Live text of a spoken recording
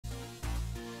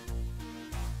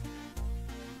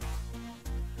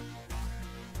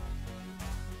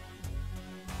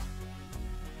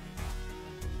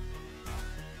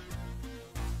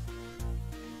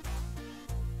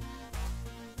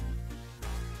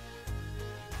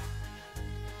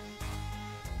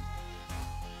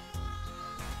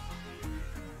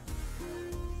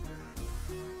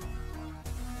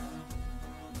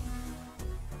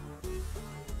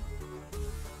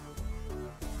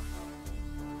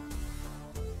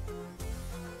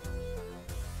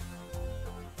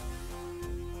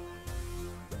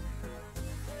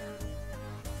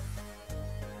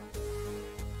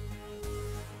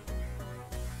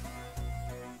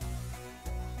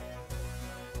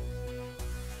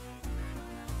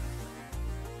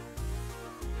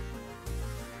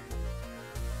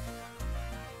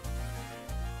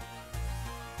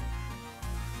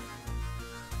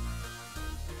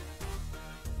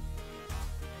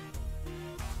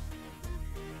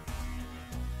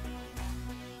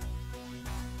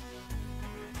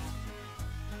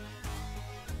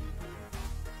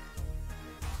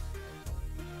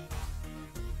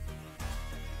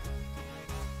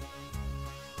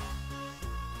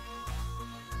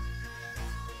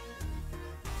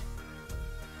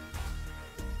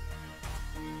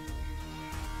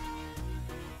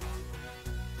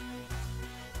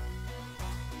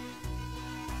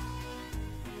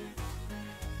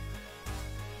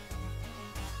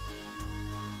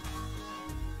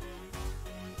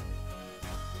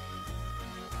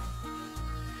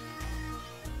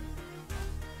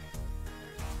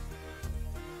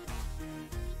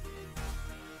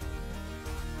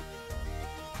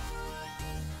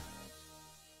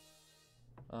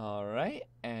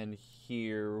And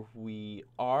here we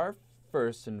are,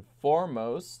 first and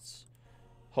foremost,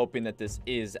 hoping that this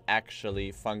is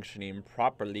actually functioning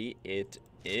properly. It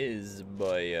is,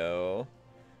 boyo.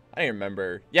 I don't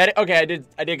remember. Yeah, okay, I did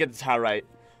get the tile right.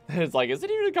 It's like, is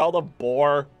it even called a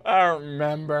boar? I don't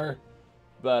remember.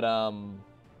 But,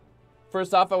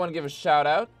 first off, I want to give a shout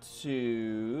out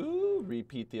to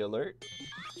Repeat the Alert.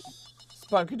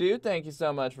 Spunkadoo, thank you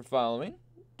so much for following.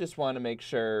 Just want to make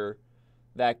sure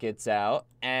that gets out.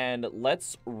 And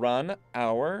let's run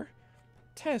our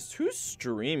test. Who's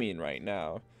streaming right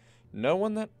now? No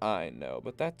one that I know,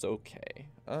 but that's okay.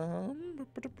 From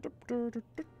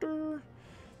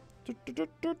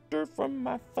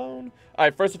my phone. All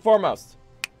right, first and foremost.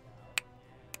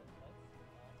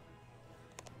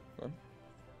 Let's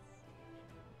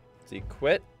see,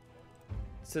 quit,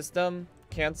 system,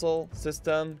 cancel,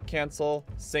 single,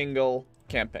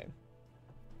 campaign.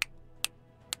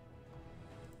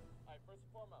 All right, first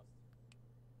and foremost. Quit,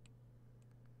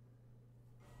 system,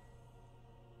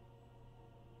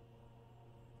 cancel, single,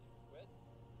 campaign.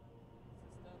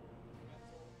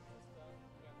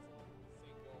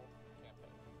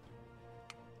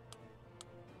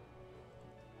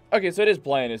 Okay, so it is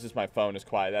playing, it's just my phone is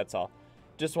quiet, that's all.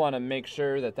 Just want to make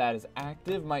sure that that is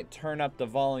active. Might turn up the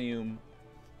volume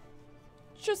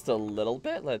just a little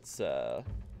bit. Let's go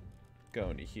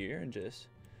into here and just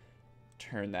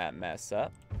turn that mess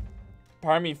up.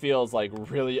 Part of me feels like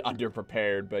really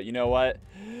underprepared, but you know what?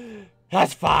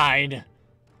 That's fine.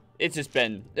 It's just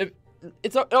been, it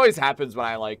always happens when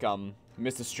I like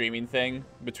miss a streaming thing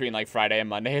between like Friday and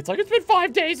Monday. It's like, it's been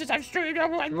 5 days since I've streamed.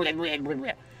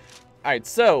 All right,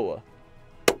 so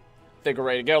I think we're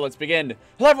ready to go. Let's begin.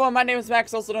 Hello everyone, my name is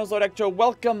Max, also known as LordEctro.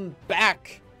 Welcome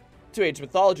back to Age of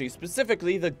Mythology,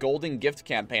 specifically the Golden Gift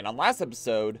campaign. On last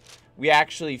episode, we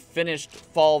actually finished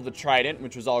Fall of the Trident,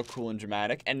 which was all cool and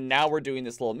dramatic, and now we're doing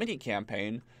this little mini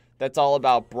campaign that's all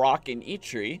about Brock and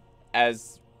Eitri,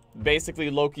 as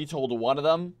basically Loki told one of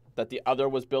them that the other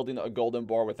was building a golden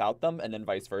boar without them, and then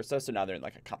vice versa, so now they're in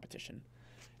like a competition.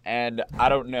 And I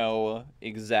don't know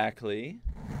exactly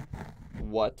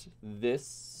what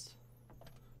this...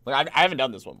 Like, I haven't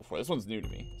done this one before. This one's new to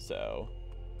me, so...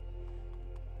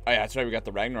 Oh yeah, that's right, we got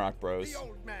the Ragnarok bros. The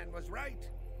old man was right.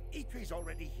 Eitri's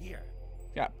already here.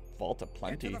 Yeah, vault of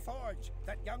plenty. Get to the forge.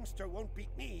 That youngster won't beat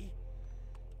me.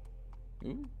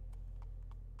 Ooh.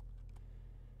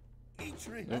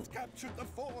 Eitri has captured the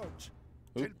forge.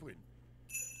 Wait,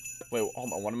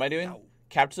 hold on, what am I doing? Yow.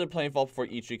 Capture the plane vault before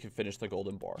Eitri can finish the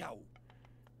golden boar. Yow.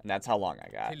 And that's how long I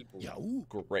got. Yow.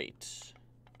 Great.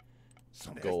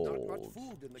 There's Gold. not much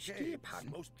food in the caves.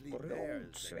 Mostly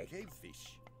bears and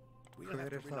cavefish. We'll have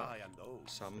to rely on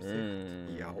those.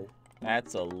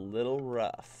 That's a little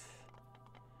rough.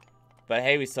 But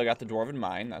hey, we still got the dwarven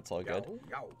mine. That's all good.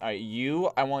 Alright,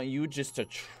 I want you just to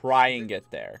try and get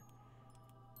there.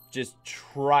 Just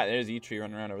try. There's Eitri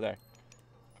running around over there.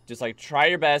 Just like try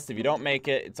your best. If you don't make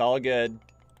it, it's all good.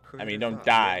 I mean, don't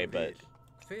die, but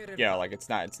you know, like it's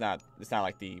not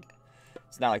like the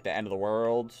end of the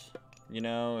world. You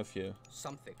know, if you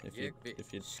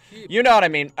you know what I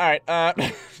mean. All right,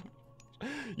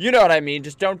 you know what I mean.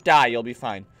 Just don't die. You'll be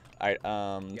fine. All right,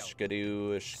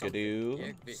 skadoo.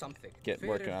 Get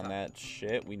working on that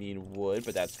shit. We need wood,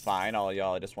 but that's fine. All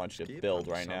y'all, I just want you to build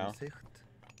right now.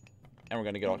 And we're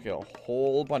gonna get a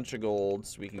whole bunch of gold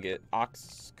so we can get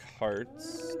ox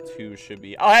carts. 2 should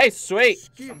be. Oh, hey, sweet.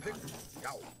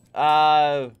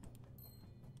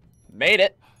 Made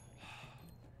it.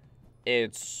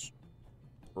 It's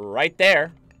right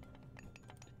there.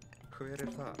 Pretty.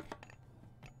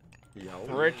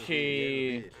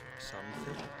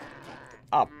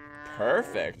 Oh,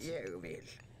 perfect.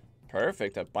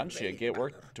 Perfect. A bunch of you get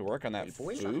to work on that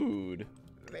food.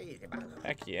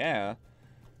 Heck yeah.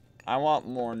 I want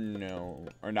more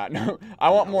I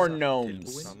want more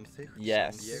gnomes.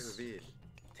 Yes.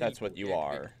 That's what you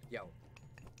are.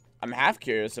 I'm half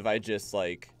curious if I just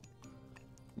like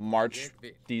march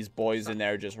these boys in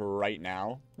there just right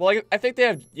now. Well, like, I think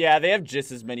they have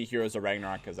just as many heroes of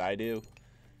Ragnarok as I do.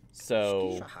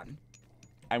 So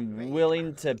I'm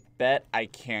willing to bet I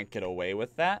can't get away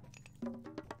with that.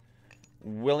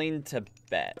 Willing to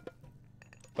bet.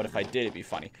 But if I did, it'd be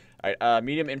funny. All right,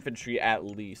 medium infantry at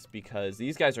least, because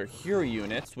these guys are hero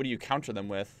units. What do you counter them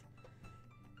with?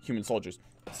 Human soldiers.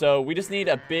 So we just need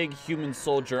a big human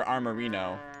soldier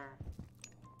armorino.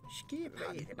 A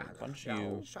bunch of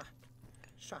you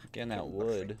getting that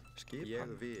wood.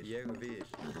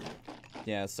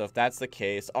 Yeah, so if that's the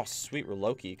case, oh sweet, we're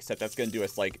Loki. Except that's gonna do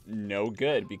us like no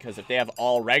good, because if they have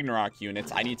all Ragnarok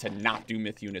units, I need to not do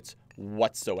myth units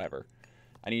whatsoever.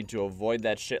 I need to avoid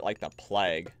that shit like the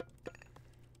plague.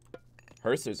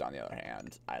 Hersers, on the other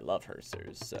hand, I love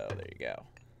Hersers, so there you go.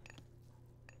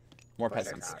 More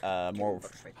peasants.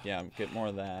 Yeah, get more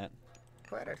of that.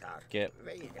 Get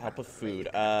help with food.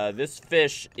 This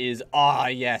fish is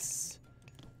yes.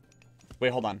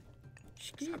 Wait, hold on.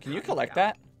 Can you collect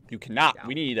that? You cannot.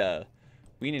 We need a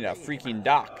freaking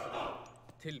dock.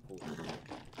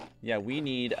 Yeah, we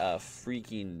need a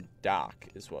freaking dock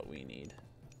is what we need.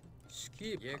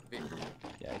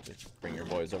 Yeah, just bring your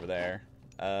boys over there.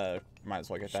 Might as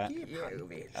well get that.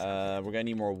 We're gonna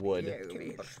need more wood.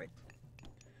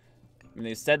 I mean,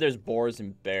 they said there's boars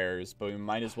and bears, but we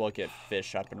might as well get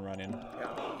fish up and running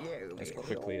as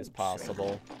quickly as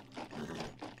possible.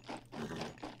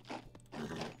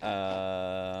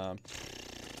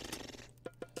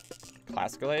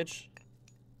 Classical age?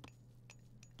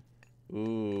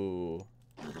 Ooh.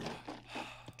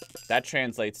 That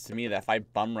translates to me that if I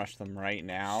bum rush them right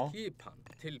now,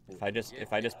 if I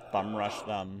just bum rush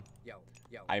them,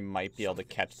 I might be able to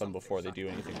catch them before they do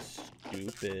anything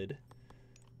stupid.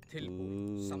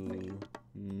 Ooh.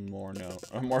 More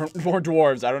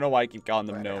dwarves. I don't know why I keep calling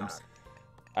them gnomes.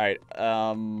 All right.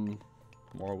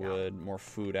 More wood, more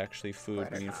food. Actually, food.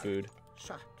 We need food.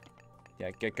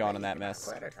 Yeah, get going on that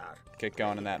mess. Get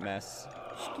going on that mess.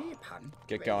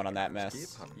 Get going on that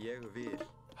mess.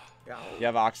 You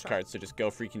have ox carts, so just go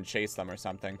freaking chase them or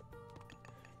something.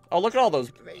 Oh, look at all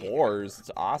those boars.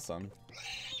 It's awesome.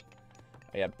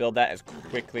 Oh, yeah, build that as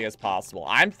quickly as possible.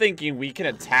 I'm thinking we can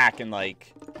attack in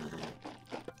like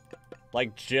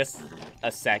just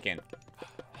a second.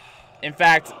 In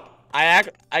fact,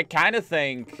 I kind of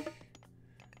think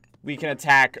we can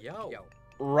attack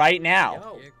right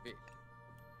now.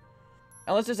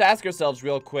 And let's just ask ourselves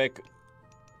real quick.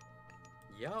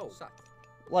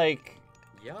 Like,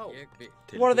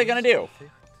 what are they gonna do?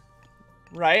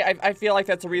 Right? I feel like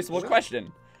that's a reasonable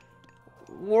question.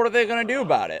 What are they gonna do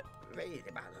about it?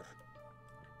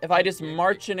 If I just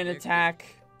march in and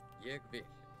attack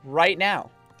right now.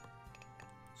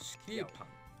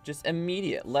 Just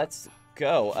immediate. Let's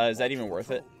go. Is that even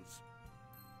worth it?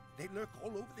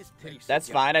 That's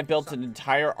fine. I built an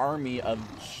entire army of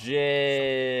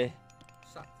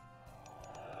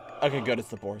Okay, good. It's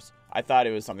the boars. I thought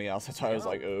it was something else. That's why I was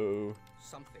like, oh.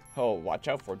 Oh, watch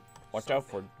out for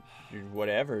your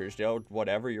whatevers, yo.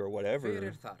 Whatever your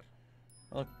whatever.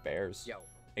 Oh, look, bears.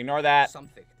 Ignore that.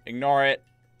 Ignore it.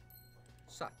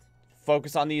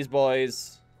 Focus on these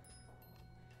boys.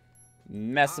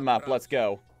 Mess them up. Let's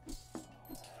go.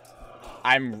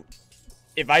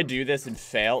 If I do this and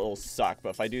fail, it'll suck. But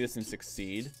if I do this and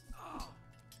succeed.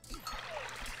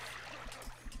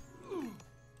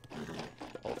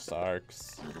 Oh,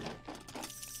 Sarks.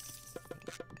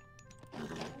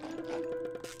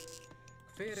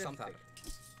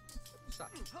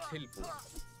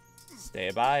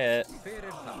 Stay by it.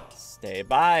 Stay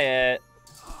by it.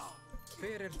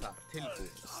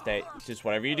 Stay. Just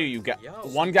whatever you do, you got.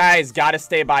 One guy's got to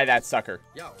stay by that sucker.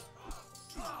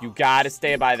 You got to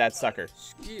stay by that sucker.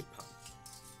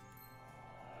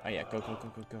 Oh yeah, go.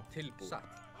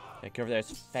 Yeah, go over there as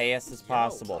fast as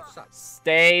possible.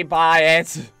 Stay by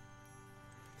it.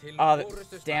 Oh,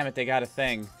 damn it, they got a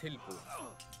thing.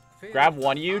 Grab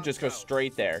one of you, just go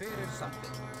straight there.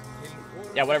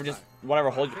 Yeah, whatever,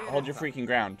 hold your freaking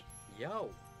ground.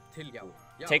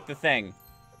 Take the thing.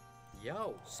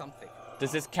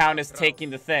 Does this count as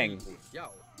taking the thing?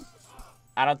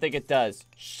 I don't think it does.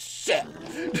 Shit!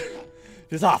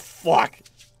 Oh, fuck!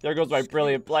 There goes my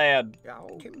brilliant plan.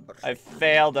 I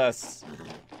failed us.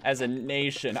 As a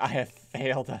nation, I have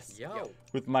failed us.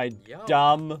 With my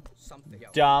dumb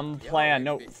plan.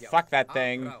 No, fuck that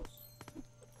thing.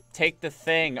 Take the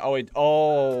thing.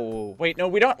 Oh, wait, no,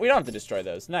 we don't have to destroy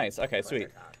those. Nice. Okay, sweet.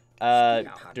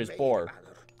 There's boar.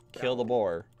 Kill the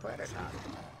boar.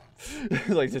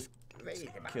 Like, just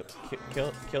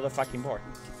kill the fucking boar.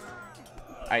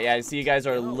 Alright, yeah, I see you guys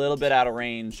are a little bit out of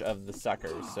range of the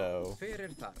suckers, so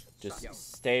just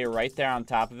stay right there on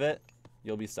top of it.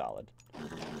 You'll be solid.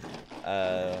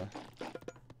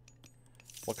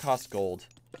 What costs gold?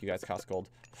 You guys cost gold.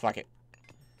 Fuck it.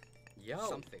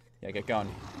 Yeah, get going.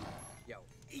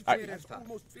 Right.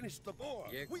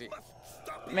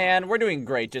 Man, we're doing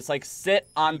great. Just like sit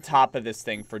on top of this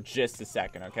thing for just a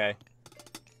second, okay?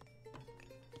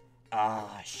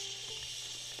 Ah, shit.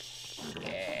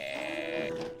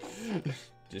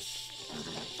 Just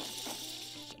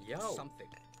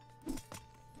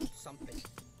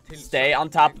stay on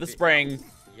top of the spring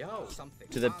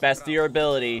to the best of your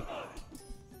ability.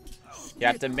 You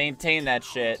have to maintain that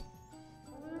shit.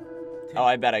 Oh,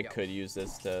 I bet I could use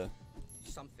this to...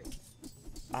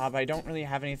 but I don't really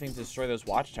have anything to destroy those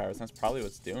watchtowers. That's probably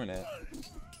what's doing it.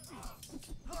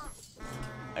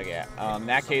 Okay, in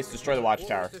that case, destroy the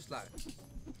watchtower.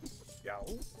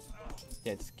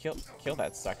 Yeah, just kill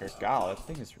that sucker. God, that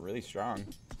thing is really strong.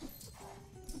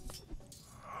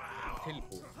 Oh,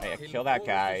 yeah, kill that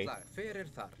guy.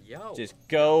 Just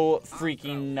go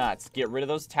freaking nuts. Get rid of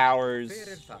those towers.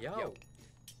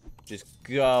 Just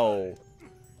go.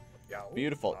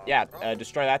 Beautiful. Yeah,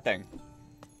 destroy that thing.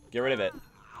 Get rid of it.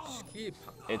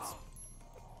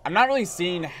 I'm not really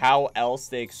seeing how else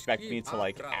they expect me to,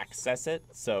 like, access it.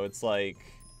 So it's like...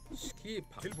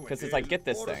 Because it's like, get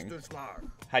this thing.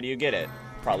 How do you get it?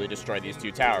 Probably destroy these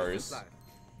 2 towers.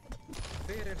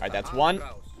 Alright, that's 1.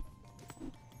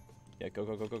 Yeah, go.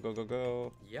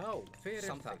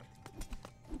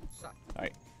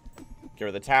 Alright. Get rid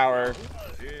of the tower.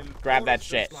 Grab that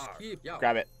shit.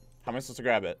 Grab it. How am I supposed to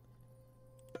grab it?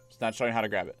 It's not showing how to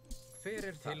grab it.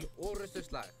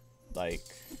 Like...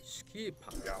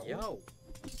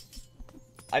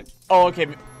 Oh, okay.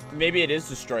 Maybe it is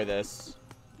destroy this.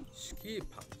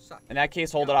 In that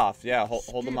case, hold it off. Yeah,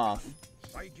 hold them off.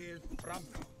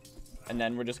 And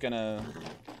then we're just gonna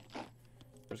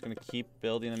keep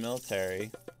building the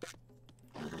military.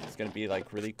 It's gonna be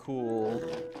like really cool.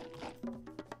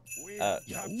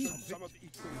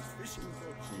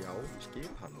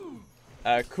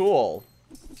 Cool.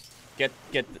 Get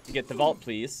the vault,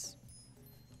 please.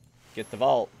 Get the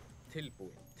vault.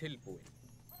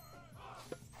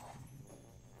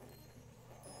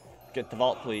 Get the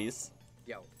vault, please.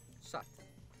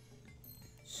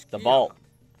 The vault.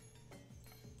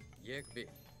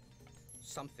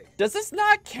 Does this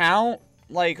not count?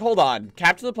 Like, hold on.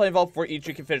 Capture the plane vault before each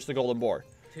you can finish the golden boar.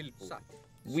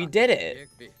 We did it.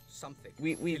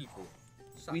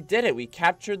 We did it. We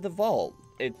captured the vault.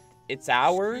 It's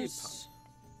ours.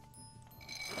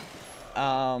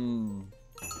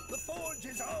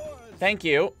 Thank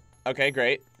you. Okay,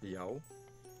 great.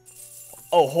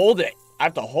 Oh, hold it. I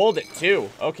have to hold it too.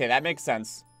 Okay, that makes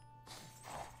sense.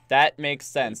 That makes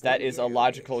sense. That is a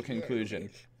logical conclusion.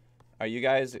 Are you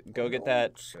guys go get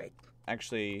that?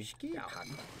 Actually,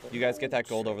 you guys get that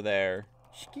gold over there.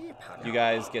 You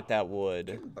guys get that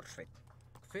wood.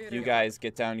 You guys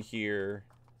get down here.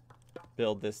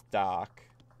 Build this dock.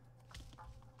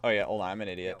 Oh yeah, hold on. I'm an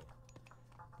idiot.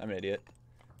 I'm an idiot.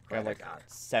 I have like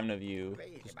 7 of you.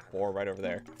 Just 4 right over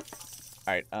there.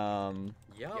 Alright,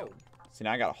 see,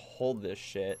 now I gotta hold this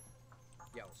shit.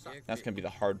 That's gonna be the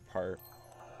hard part.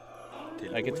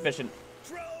 Like, it's efficient.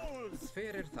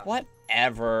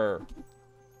 Whatever.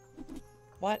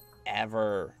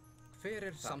 Whatever.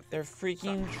 They're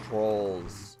freaking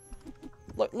trolls.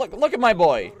 Look at my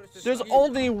boy. There's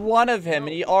only 1 of him,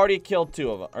 and he already killed 2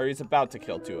 of them. Or he's about to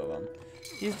kill 2 of them.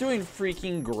 He's doing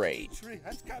freaking great.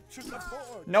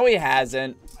 No, he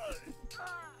hasn't.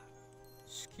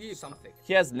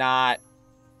 He has not.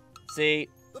 See?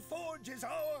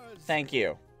 Thank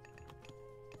you.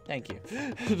 Thank you.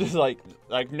 Just like,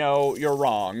 no, you're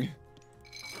wrong.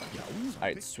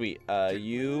 Alright, sweet.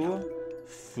 You.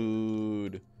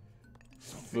 Food.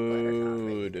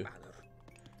 Food.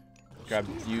 Grab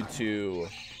you 2.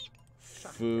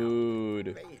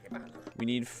 Food. We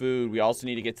need food. We also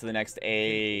need to get to the next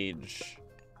age.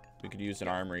 We could use an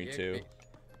armory too.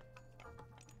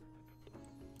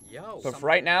 But for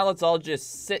right now, let's all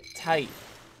just sit tight.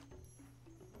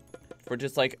 For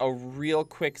just like a real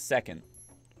quick second.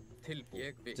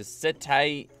 Just sit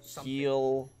tight,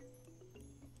 heal.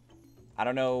 I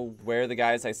don't know where the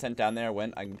guys I sent down there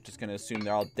went. I'm just gonna assume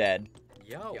they're all dead.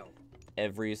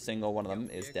 Every single one of them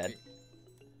is dead.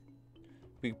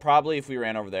 We could probably, if we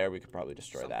ran over there, we could probably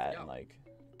destroy that and like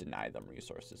deny them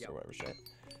resources or whatever shit.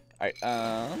 Alright,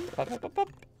 Can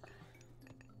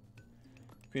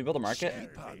we build a market?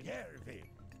 Can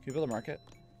we build a market?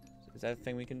 Is that a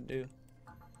thing we can do?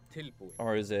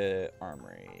 Or is it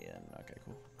armory? And okay,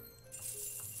 cool.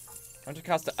 How much it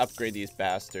cost to upgrade these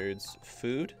bastards?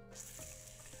 Food?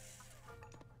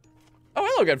 Oh,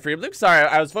 hello, good free Luke. Sorry,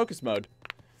 I was focus mode.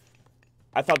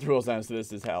 I thought the rules on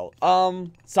this is hell.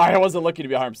 Sorry, I wasn't looking to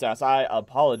be a harm staff. I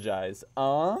apologize.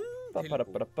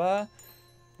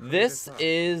 This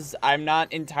is, I'm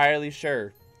not entirely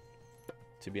sure,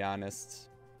 to be honest.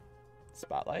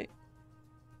 Spotlight?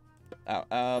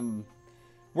 Oh,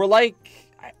 we're like,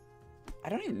 I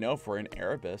don't even know if we're in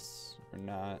Erebus or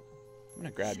not. I'm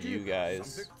gonna grab you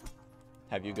guys.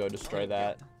 Have you go destroy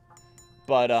that.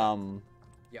 But,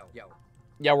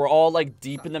 yeah, we're all like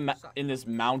deep in this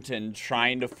mountain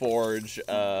trying to forge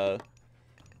 9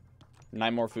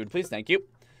 more food, please. Thank you.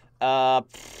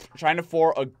 Trying to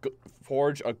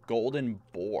forge a golden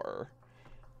boar.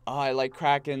 Oh, I like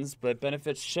krakens, but it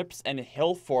benefits ships and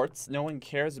hill forts. No one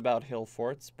cares about hill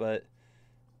forts, but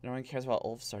no one cares about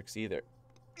Ulfsarks either.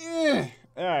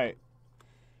 All right.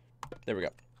 There we go.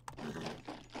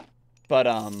 But,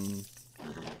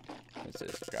 let's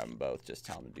just grab them both. Just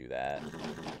tell them to do that.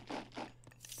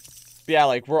 But yeah,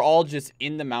 like, we're all just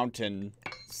in the mountain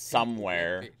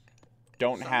somewhere.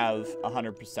 Don't have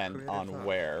 100% on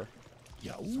where.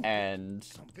 And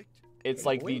it's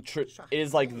like the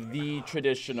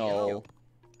traditional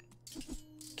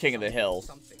King of the Hill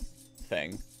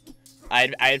thing.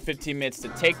 I had 15 minutes to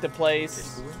take the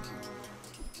place.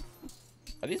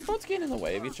 Are these boats getting in the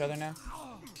way of each other now?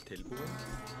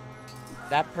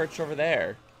 That perch over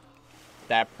there.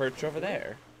 That perch over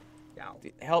there.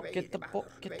 Help get the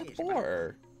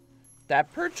boar.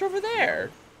 That perch over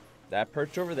there. That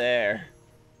perch over there.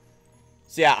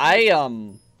 So yeah, I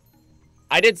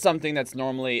did something that's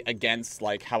normally against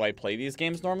like how I play these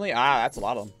games normally. Ah, that's a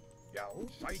lot of them.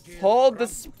 Hold the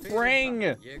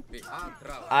spring.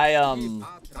 I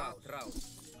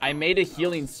made a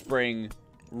healing spring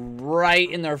right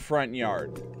in their front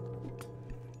yard.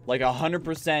 Like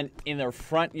 100% in their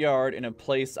front yard in a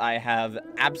place I have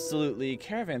absolutely...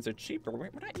 Caravans are cheaper. We're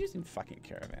not using fucking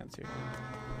caravans here.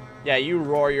 Yeah, you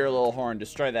roar your little horn.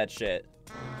 Destroy that shit.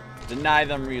 Deny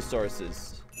them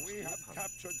resources. We have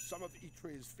captured some of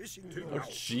Itre's fishing. Oh,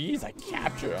 jeez, I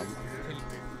captured them.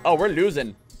 Oh, we're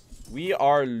losing. We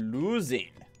are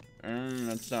losing.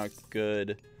 That's not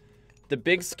good. The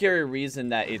big scary reason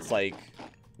that it's like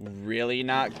really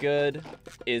not good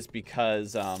is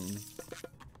because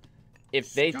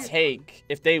if they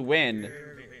win,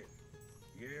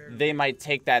 they might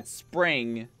take that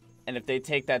spring, and if they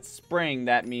take that spring,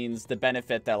 that means the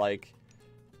benefit that like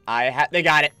they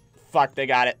got it. Fuck, they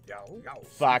got it.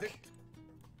 Fuck.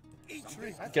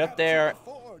 Get up there.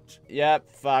 Yep,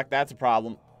 fuck, that's a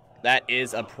problem. That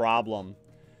is a problem.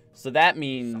 So that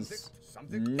means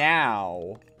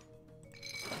now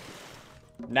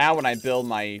when I build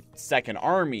my second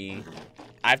army,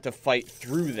 I have to fight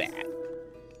through that.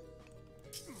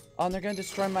 Oh, and they're gonna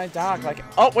destroy my dock. Like,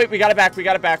 oh wait, we got it back. We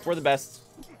got it back. We're the best.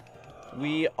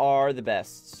 We are the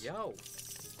best. Yo.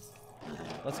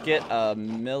 Let's get a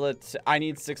I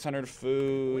need 600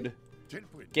 food.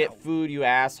 Get food, you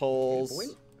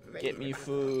assholes. Get me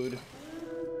food.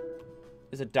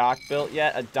 Is a dock built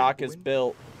yet? A dock is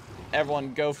built.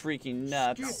 Everyone go freaking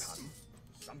nuts.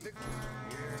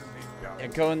 Yeah,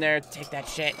 go in there, take that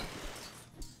shit.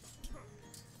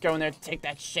 Go in there, take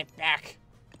that shit back.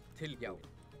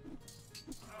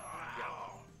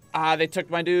 Ah, they took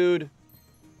my dude.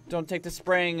 Don't take the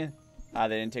spring. Ah,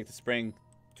 they didn't take the spring.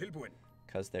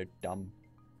 Because they're dumb.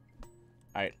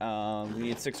 Alright, we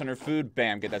need 600 food.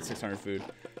 Bam, get that 600 food.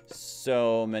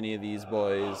 So many of these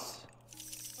boys.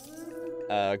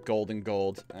 Gold and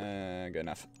gold. Good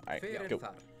enough. Alright, go.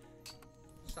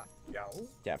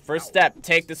 Yeah, first step,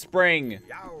 take the spring.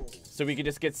 So we can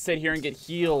just sit here and get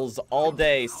heals all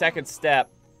day. Second step.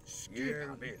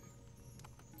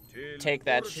 Take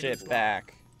that shit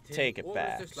back. Take it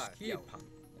back.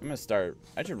 I'm gonna start.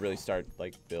 I should really start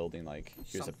like building like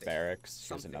here's a barracks,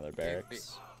 here's another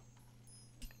barracks.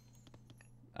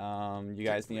 You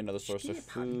guys need another source of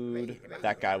food.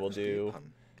 That guy will do.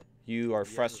 You are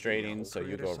frustrating, so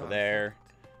you go over there.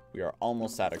 We are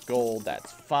almost out of gold.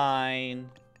 That's fine.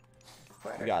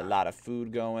 We got a lot of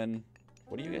food going.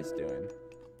 What are you guys doing?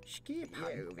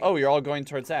 Oh, you're all going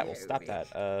towards that. Well, stop that.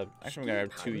 Actually, I'm gonna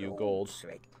have 2 you gold.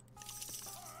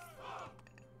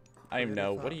 I don't even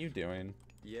know. What are you doing?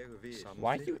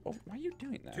 Why are you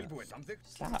doing that?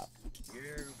 Stop.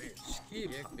 Yeah,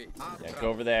 go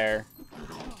over there.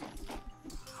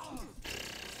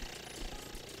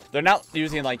 They're not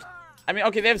using like, I mean,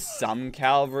 okay, they have some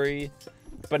cavalry,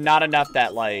 but not enough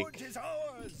that like,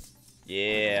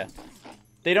 yeah.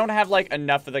 They don't have like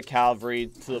enough of the cavalry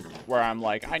to where I'm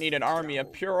like, I need an army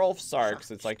of pure Ulfsarks.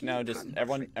 It's like, no, just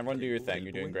everyone do your thing.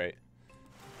 You're doing great.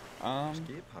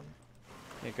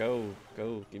 Yeah, go,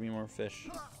 give me more fish.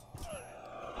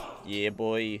 Yeah,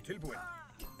 boy.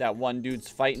 That one dude's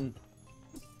fighting.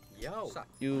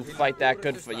 You fight that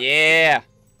good for, yeah.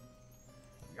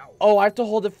 Oh, I have to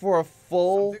hold it for a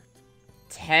full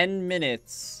 10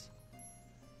 minutes.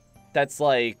 That's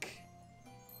like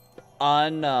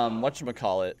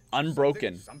whatchamacallit,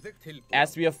 unbroken. It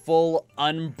has to be a full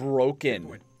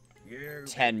unbroken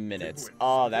 10 minutes.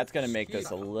 Oh, that's gonna make this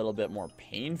a little bit more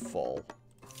painful.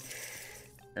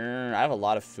 I have a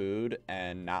lot of food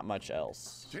and not much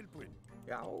else.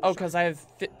 Oh, because I have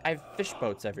fish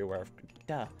boats everywhere.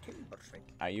 Duh.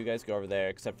 Alright, you guys go over there,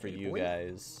 except for you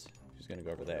guys. Who's gonna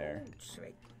go over there?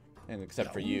 And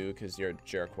except for you, because you're a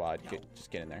jerkwad.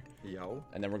 Just get in there.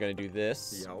 And then we're gonna do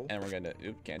this. And we're gonna...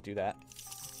 Oop, can't do that.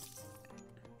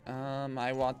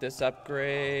 I want this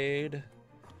upgrade.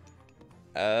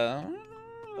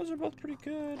 Those are both pretty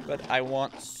good, but I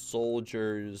want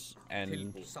soldiers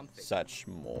and such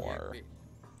more.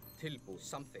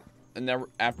 And then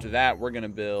after that, we're gonna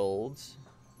build. So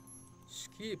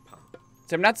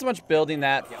I'm not so much building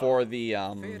that for the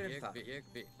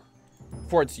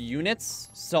for its units,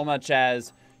 so much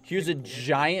as here's a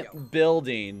giant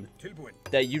building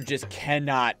that you just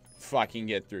cannot fucking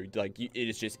get through. Like, it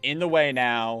is just in the way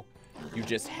now. You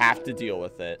just have to deal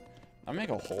with it. I'm gonna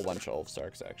make a whole bunch of Ulf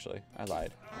Starks, actually. I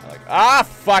lied. Ah,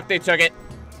 fuck, they took it.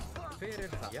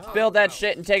 Build that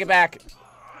shit and take it back.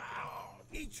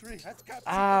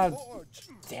 Ah,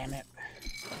 damn it.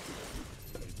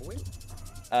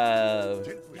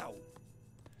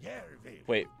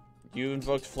 Wait, you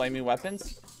invoked flaming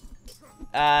weapons?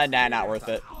 Nah, not worth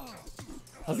it.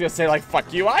 I was gonna say, like,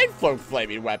 fuck you, I invoked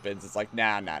flaming weapons. It's like,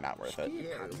 nah, not worth it.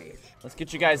 Let's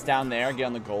get you guys down there, get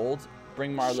on the gold.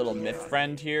 Bring our little myth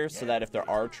friend here so that if there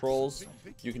are trolls,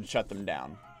 you can shut them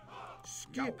down.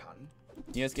 You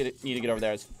guys need to get over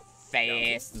there as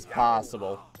fast as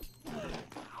possible.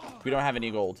 We don't have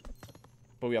any gold,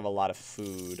 but we have a lot of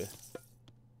food.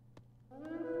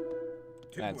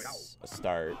 That's a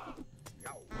start.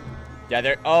 Yeah,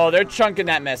 they're chunking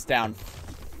that mess down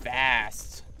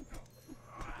fast.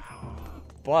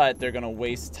 But they're gonna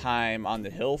waste time on the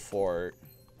hill fort,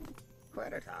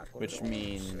 which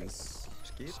means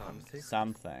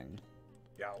something.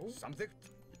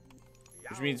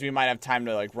 Which means we might have time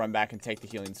to, like, run back and take the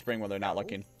healing spring when they're not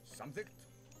looking.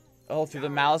 Oh, through the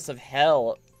malice of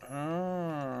hell.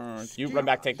 You run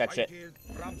back, take that shit.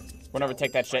 Run over,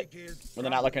 take that shit when they're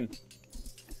not looking.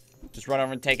 Just run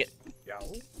over and take it.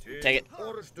 Take it.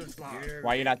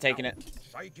 Why are you not taking it?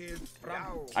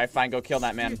 Alright, fine, go kill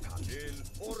that man.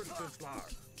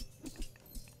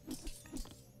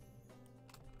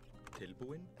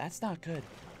 That's not good.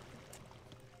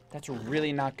 That's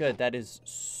really not good. That is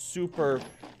super...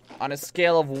 On a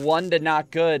scale of 1 to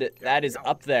not good, that is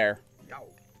up there.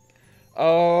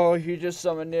 Oh, he just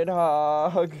summoned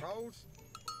Nidhogg.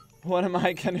 What am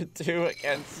I gonna do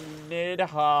against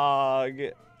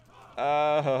Nidhogg?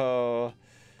 Oh,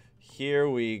 here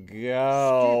we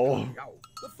go.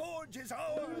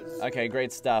 Okay,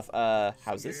 great stuff.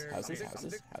 Houses.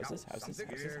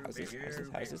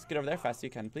 Get over there fast as you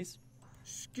can, please.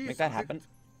 Make that happen.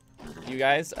 You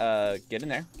guys, get in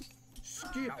there.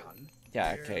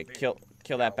 Yeah, okay, kill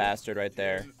that bastard right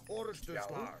there.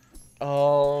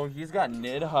 Oh, he's got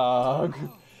Nidhogg.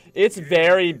 It's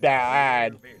very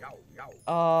bad.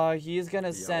 He's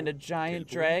gonna send a giant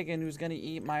dragon who's gonna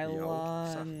eat my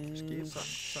lunch.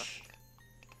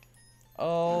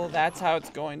 Oh, that's how it's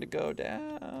going to go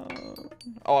down.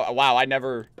 Oh, wow, I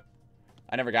never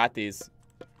got these.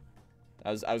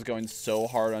 I was going so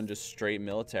hard on just straight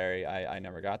military. I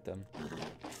never got them.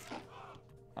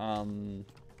 Do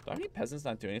I have any peasants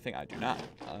not do anything? I do not.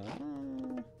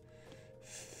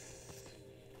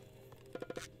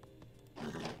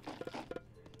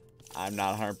 I'm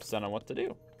not 100% on what to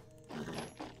do.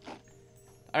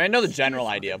 I mean, I know the general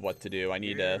idea of what to do. I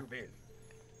need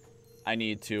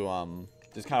to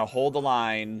just kind of hold the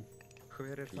line.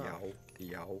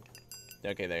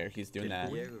 Okay, there. He's doing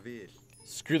that.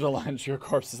 Screw the lunch. Your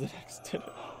corpse is the next dinner.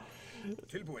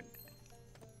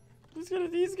 He's gonna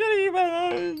eat my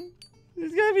lunch.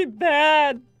 He's gonna be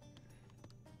bad.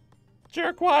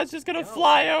 Jerkwad's just gonna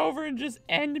fly over and just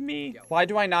end me. Why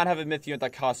do I not have a myth unit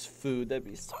that costs food? That'd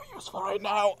be so useful right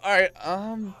now. Alright,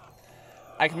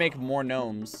 I can make more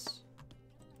gnomes.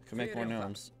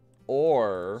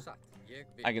 Or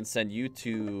I can send you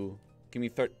to give me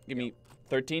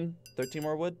 13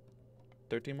 more wood.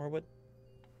 13 more wood.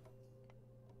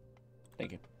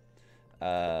 Thank you.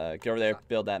 Get over there,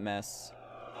 build that mess.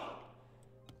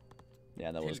 Yeah,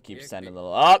 and then we'll just keep sending the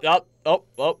oh,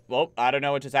 I don't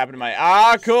know what just happened to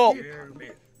my cool.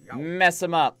 Mess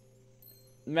him up.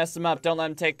 Don't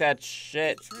let him take that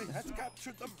shit.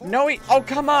 No, oh,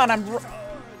 come on,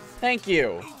 thank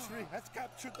you.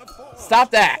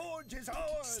 Stop that.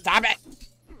 Stop it.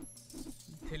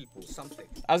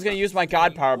 I was gonna use my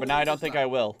god power, but now I don't think I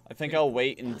will. I think I'll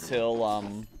wait until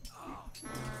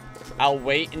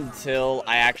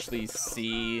I actually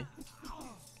see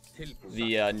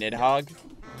the Nidhogg.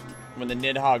 When the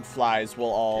Nidhogg flies, we'll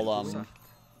all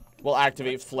we'll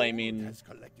activate flaming. It's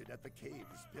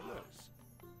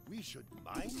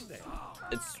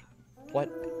what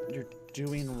you're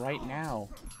doing right now.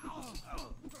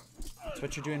 It's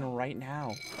what you're doing right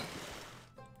now.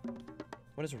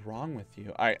 What is wrong with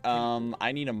you? All right,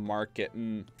 I need a market.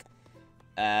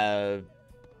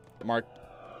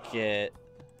 Market.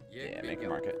 Yeah, make a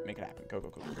market. Make it happen. Go.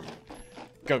 Go.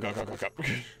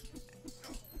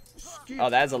 Oh,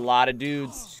 that's a lot of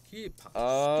dudes.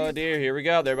 Oh dear, here we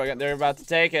go. They're about to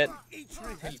take it.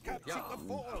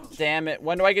 Damn it.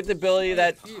 When do I get the ability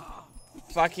that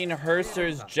fucking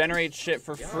Hersers generate shit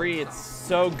for free? It's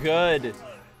so good.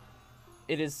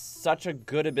 It is such a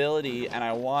good ability, and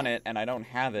I want it, and I don't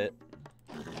have it.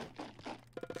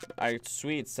 Alright,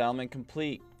 sweet. Settlement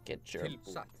complete. Get your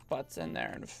butts in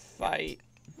there and fight.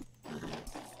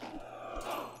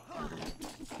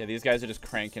 Yeah, these guys are just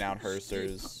cranking out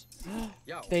Hersers.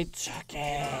 They took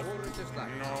it.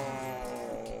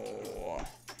 No.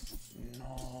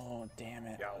 No, damn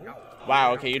it.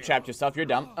 Wow, okay, you trapped yourself. You're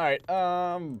dumb. Alright,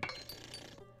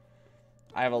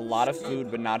 I have a lot of food,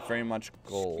 but not very much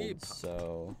gold,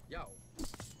 so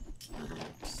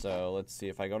let's see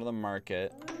if I go to the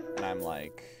market and I'm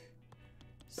like,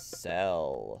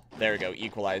 sell. There we go,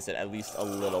 equalize it at least a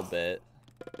little bit.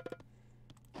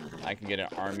 I can get an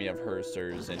army of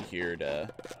Hersers in here to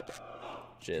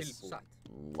just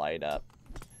light up.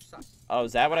 Oh,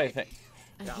 is that what I think?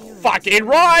 Fucking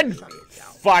run!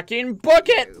 Fucking book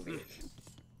it!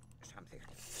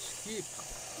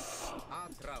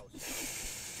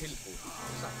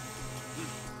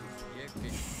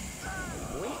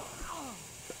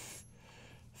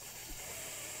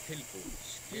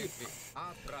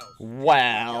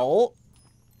 Well,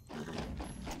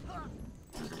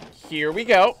 here we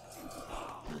go.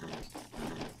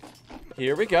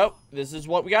 Here we go. This is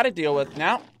what we got to deal with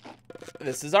now.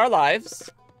 This is our lives.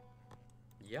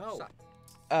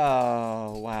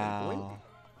 Oh, wow.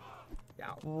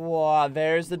 Wow,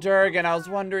 there's the Durgan. I was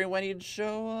wondering when he'd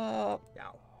show up.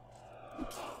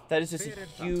 That is just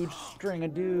a huge string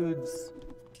of dudes.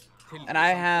 And I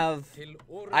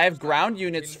have ground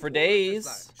units for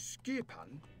days.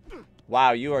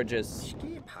 Wow, you are just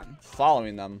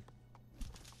following them.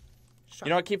 You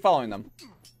know what? Keep following them.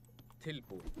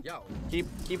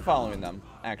 Keep following them,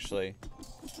 actually.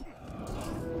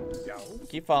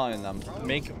 Keep following them.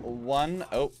 Make one.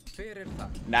 Oh.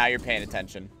 Now you're paying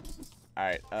attention.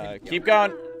 Alright, keep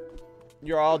going.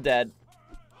 You're all dead.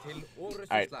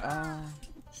 Alright,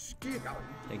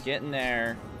 get in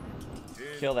there.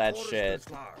 Kill that shit.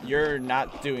 You're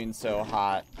not doing so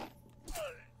hot.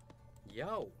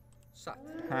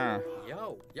 Huh.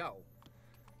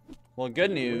 Well,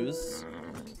 good news.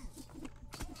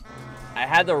 I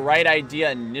had the right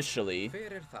idea initially.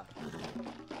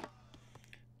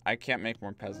 I can't make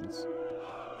more peasants.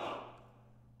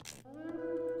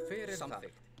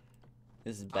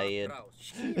 This is bad.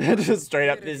 Just straight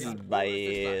up, this is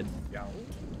bad.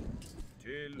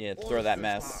 Yeah, throw that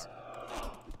mess.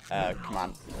 Come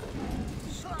on.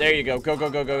 There you go. Go, go,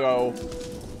 go, go, go.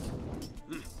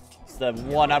 It's the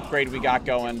one upgrade we got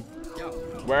going.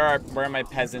 Where are my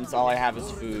peasants? All I have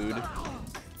is food.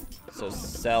 So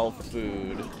sell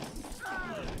food.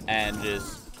 And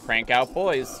just crank out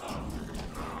boys.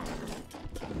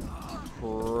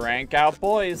 Crank out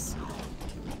boys.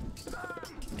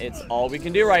 It's all we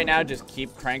can do right now. Just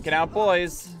keep cranking out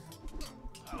boys.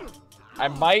 I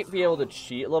might be able to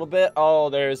cheat a little bit. Oh,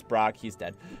 there's Brock. He's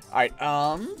dead. Alright,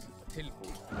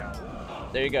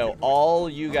 there you go. All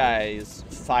you guys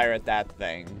fire at that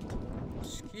thing.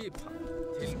 Just keep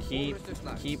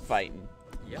fighting.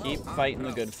 Keep fighting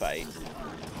the good fight.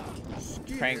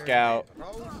 Crank out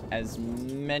as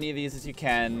many of these as you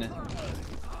can.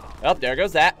 Oh, there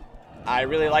goes that. I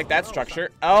really like that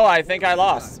structure. Oh, I think I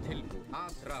lost.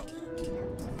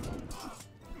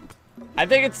 I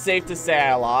think it's safe to say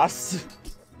I lost,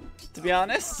 to be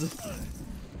honest.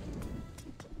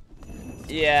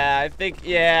 Yeah, I think,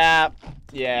 yeah.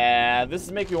 This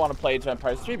is making me want to play Age of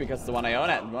Empires 3 because it's the one I own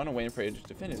at and I'm waiting for Age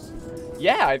to finish.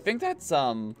 Yeah, I think that's,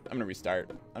 I'm gonna restart.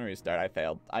 I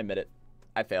failed. I admit it.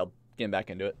 I failed. Getting back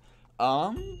into it.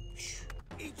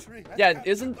 Yeah,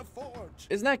 isn't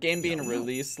that game being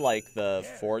released like the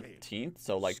 14th?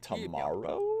 So like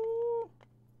tomorrow?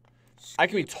 I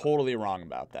could be totally wrong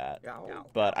about that,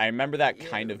 but I remember that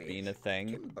kind of being a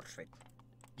thing. But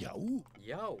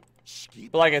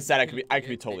like I said, I could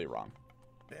be totally wrong.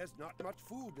 There's not much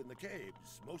food in the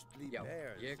caves, mostly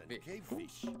bears and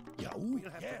cavefish.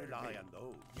 We'll have to rely on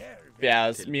those. Yeah,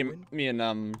 it's me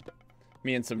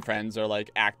and some friends are like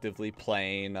actively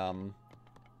playing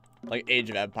like Age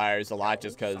of Empires a lot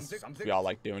just because we all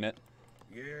like doing it.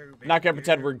 Not gonna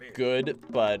pretend we're good,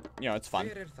 but you know, it's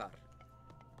fun.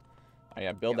 Oh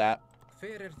yeah, build that.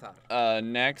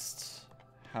 Next,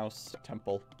 house,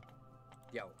 temple.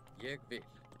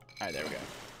 Alright, there we go.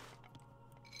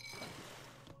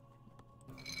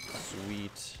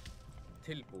 Sweet.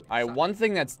 Alright, one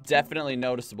thing that's definitely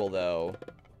noticeable though,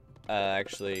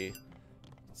 actually,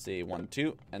 let's see, 1,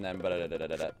 2, and then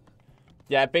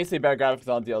yeah, basically better graphics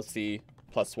on DLC.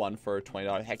 +1 for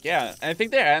 $20. Heck yeah. And I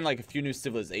think they're adding like a few new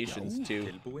civilizations too,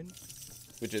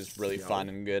 which is really fun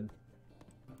and good.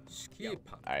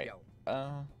 Alright.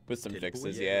 With some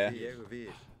fixes, yeah.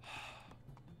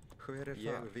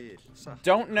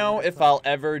 Don't know if I'll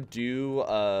ever do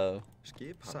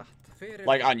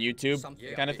like on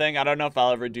YouTube kind of thing. I don't know if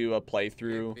I'll ever do a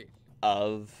playthrough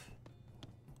of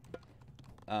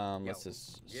let's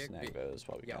just snag those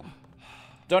while we can.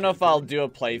 Don't know if I'll do a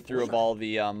playthrough of all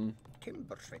the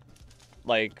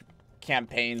like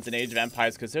campaigns in Age of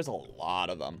Empires, because there's a lot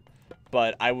of them,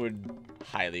 but I would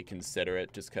highly consider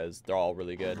it just because they're all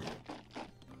really good.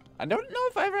 I don't know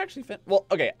if I ever actually well,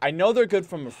 okay, I know they're good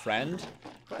from a friend,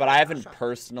 but I haven't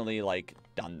personally like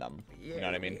done them. You know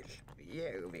what I mean?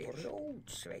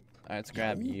 Alright, let's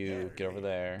grab you. Get over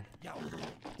there.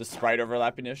 The sprite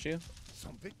overlapping issue?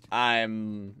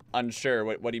 I'm unsure.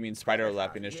 What do you mean sprite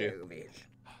overlapping issue?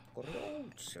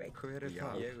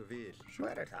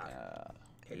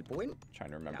 Trying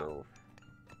to remember what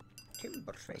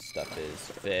stuff is.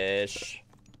 Fish.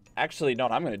 Actually, no,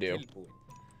 what I'm gonna do.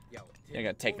 I'm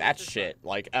gonna take that shit.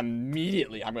 Like,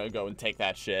 immediately, I'm gonna go and take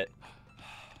that shit.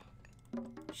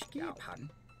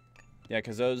 Yeah,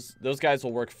 because those guys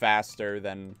will work faster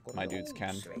than my dudes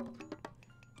can.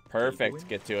 Perfect.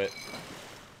 Get to it.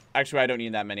 Actually, I don't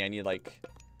need that many. I need, like,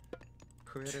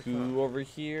 2 over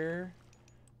here.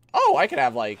 Oh, I could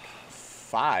have, like,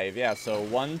 5. Yeah, so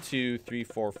 1, 2, 3,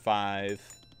 4, 5.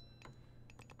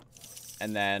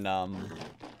 And then,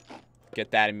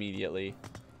 get that immediately.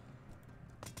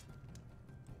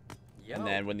 And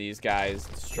then when these guys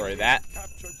destroy that,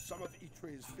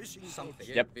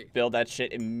 yep, build that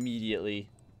shit immediately.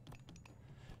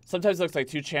 Sometimes it looks like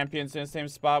 2 champions in the same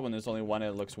spot. When there's only one,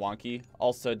 it looks wonky.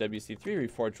 Also, WC3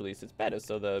 Reforged released its beta,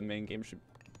 so the main game should...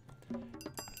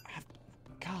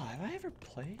 God, have I ever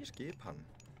played?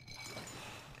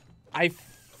 I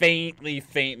faintly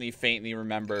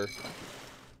remember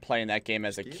playing that game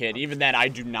as a kid. Even then, I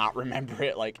do not remember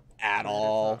it, like, at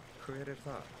all.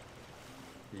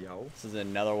 This is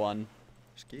another one.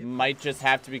 Might just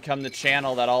have to become the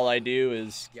channel that all I do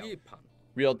is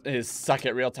suck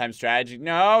at real-time strategy.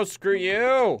 No, screw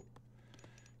you.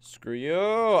 Screw you.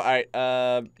 All right,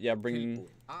 yeah, bring.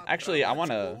 Actually, I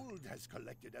wanna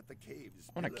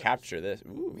capture this.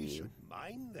 Ooh.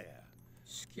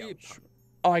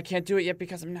 Oh, I can't do it yet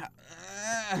because I'm not.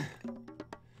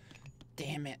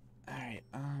 Damn it. All right.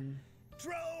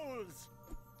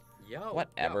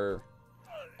 Whatever.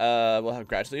 Will have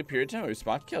gradually appeared to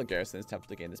respond kill garrisons attempt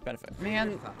to gain this benefit.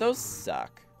 Man, those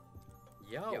suck.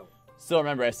 Still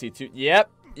remember SC2. Yep,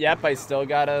 I still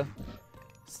gotta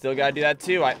do that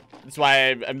too. That's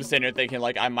why I'm just sitting here thinking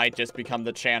like I might just become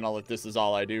the channel if this is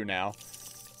all I do now.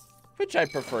 Which I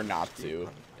prefer not to,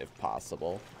 if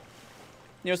possible.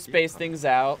 You know, space things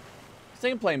out. I was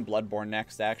thinking playing Bloodborne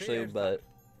next actually, but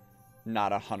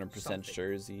not 100%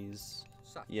 suresies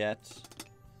yet.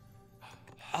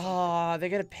 Oh, they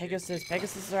get a Pegasus.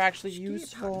 Pegasus are actually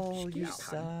useful. You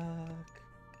suck.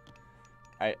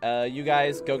 Alright, you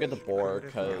guys go get the boar,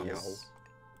 because...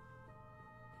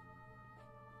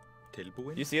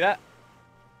 You see that?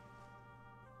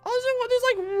 Oh, there's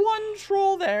like one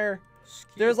troll there.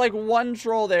 There's like one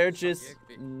troll there just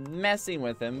messing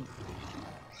with him.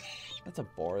 That's a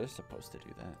boar. They're supposed to do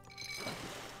that.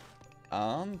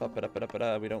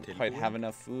 We don't quite have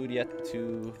enough food yet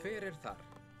to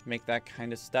make that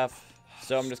kind of stuff.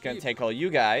 So I'm just going to take all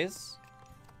you guys,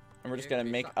 and we're just going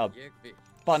to make a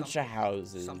bunch of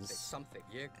houses.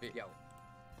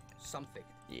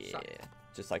 Yeah,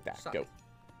 just like that. Go.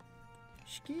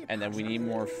 And then we need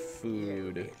more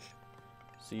food.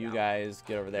 So you guys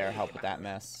get over there, help with that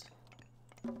mess.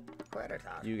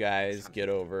 You guys get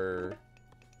over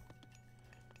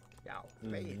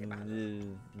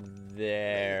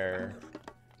there.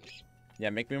 Yeah,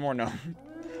 make me more gnomes.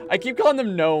 I keep calling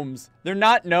them gnomes. They're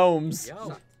not gnomes.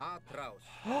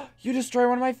 You destroy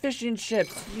one of my fishing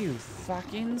ships. You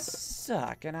fucking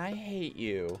suck, and I hate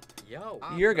you.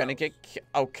 You're gonna get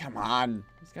oh, come on.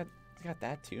 He's got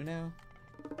that too now.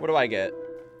 What do I get?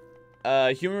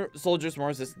 Human soldiers more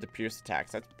resistant to pierce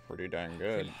attacks. That's pretty darn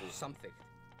good.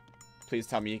 Please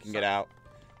tell me you can get out.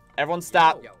 Everyone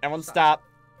stop. Everyone stop.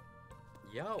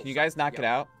 Can you guys knock it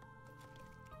out?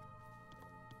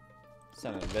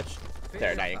 Son of a bitch.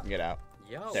 There, now you can get out.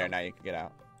 There, now you can get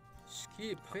out.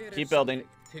 Keep building.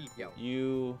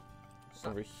 You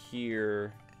over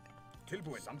here.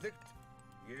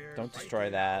 Don't destroy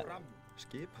that.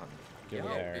 Get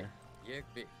over there.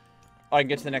 Oh, I can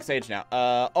get to the next stage now.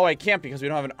 Oh, I can't because we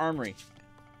don't have an armory.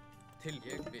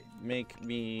 Make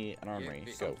me an armory.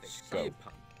 Go.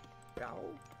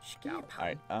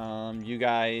 Alright, you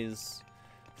guys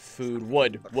Food.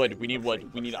 Wood. Wood. We need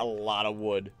wood. We need a lot of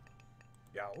wood.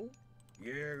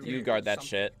 You guard that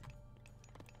shit.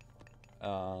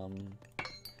 Yeah,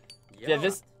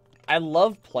 this... I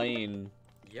love playing...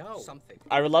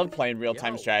 I love playing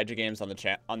real-time strategy games on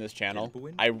the on this channel.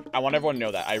 I want everyone to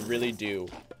know that. I really do.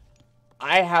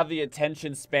 I have the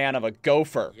attention span of a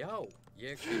gopher.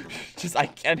 Just, I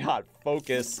cannot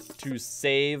focus to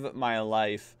save my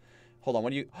life. Hold on,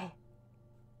 what do you...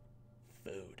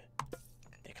 Food.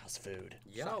 They cost food.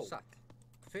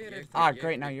 Ah,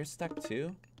 great, now you're stuck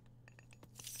too?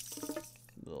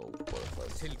 Little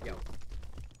worthless.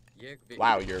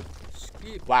 Wow, you're...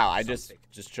 Wow, I just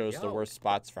chose the worst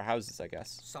spots for houses, I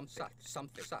guess.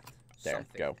 There,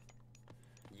 go.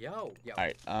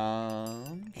 Alright,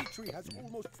 has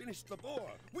almost finished the boar.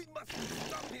 We must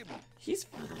stop him. He's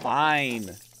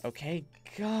fine. Okay,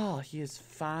 God, he is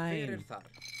fine.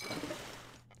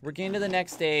 We're getting to the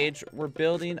next stage. We're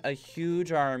building a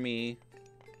huge army.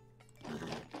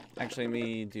 Actually, let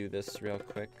me do this real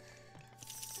quick.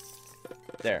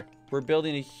 There. We're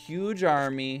building a huge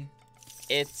army.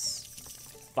 It's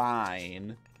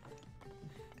fine.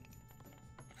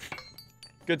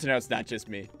 Good to know it's not just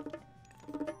me.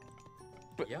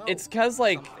 But it's because,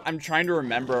 like, I'm trying to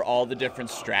remember all the different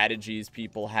strategies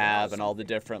people have and all the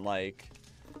different, like,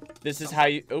 this is how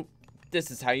you,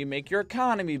 this is how you make your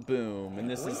economy boom, and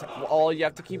this is all you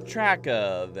have to keep track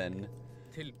of, and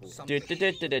get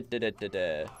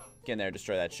in there,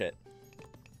 destroy that shit.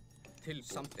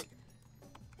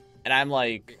 And I'm,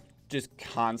 like, just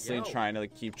constantly trying to,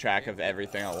 like, keep track of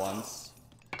everything at once,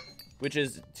 which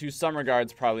is, to some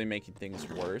regards, probably making things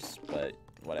worse, but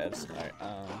whatevs. Alright,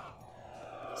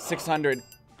 600.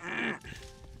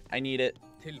 I need it.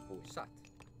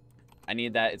 I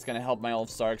need that. It's gonna help my old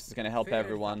Starks. It's gonna help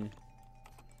everyone.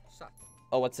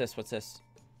 Oh, what's this? What's this?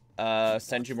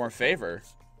 Send you more favor.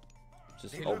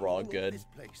 Just overall good.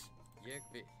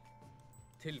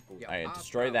 Alright,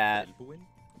 destroy that.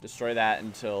 Destroy that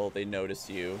until they notice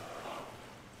you.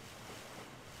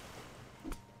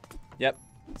 Yep.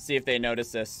 See if they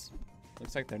notice this.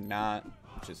 Looks like they're not,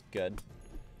 which is good.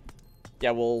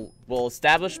 Yeah, we'll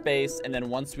establish base, and then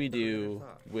once we do,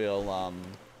 we'll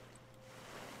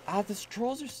the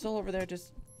trolls are still over there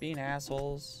just being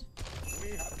assholes. We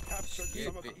have captured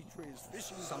some of Atreus'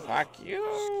 fishing. Fuck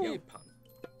you.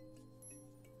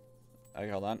 Okay,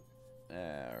 hold on.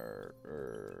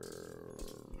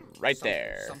 Right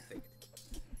there.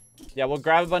 Yeah, we'll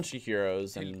grab a bunch of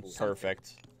heroes and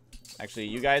perfect. Actually,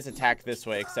 you guys attack this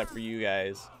way, except for you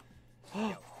guys.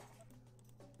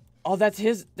 Oh, that's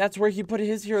his. That's where he put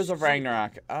his heroes of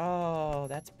Ragnarok. Oh,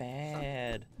 that's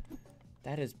bad.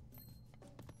 That is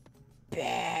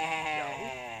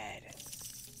bad.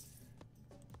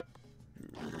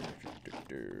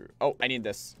 Oh, I need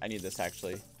this. I need this,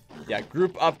 actually. Yeah,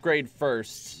 group upgrade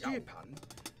first.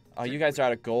 Oh, you guys are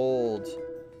out of gold.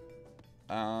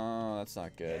 Oh, that's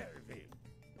not good.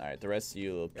 Alright, the rest of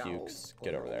you little pukes,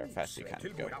 get over there. Fast as you can.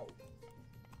 Go.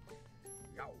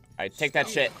 Alright, take that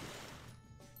shit.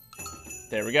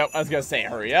 There we go. I was gonna say,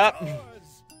 hurry up.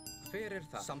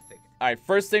 Alright,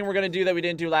 first thing we're gonna do that we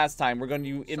didn't do last time. We're going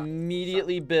to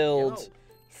immediately build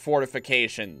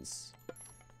fortifications.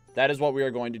 That is what we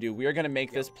are going to do. We are going to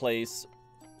make this place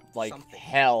like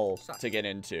hell to get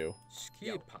into.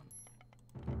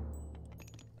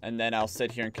 And then I'll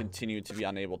sit here and continue to be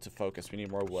unable to focus. We need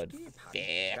more wood.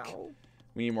 Fuck.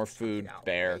 We need more food.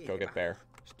 Bear. Go get bear.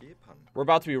 We're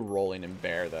about to be rolling in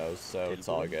bear, though, so it's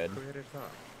all good.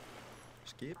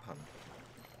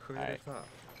 Alright.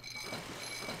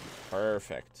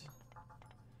 Perfect.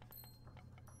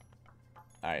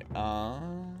 Alright,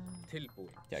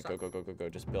 yeah, go.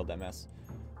 Just build that mess.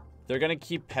 They're gonna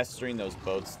keep pestering those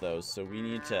boats, though, so we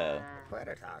need to...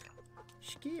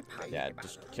 Yeah,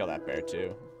 just kill that bear,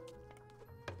 too.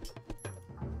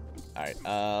 Alright,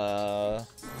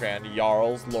 Grand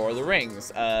Jarl's Lord of the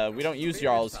Rings. We don't use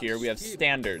Jarls here, we have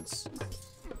standards.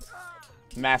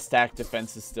 Mass stack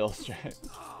defense is still straight.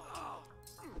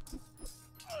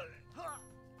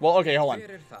 Well, okay, hold on.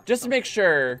 Just to make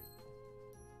sure...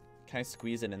 Can I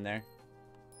squeeze it in there?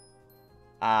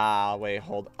 Ah, wait,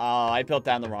 hold. Oh, I built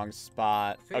down the wrong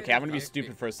spot. Okay, I'm gonna be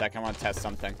stupid for a second. I want to test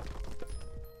something.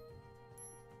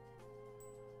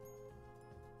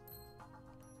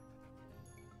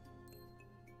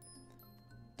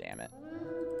 Damn it.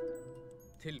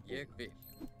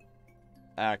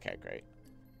 Okay, great.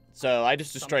 So, I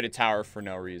just destroyed a tower for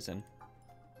no reason.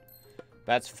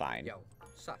 That's fine.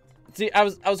 See, I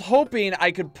was hoping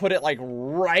I could put it, like,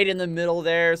 right in the middle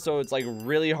there, so it's, like,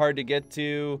 really hard to get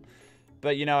to.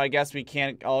 But, you know, I guess we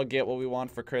can't all get what we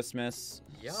want for Christmas.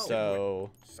 So,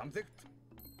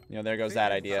 You know, there goes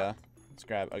that idea. Let's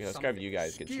grab. Okay, let's grab you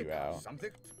guys. Get you out.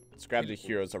 Let's grab the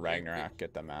heroes of Ragnarok.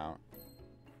 Get them out.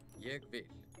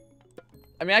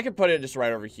 I mean, I could put it just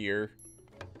right over here.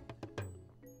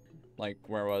 Like,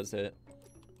 where was it?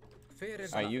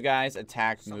 Alright, you guys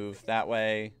attack, move that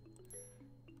way.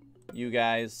 You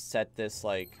guys set this,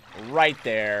 like, right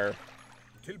there.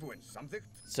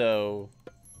 So,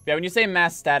 yeah, when you say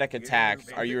mass static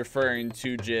attacks, are you referring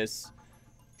to just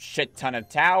shit ton of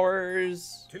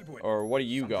towers? Or what are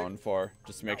you going for?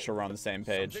 Just to make sure we're on the same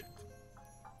page.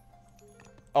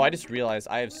 Oh, I just realized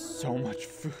I have so much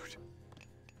food.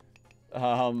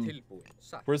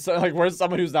 Where's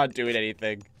someone who's not doing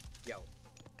anything?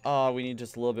 Oh, we need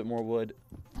just a little bit more wood.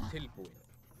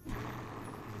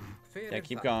 Yeah,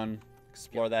 keep going.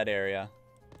 Explore that area.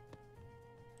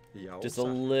 Just a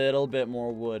little bit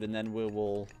more wood, and then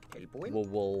we'll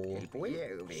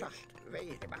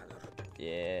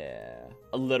yeah,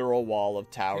 a literal wall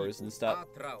of towers and stuff.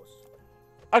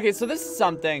 Okay, so this is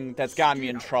something that's gotten me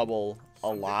in trouble a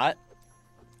lot.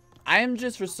 I am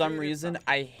just, for some reason,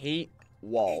 I hate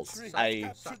walls.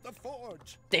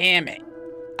 Damn it.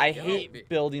 I hate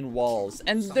building walls,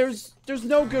 and there's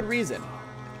no good reason.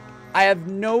 I have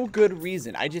no good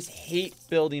reason. I just hate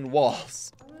building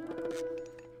walls.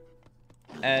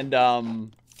 And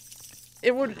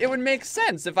it would make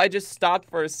sense if I just stopped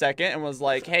for a second and was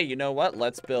like, hey, you know what?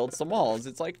 Let's build some walls.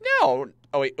 It's like, no.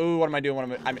 Oh wait, ooh, what am I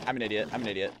doing? I'm an idiot. I'm an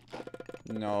idiot.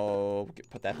 No,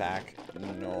 put that back.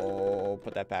 No,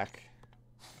 put that back.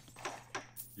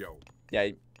 Yo. Yeah,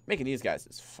 making these guys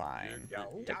is fine.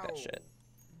 Take that shit.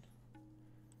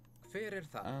 You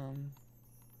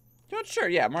know what? Sure,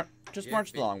 yeah. Just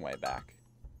march the long way back.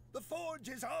 The forge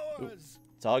is ours.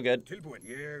 It's all good.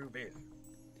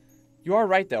 You are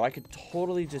right, though. I could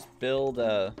totally just build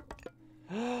a...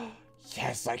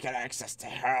 Yes, I get access to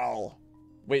hell.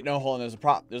 Wait, no, hold on.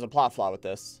 There's a plot flaw with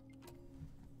this.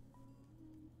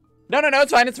 No,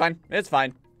 it's fine. It's fine. It's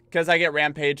fine. Because I get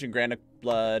Rampage and Grand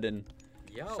Blood, and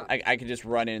I could just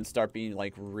run in and start being,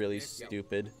 like, really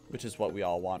stupid, which is what we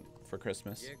all want for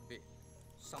Christmas.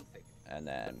 And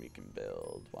then we can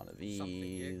build one of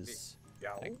these.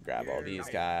 I can grab all these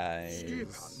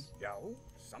guys.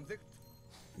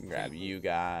 Grab you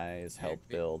guys, help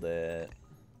build it.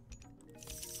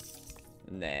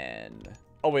 And then...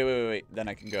 Oh, wait. Then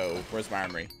I can go... Where's my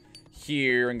armory?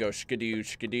 Here, and go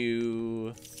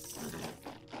shkadoo.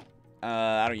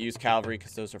 I don't use cavalry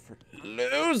because those are for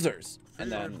losers.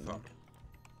 And then...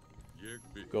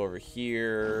 Go over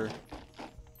here.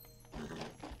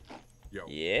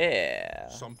 Yeah.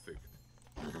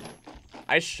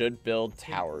 I should build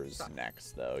towers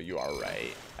next, though. You are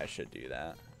right. I should do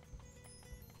that.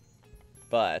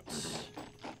 But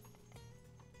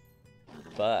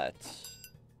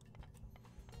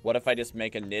what if I just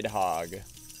make a Nidhogg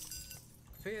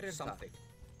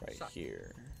right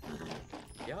here?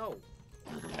 Oh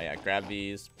yeah, grab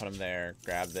these, put them there.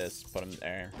 Grab this, put them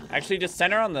there. Actually, just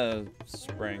center on the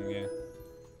spring. Yeah.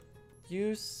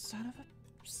 You son of a...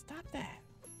 Stop that.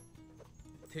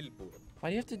 Why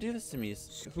do you have to do this to me?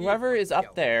 Whoever is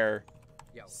up there,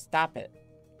 stop it.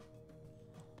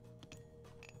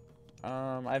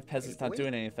 I have peasants not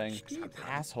doing anything.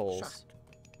 Assholes.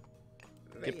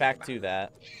 Get back to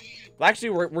that. Well,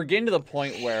 actually, we're getting to the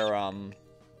point where, well,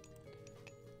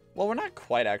 we're not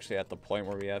quite actually at the point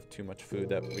where we have too much food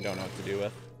that we don't know what to do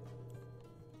with.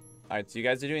 Alright, so you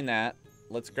guys are doing that.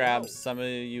 Let's grab some of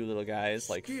you little guys,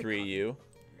 like 3 of you.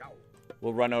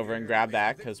 We'll run over and grab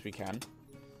that, because we can.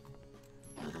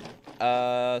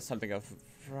 Something of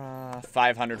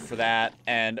 500 for that,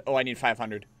 and oh, I need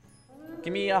 500.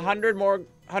 Give me 100 more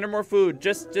food.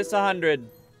 Just 100.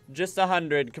 Just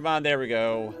 100. Come on, there we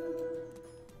go.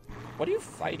 What are you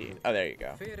fighting? Oh, there you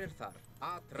go.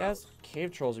 Yes,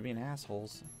 cave trolls are being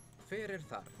assholes.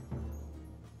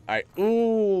 Alright.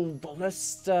 Ooh,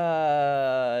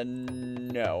 ballista.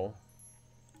 No.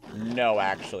 No,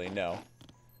 actually, no.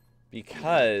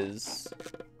 Because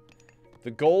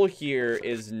the goal here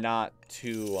is not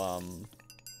to,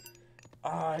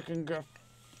 I can get...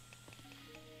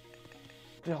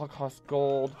 They all cost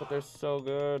gold, but they're so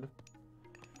good.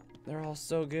 They're all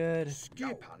so good.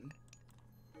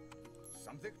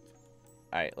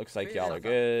 Alright, looks like y'all are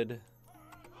good.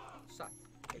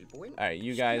 Alright,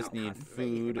 you guys need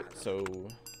food, so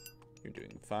you're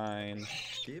doing fine.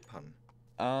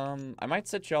 I might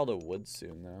set y'all to wood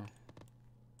soon, though.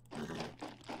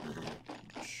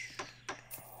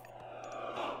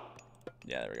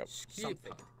 Yeah, there we go.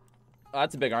 Oh,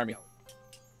 that's a big army.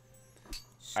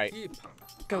 Alright.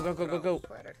 Go.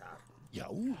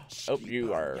 Oh,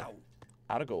 you are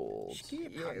Out of gold.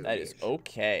 That is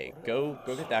okay. Go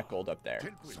get that gold up there.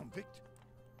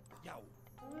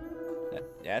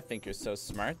 Yeah, I think you're so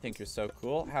smart. Think you're so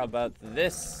cool. How about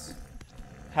this?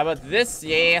 How about this,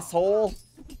 you asshole?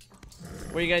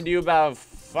 What are you gonna do about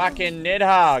fucking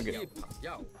Nidhogg?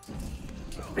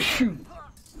 You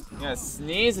gonna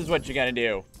sneeze is what you gotta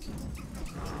do.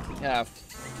 Yeah,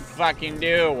 fucking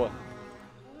do.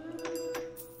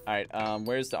 Alright,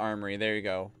 where's the armory? There you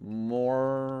go.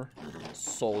 More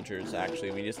soldiers,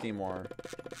 actually. We just need more.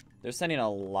 They're sending a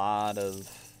lot of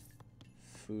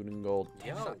food and gold.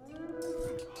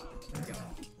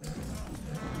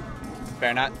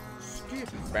 Better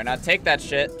not take that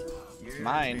shit. It's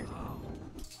mine.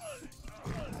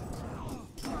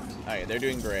 Okay, they're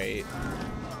doing great.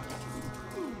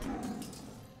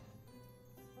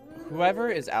 Whoever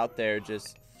is out there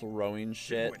just throwing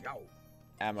shit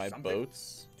at my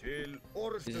boats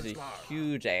is a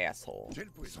huge asshole.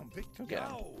 Go get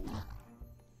him.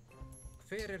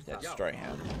 Yeah, destroy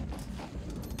him.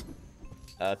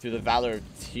 Through the valor of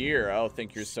Tyr. Oh,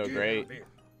 think you're so great.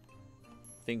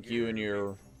 Think you and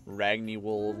your Ragni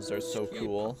wolves are so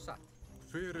cool.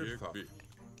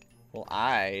 Well,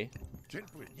 I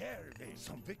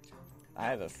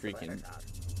have a freaking...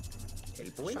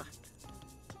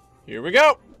 Here we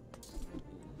go!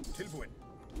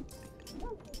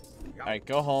 Alright,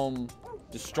 go home.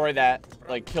 Destroy that.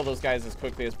 Like, kill those guys as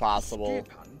quickly as possible.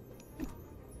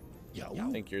 I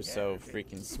think you're so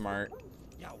freaking smart.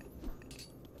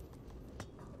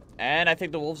 And I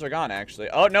think the wolves are gone, actually.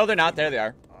 Oh, no, they're not. There they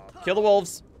are. Kill the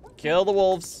wolves. Kill the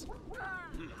wolves.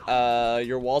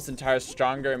 Your walls and towers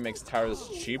stronger and makes towers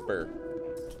cheaper.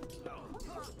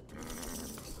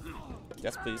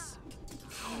 Yes, please.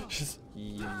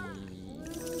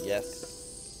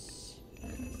 Yes.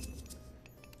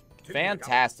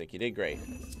 Fantastic. You did great.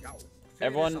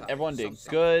 Everyone did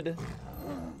good.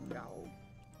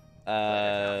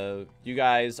 You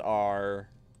guys are...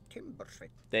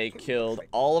 They killed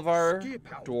all of our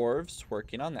dwarves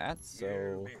working on that,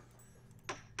 so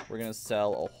we're gonna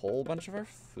sell a whole bunch of our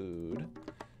food,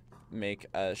 make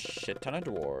a shit ton of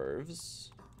dwarves,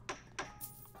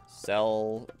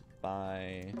 sell,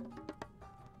 buy,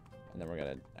 and then we're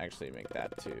gonna actually make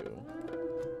that too.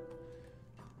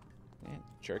 Yeah,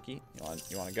 jerky,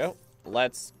 you wanna go?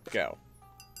 Let's go.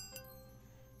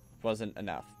 Wasn't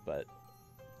enough, but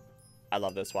I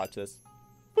love this. Watch this.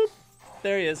 Boop.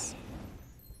 There he is.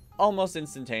 Almost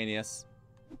instantaneous.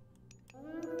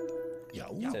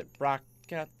 That's it. Brock,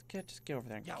 just get over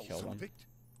there and kill them.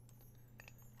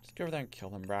 Just go over there and kill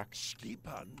them, Brock.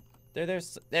 There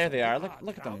they are. Look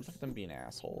at them. Look at them being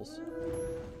assholes.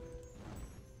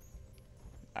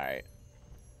 Alright.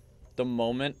 The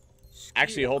moment...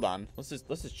 Actually, hold on. Let's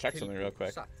just check something real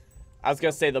quick. I was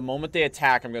gonna say, the moment they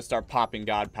attack, I'm gonna start popping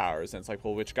god powers. And it's like,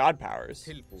 well, which god powers?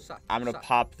 I'm gonna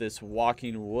pop this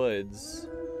Walking Woods.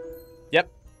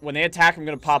 Yep. When they attack, I'm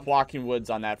gonna pop Walking Woods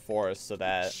on that forest so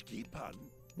that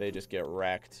they just get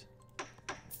wrecked.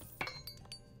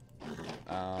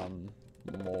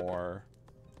 More.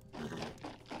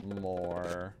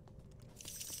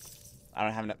 I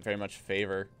don't have very much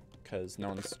favor because no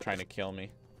one's trying to kill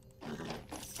me.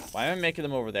 Why am I making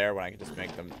them over there when I can just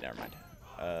make them? Never mind.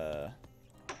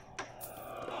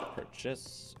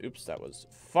 Purchase. Oops, that was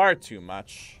far too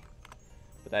much.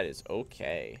 But that is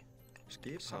okay.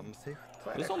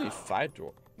 There's only 5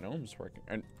 gnomes working.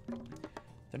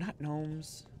 They're not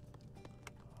gnomes.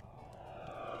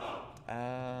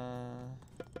 Yep,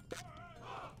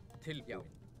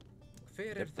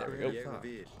 there we go.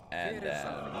 And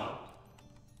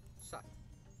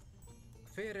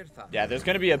yeah, there's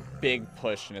gonna be a big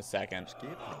push in a second.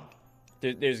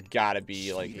 There's gotta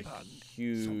be like a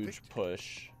huge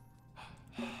push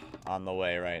on the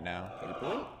way right now.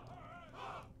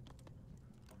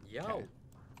 Okay.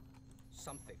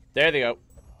 There they go.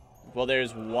 Well,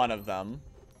 there's one of them.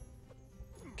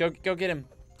 Go get him.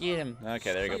 Get him.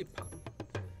 Okay, there you go.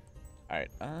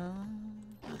 Alright,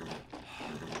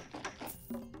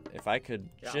 if I could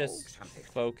just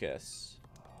focus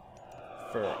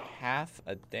for half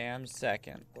a damn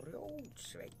second.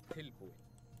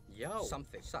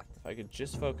 If I could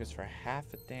just focus for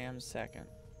half a damn second,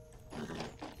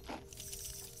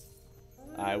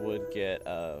 I would get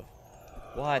a...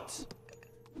 What?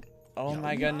 Oh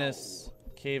my goodness.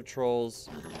 Cave trolls.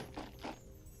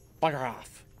 Bugger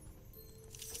off.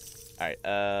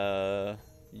 Alright,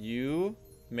 you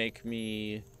make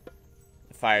me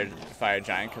fire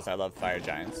giant because I love fire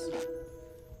giants.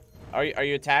 Are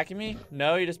you attacking me?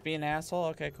 No, you're just being an asshole?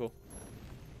 Okay, cool.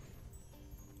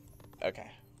 Okay.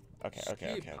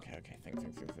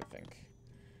 Think.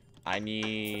 I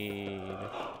need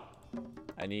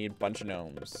I need a bunch of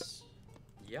gnomes.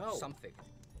 Yo. Something.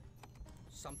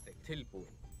 Tilbúin.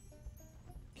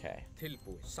 Okay.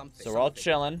 Tilbúin. Something. So we're all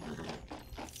chilling.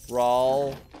 We're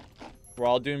all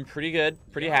doing pretty good,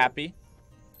 pretty happy.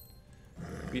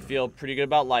 We feel pretty good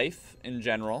about life in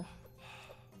general.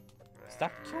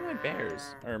 Stop killing my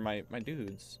bears or my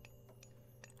dudes.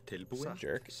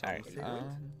 Jerk. Alright.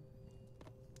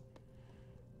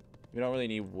 We don't really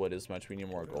need wood as much. We need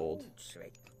more gold.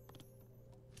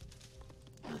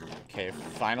 Okay,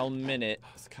 final minute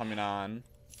is coming on.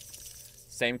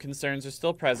 Same concerns are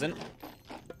still present.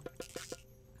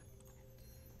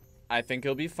 I think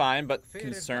it'll be fine, but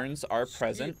concerns are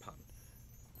present.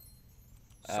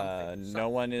 No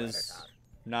one is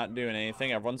not doing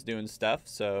anything. Everyone's doing stuff,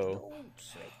 so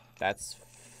that's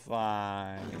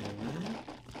fine.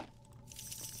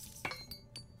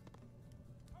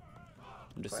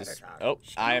 I'm just oh,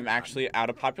 I am actually out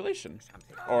of population,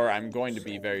 or I'm going to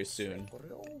be very soon.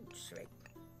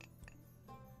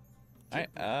 Alright,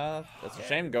 that's a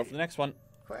shame. Go for the next one.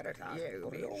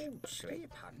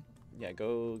 Yeah,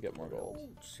 go get more gold.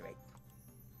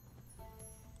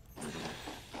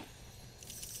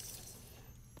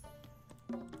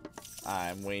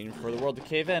 I'm waiting for the world to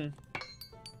cave in.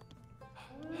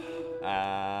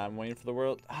 I'm waiting for the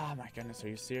world. Oh my goodness, are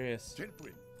you serious?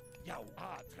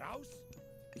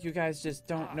 You guys just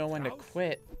don't know when to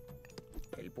quit.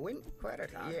 Just gonna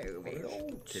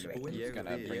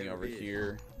bring you over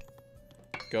here.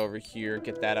 Go over here,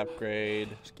 get that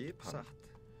upgrade.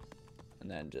 And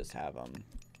then just have them.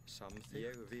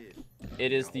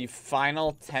 It is the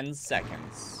final 10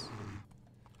 seconds.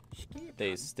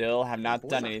 They still have not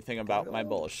done anything about my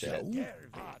bullshit.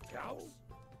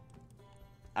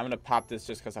 I'm gonna pop this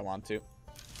just because I want to.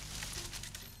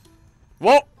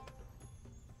 Whoa!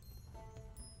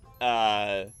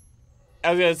 I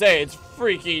was gonna say, it's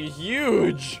freaking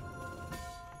huge!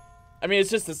 I mean,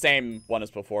 it's just the same one as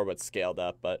before, but scaled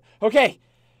up, but... Okay!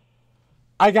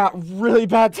 I got really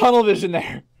bad tunnel vision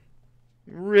there.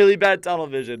 Really bad tunnel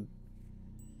vision.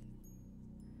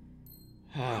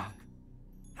 How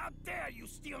dare you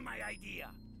steal my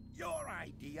idea? Your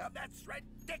idea? That's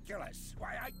ridiculous.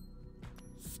 Why,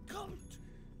 Skult!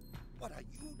 What are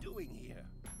you doing here?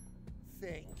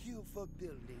 Thank you for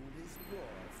building this wall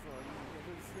for me,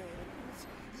 little friends.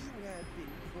 You have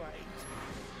been quite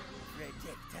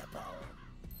predictable.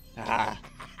 Ah.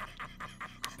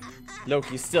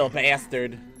 Loki's still a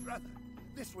bastard. Brother,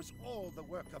 this was all the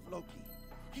work of Loki.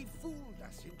 He fooled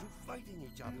us into fighting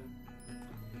each other.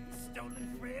 He's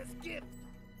stolen Freya's gift.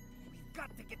 We've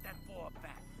got to get that boar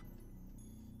back.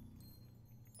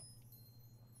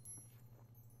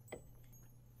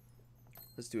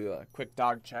 Let's do a quick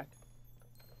dog check.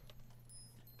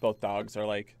 Both dogs are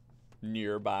like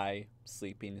nearby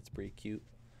sleeping. It's pretty cute.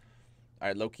 All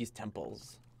right, Loki's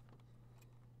temples.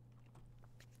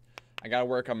 I gotta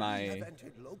work on my... We have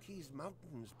entered Loki's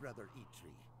mountains, Brother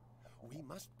Eitri. We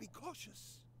must be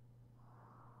cautious.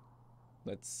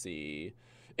 Let's see.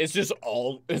 It's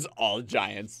all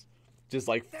giants. Just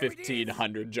like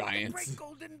 1,500 giants. The great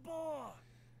golden boar.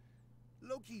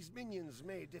 Loki's minions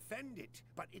may defend it,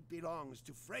 but it belongs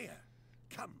to Freya.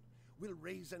 Come, we'll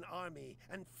raise an army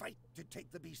and fight to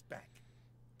take the beast back.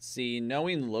 See,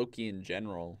 knowing Loki in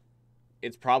general,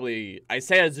 it's probably, I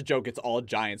say as a joke, it's all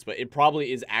giants, but it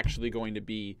probably is actually going to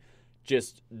be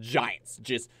just giants.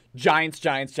 Just giants,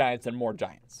 giants, giants, and more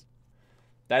giants.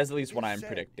 That is at least what I'm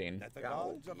predicting. That the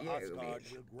gods of Asgard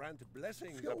will grant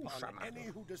blessings upon any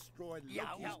who destroy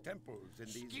Loki's temples in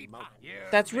these mountains.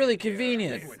 That's really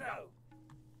convenient. So,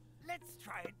 let's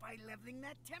try it by leveling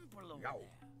that temple over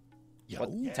there.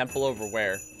 What temple over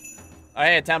where? Oh,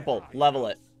 hey, a temple. Level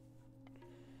it.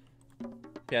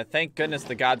 Yeah, thank goodness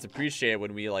the gods appreciate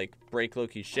when we, like, break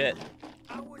Loki's shit.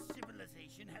 Our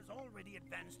civilization has already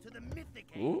advanced to the mythic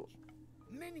age. Ooh.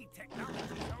 Many technologies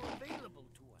are available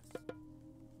to us.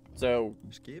 So,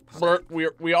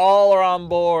 we all are on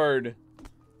board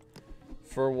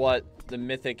for what the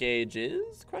mythic age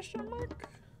is? Question mark?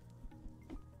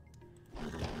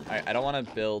 I don't want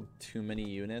to build too many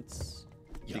units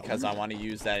because I want to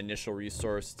use that initial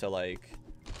resource to, like,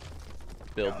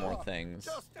 build more things.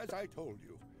 Just as I told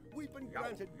you, we've been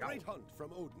granted great hunt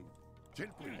from Odin.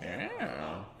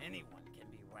 Yeah. Anyone can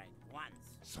be ranked once.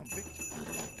 Something.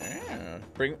 Yeah.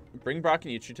 Bring Brock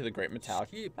and Ichi to the Great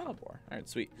Metallic Battle Boar. All right,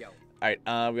 sweet. All right,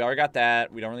 we already got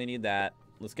that. We don't really need that.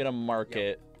 Let's get a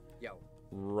market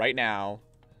right now.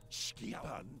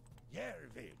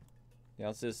 Yeah,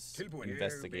 let's just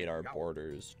investigate our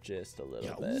borders just a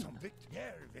little bit.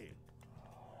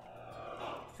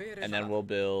 And then we'll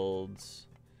build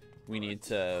we need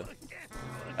to...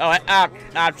 Oh,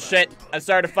 shit. I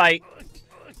started a fight.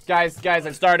 Guys,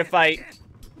 I started a fight.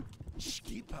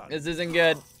 This isn't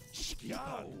good.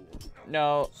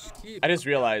 No. I just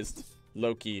realized.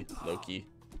 Loki.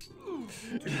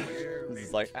 This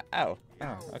is like, ow.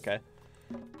 Oh, okay.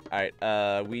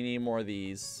 Alright, we need more of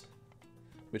these.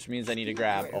 Which means I need to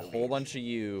grab a whole bunch of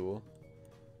you.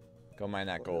 Go mine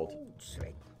that gold.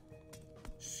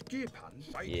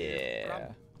 Yeah.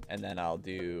 And then I'll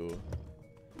do...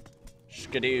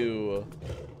 Skadoo.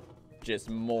 Just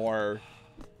more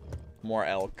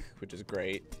elk, which is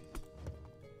great.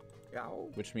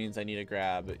 Which means I need to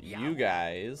grab you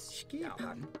guys.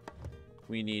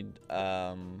 We need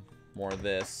more of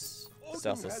this.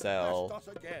 Sell.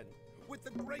 With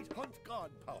the great hunt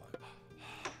god power.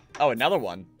 Oh, another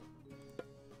one.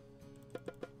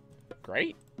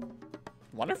 Great.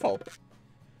 Wonderful.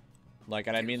 Like,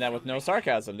 and I mean that with no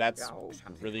sarcasm. That's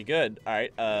really good.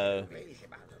 Alright,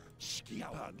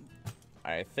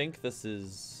 I think this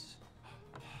is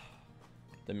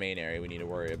the main area we need to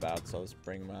worry about, so let's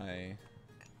bring my...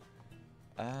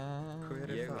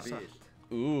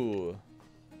 Ooh.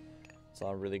 It's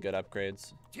all really good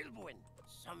upgrades.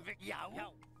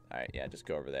 Alright, yeah, just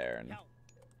go over there and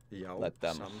let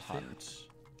them hunt.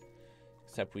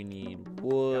 Except we need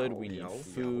wood, we need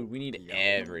food, we need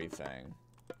everything.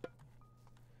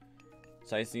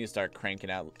 So I just need to start cranking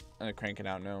out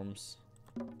gnomes.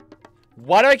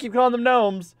 Why do I keep calling them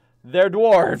gnomes? They're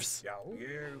dwarves.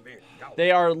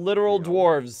 They are literal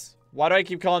dwarves. Why do I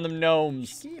keep calling them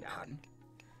gnomes?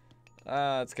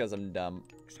 It's because I'm dumb.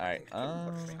 Alright,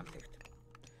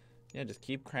 yeah, just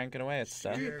keep cranking away at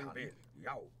stuff.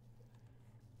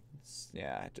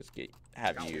 Yeah, just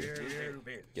have you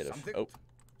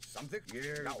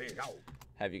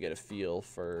get a feel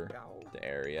for the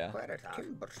area.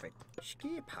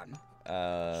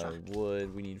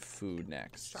 Wood, we need food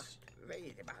next.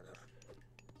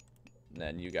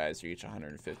 Then you guys are each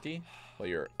 150. Well,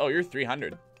 you're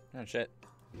 300. Oh shit.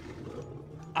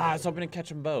 I was hoping to catch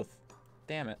them both.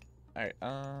 Damn it. All right.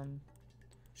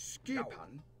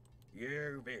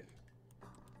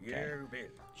 Okay.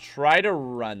 Try to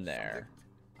run there.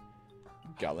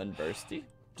 Gullen Bursty.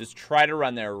 Just try to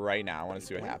run there right now. I want to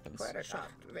see what happens. Are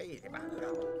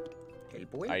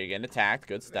you getting attacked?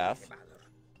 Good stuff.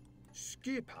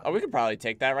 Oh, we could probably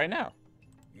take that right now.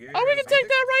 Oh, we can take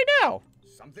that right now.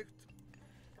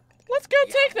 Let's go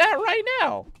take that right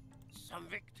now.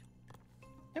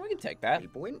 Yeah, we can take that.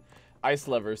 Ice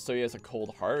lover, so he has a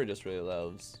cold heart or just really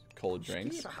loves cold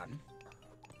drinks?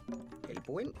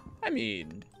 I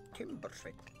mean...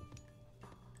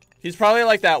 He's probably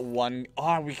like that one...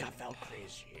 Oh, we got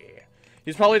Valkyries, yeah.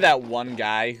 He's probably that one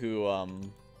guy who,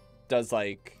 does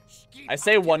like... I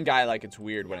say one guy like it's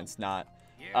weird when it's not.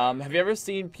 Have you ever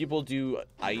seen people do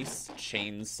ice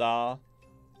chainsaw?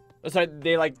 Oh, sorry,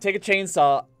 they like take a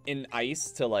chainsaw in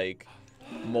ice to like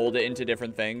mold it into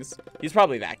different things. He's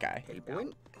probably that guy.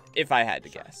 If I had to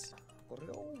guess.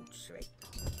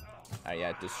 Alright,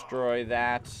 yeah, destroy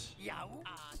that.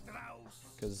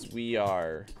 Because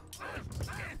you're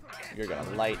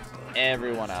gonna light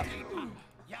everyone up.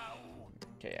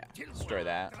 Okay, yeah, destroy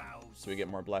that. So we get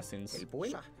more blessings.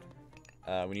 We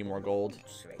need more gold.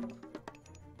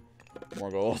 More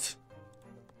gold.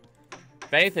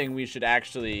 If anything, we should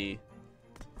actually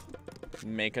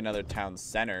make another town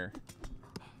center.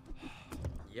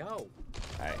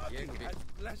 Alright.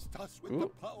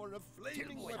 Ooh.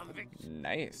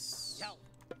 Nice.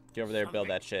 Get over there, build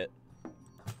that shit.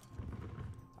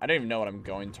 I don't even know what I'm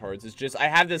going towards. It's just, I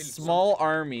have this small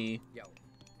army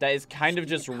that is kind of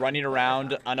just running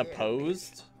around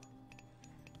unopposed.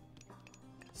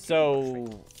 So,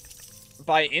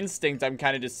 by instinct, I'm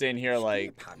kind of just sitting here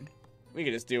like, we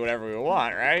can just do whatever we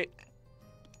want, right?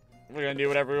 We're gonna do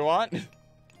whatever we want.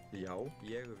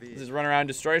 Just run around and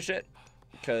destroy shit.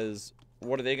 Because,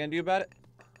 what are they gonna do about it?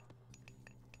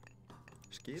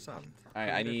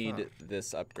 Alright, I need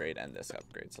this upgrade and this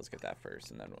upgrade, so let's get that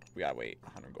first, and then we gotta wait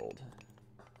 100 gold.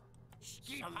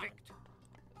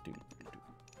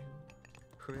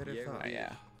 Oh,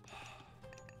 yeah.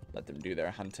 Let them do their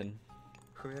hunting.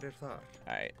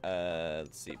 Alright,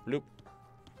 let's see. Bloop.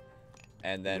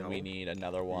 And then we need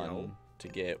another one to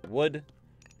get wood.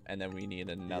 And then we need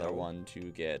another one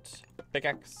to get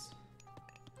pickaxe.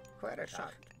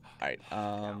 Alright,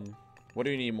 what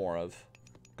do we need more of?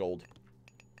 Gold.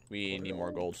 We need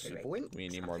more gold. We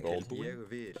need more gold.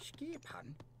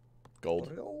 Gold.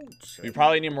 We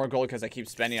probably need more gold because I keep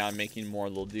spending on making more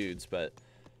little dudes, but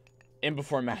in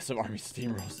before massive army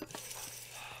steamrolls.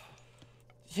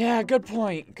 Yeah, good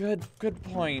point. Good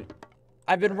point.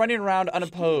 I've been running around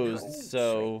unopposed,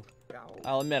 so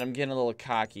I'll admit, I'm getting a little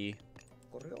cocky.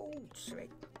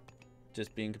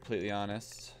 Just being completely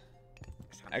honest.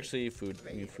 Actually, food.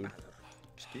 I need food.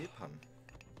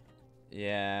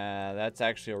 Yeah, that's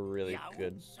actually a really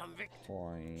good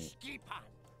point.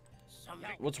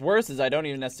 What's worse is I don't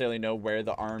even necessarily know where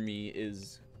the army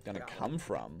is gonna come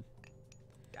from.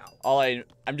 I'm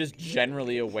just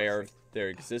generally aware of their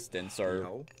existence,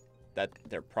 or that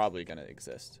they're probably gonna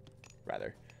exist,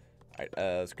 rather. Alright,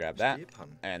 let's grab that,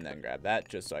 and then grab that,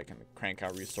 just so I can crank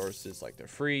out resources like they're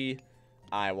free.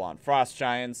 I want Frost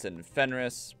Giants and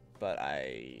Fenris, but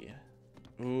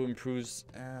Ooh, improves.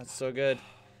 It's so good.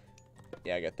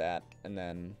 Yeah, I get that. And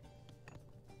then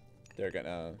they're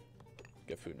gonna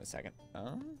get food in a second.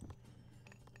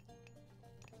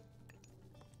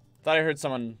 Thought I heard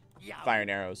someone firing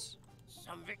arrows.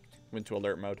 Went to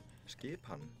alert mode.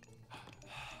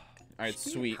 Alright,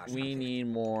 sweet. We need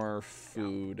more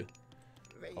food.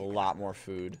 A lot more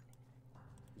food.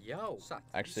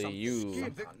 Actually,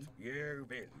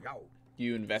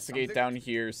 you investigate down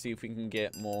here, see if we can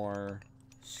get more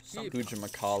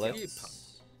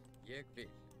whatchamacallits.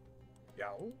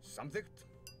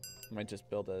 Might just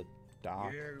build a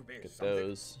dock. Get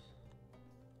those.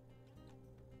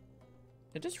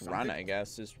 Yeah, just run, I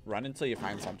guess. Just run until you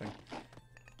find something.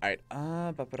 Alright,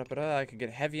 I could get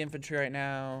heavy infantry right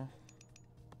now.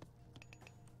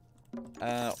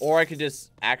 Or I could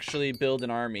just actually build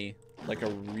an army like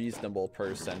a reasonable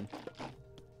person.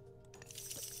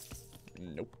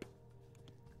 Nope.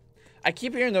 I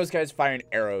keep hearing those guys firing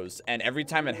arrows, and every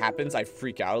time it happens, I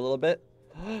freak out a little bit.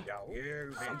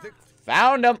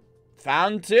 Found them!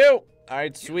 Found two!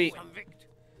 Alright, sweet.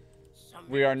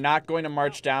 We are not going to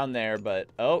march down there, but...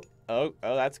 Oh,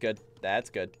 that's good.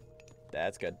 That's good.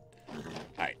 That's good.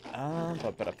 Alright.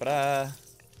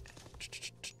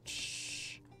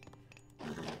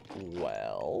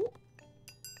 Well...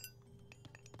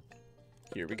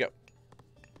 Here we go.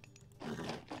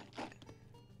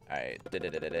 Alright.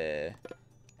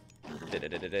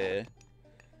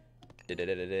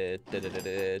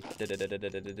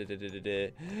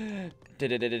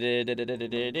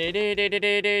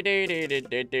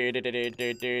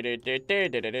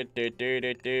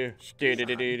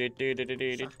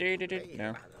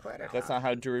 No. That's not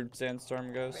how Druid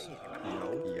Sandstorm goes.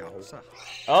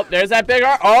 Oh, there's that big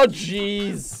R. Oh,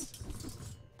 jeez.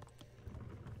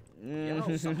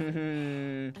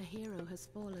 A hero has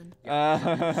fallen.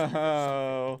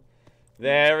 Oh,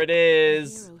 there it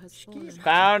is.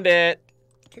 Found it.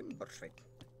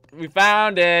 We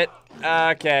found it.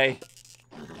 Okay.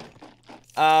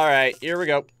 All right, here we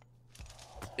go.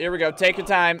 Here we go. Take your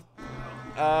time.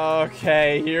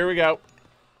 Okay, here we go.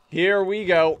 Here we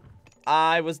go.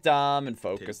 I was dumb and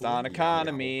focused on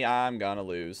economy. I'm gonna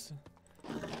lose.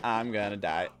 I'm gonna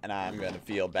die, and I'm gonna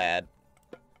feel bad.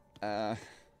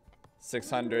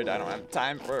 600. I don't have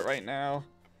time for it right now.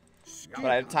 But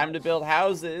I have time to build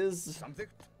houses.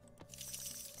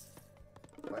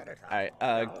 Alright,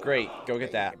 great. Go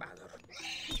get that.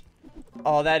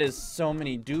 Oh, that is so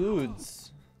many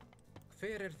dudes.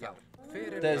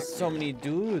 There's so many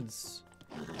dudes.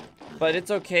 But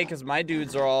it's okay, because my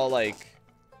dudes are all, like,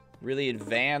 really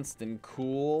advanced and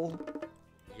cool.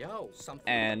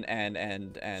 And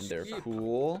they're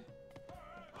cool.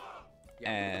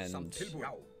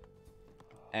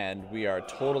 And we are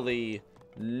totally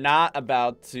not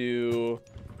about to...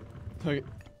 Don't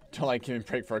like giving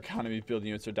break for economy, build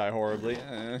units or die horribly.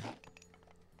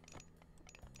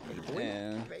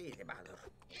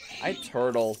 I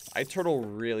turtle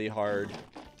really hard.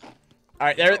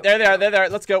 Alright, there they are.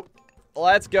 Let's go.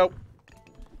 Let's go.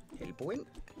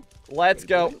 Let's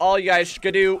go. All you guys,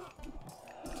 skidoo.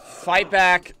 Fight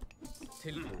back.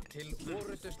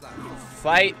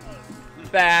 Fight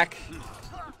back.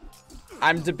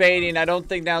 I'm debating. I don't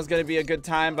think now's gonna be a good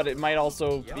time, but it might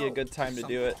also be a good time to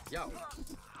do it.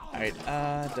 Alright,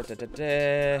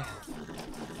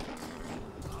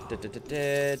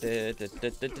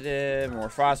 more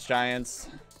frost giants.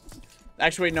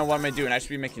 Actually, wait, no, what am I doing? I should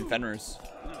be making Fenris.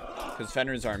 Because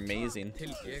Fenris are amazing.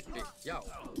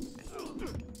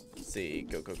 Let's see,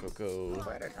 go.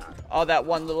 Oh, that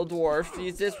one little dwarf.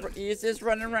 He's just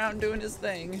running around doing his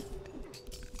thing.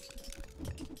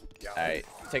 Alright,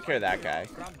 take care of that guy.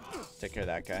 Take care of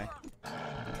that guy.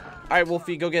 Alright,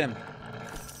 Wolfie, go get him.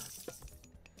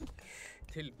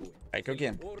 Alright, go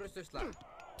get him.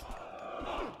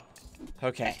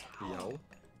 Okay.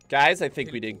 Guys, I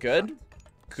think we did good.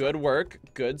 Good work.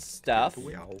 Good stuff.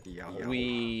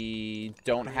 We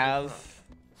don't have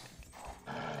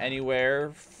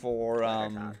anywhere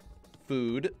for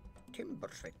food.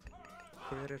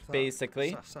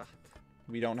 Basically.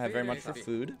 We don't have very much for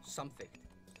food.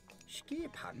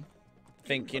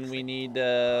 Thinking we need,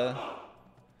 there's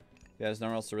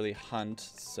nowhere else to really hunt,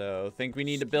 so think we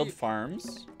need to build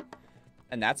farms.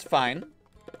 And that's fine.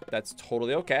 That's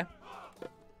totally okay.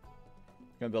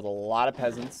 Gonna build a lot of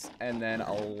peasants, and then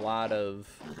a lot of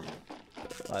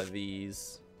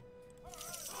these.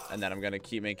 And then I'm gonna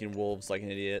keep making wolves like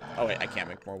an idiot. Oh wait, I can't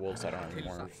make more wolves, I don't have any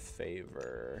more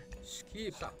favor.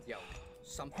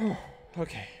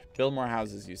 Okay, build more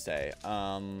houses, you say.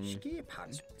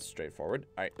 Straightforward.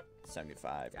 Alright,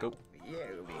 75. Go.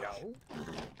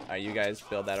 Alright, you guys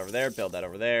build that over there, build that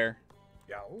over there.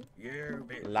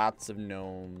 Lots of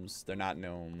gnomes. They're not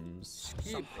gnomes.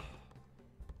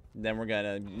 Then we're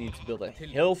gonna need to build a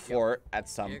hill fort at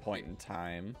some point in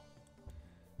time.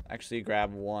 Actually,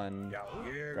 grab one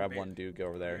dude, go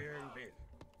over there.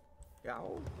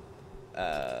 Help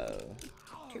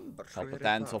with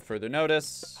that until further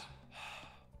notice.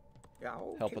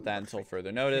 Help with that until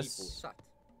further notice.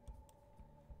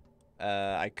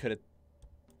 I could have...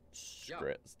 Screw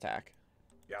it, let's attack.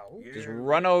 Just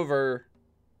run over,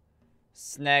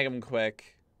 snag him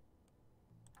quick,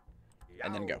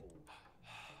 and then go.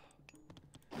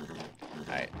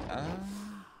 Alright,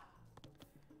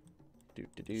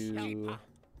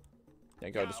 yeah,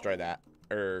 go destroy that.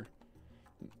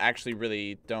 Actually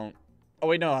really don't... Oh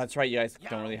wait, no, that's right, you guys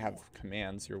don't really have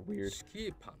commands, you're weird.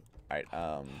 Alright,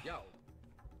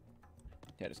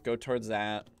 yeah, just go towards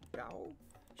that.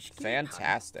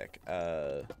 Fantastic.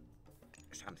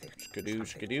 Skadoo,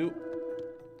 skadoo.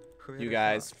 You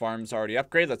guys, farms already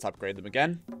upgraded. Let's upgrade them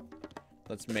again.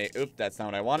 Let's make... Oop, that's not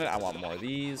what I wanted. I want more of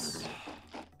these.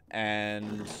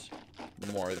 And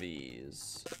more of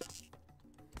these.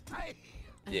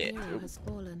 Yeah.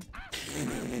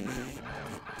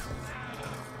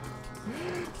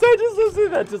 So just listen to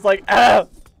that, just like, ay!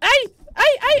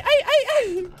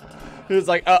 It was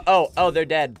like, oh, they're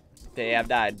dead. They have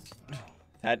died.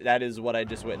 That is what I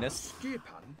just witnessed.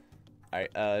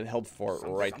 Alright, held fort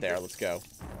right there. Let's go.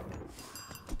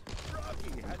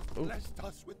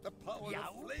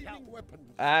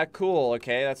 Cool.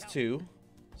 Okay, that's 2.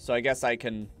 So I guess I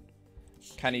can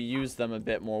kind of use them a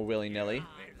bit more willy-nilly.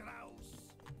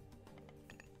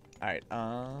 Alright,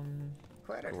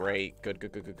 great. Good.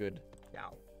 Good,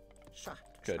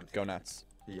 go nuts.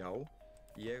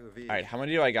 Alright, how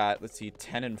many do I got? Let's see,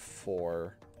 10 and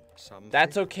 4.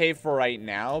 That's okay for right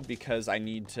now because I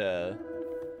need to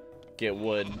get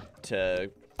wood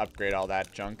to upgrade all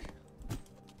that junk.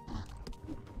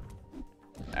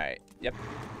 Alright, yep.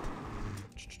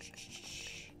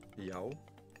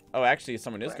 Oh, actually,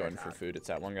 someone is going for food. It's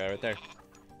that one guy right there.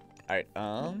 Alright,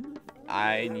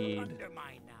 I need...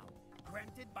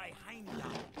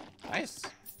 Nice.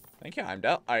 Thank you,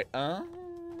 Heimdall. Alright,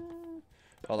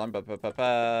 hold on.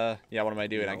 Yeah, what am I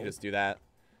doing? I can just do that.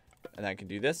 And then I can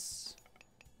do this.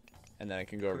 And then I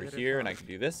can go over here and I can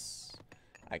do this.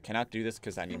 I cannot do this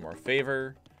because I need more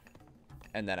favor.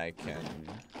 And then I can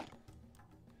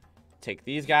take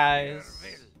these guys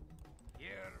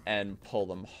and pull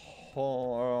them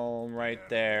home right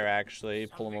there, actually.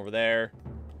 Pull them over there.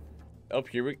 Oh,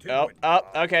 here we go. Oh,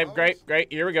 okay, great.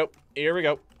 Here we go.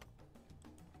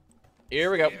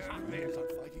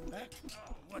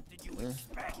 What did you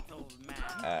expect, old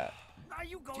man? Are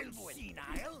you going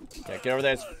senile? Yeah, get over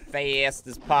there as fast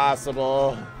as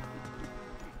possible.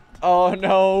 Oh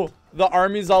no, the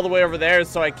army's all the way over there,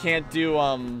 so I can't do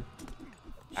Alright,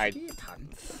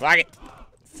 fuck it,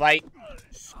 fight.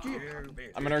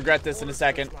 I'm gonna regret this in a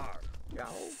second.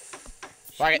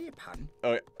 Fuck it.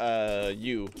 Oh,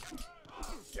 you.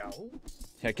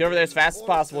 Yeah, get over there as fast as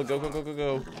possible.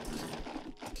 Go.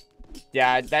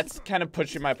 Yeah, that's kind of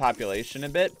pushing my population a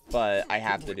bit, but I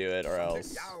have to do it or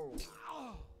else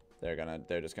they're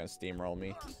just gonna steamroll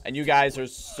me. And you guys are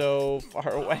so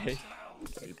far away.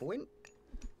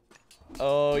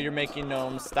 Oh, you're making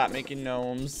gnomes. Stop making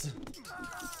gnomes.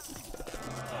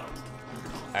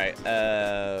 Alright,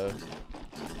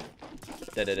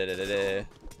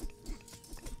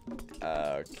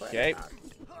 okay.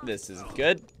 This is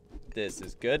good.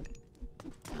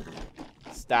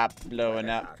 Stop blowing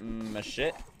up my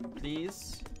shit,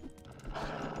 please.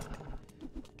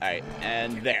 Alright,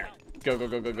 and there. Go.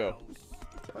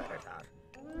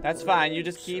 That's fine. You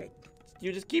just keep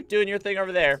doing your thing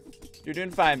over there. You're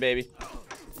doing fine, baby.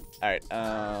 Alright,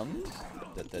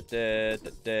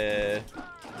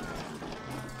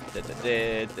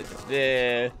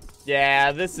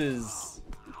 yeah, this is...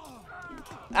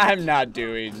 I'm not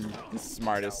doing the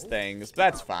smartest things, but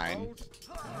that's fine.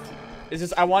 It's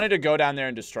just, I wanted to go down there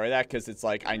and destroy that because it's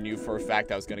like, I knew for a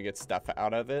fact I was going to get stuff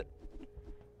out of it.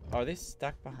 Oh, are they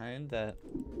stuck behind that?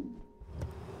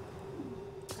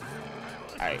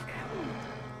 Alright.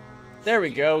 There we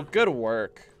go. Good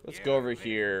work. Let's go over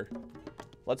here.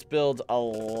 Let's build a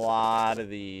lot of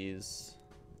these.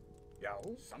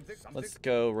 Let's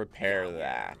go repair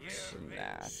that and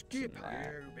that and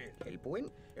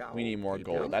that. We need more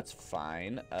gold. That's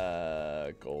fine.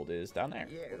 Gold is down there.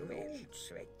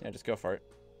 Yeah, just go for it.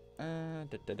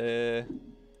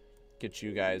 Get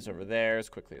you guys over there as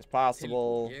quickly as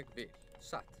possible.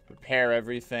 Repair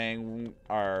everything.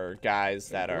 Our guys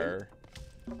that are...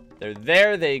 They're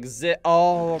there. They exist.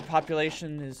 Oh, our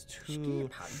population is too...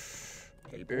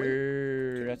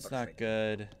 that's not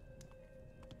good.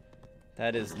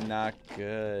 That is not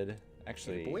good.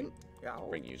 Actually,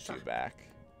 bring you two back.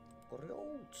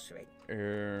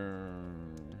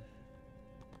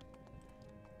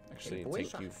 Actually,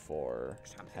 take you four.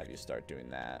 Have you start doing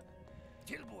that.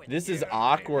 This is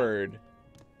awkward.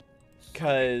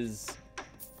 Because...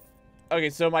 Okay,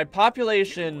 so my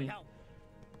population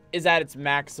is at its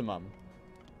maximum.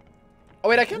 Oh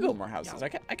wait, I can build more houses. I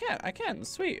can.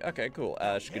 Sweet. Okay, cool.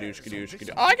 Shkadoo, shkadoo,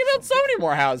 shkadoo. Oh, I can build so many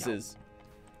more houses.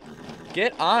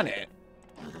 Get on it.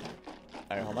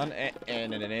 Alright, hold on.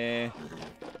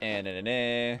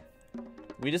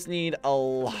 We just need a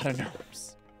lot of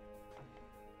gnomes.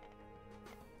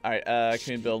 Alright,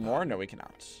 can we build more? No, we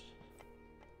cannot.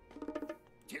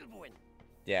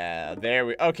 Yeah, there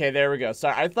we... Okay, there we go.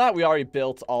 Sorry, I thought we already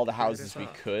built all the houses we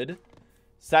could.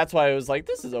 So that's why I was like,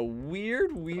 this is a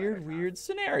weird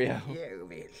scenario.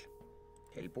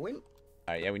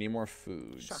 Alright, yeah, we need more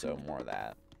food, so more of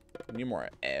that. We need more of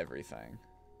everything.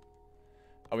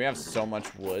 Oh, we have so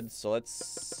much wood, so let's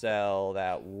sell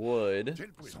that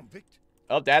wood.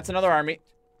 Oh, that's another army.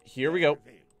 Here we go.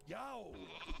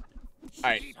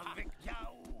 Alright.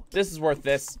 This is worth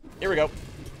this. Here we go.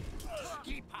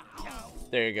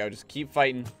 There you go. Just keep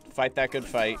fighting. Fight that good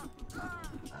fight.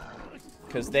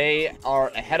 Because they are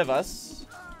ahead of us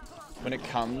when it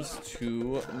comes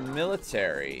to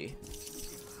military.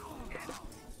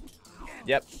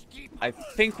 Yep. I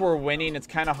think we're winning. It's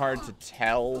kind of hard to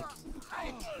tell.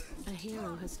 A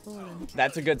hero has fallen.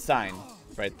 That's a good sign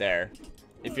right there.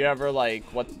 If you're ever like,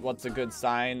 what's a good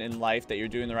sign in life that you're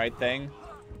doing the right thing?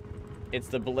 It's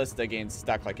the ballista getting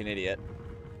stuck like an idiot.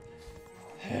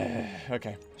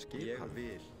 Okay.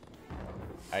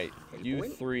 Alright, you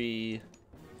three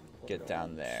get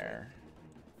down there.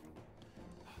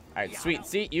 Alright, sweet.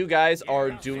 See, you guys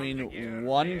are doing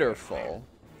wonderful.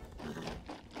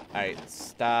 Alright,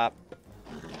 stop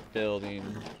building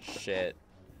shit.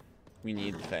 We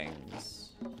need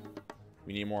things.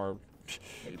 We need more.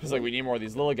 It's like we need more of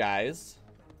these little guys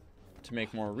to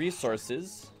make more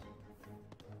resources.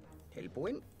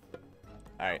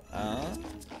 Alright,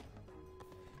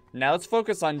 now let's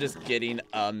focus on just getting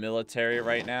a military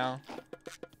right now.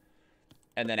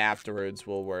 And then afterwards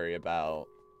we'll worry about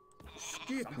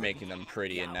making them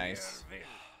pretty and nice.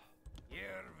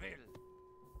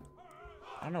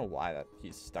 I don't know why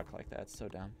he's stuck like that. It's so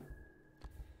dumb.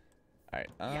 Alright,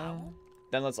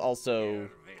 then let's also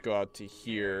go out to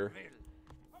here.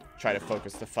 Try to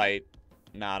focus the fight,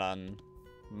 not on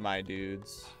my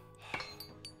dudes.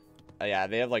 Yeah,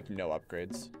 they have like no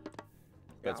upgrades.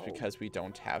 That's because we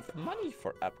don't have money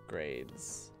for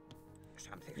upgrades.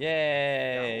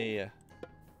 Yay!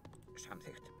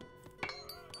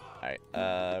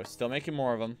 Alright, still making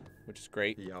more of them, which is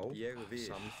great.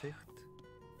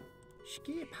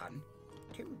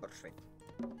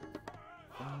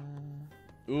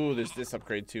 Ooh, there's this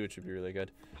upgrade too, which would be really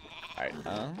good. Alright,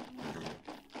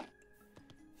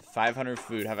 500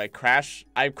 food. I've crashed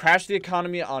the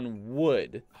economy on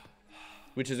wood,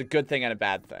 which is a good thing and a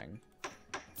bad thing.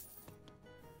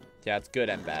 Yeah, it's good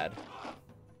and bad.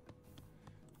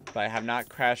 But I have not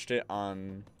crashed it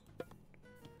on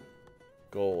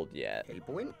gold yet.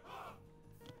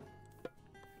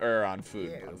 Or on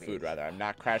food. On food, rather. I've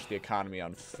not crashed the economy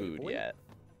on food yet.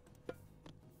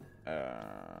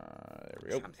 There we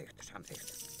go.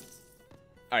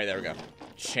 Alright, there we go.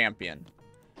 Champion.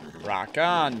 Rock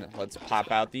on. Let's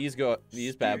pop out these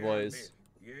bad boys.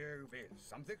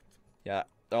 Yeah,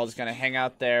 they're all just gonna hang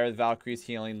out there. The Valkyrie's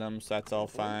healing them, so that's all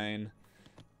fine.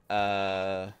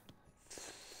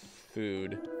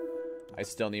 Food. I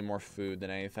still need more food than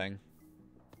anything.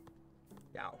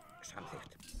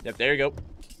 Yep, there you go.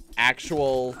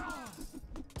 Actual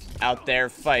out there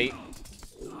fight.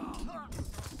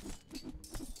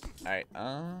 Alright,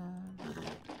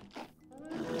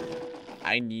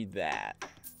 I need that.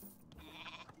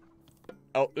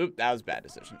 Oh, oop, that was a bad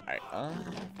decision. Alright,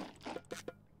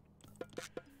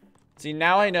 see,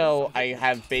 now I know I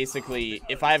have basically...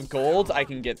 If I have gold, I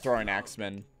can get Throwing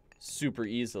Axemen super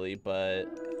easily, but...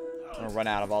 I'm gonna run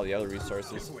out of all the other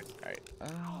resources. Alright,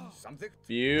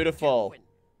 beautiful.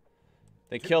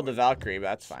 They killed the Valkyrie, but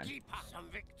that's fine.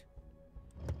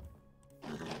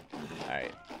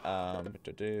 Alright.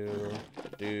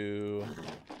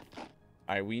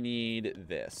 Alright, we need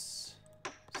this.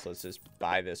 So let's just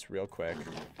buy this real quick.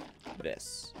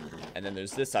 This. And then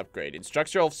there's this upgrade.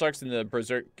 Instructs your Elf-Starks in the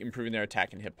Berserk, improving their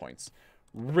attack and hit points.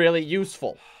 Really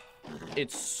useful. It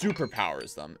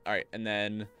superpowers them. Alright, and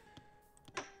then...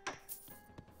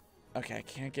 Okay, I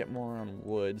can't get more on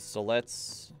wood, so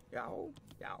let's...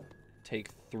 Take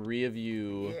 3 of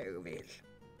you...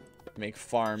 Make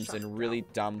farms in really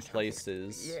dumb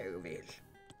places.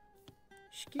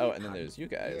 Oh, and then there's you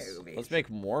guys. Let's make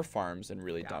more farms in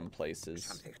really dumb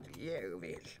places.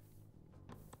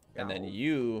 And then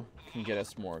you can get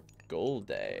us more gold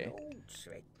day.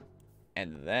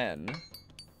 And then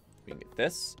we can get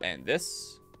this and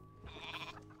this.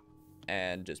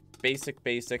 And just basic.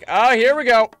 Oh, here we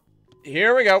go.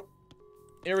 Here we go.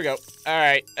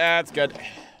 Alright, that's good.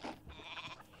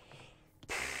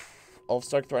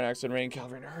 Elf-Stark, Thornax, and Rain,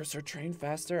 Cavalry, and Hearse are trained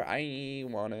faster. I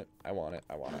want it.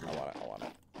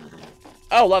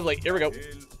 Oh, lovely. Here we go.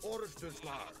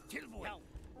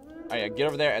 Alright, get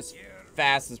over there as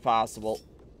fast as possible.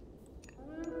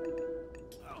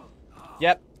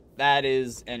 Yep, that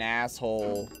is an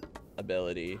asshole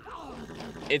ability.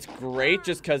 It's great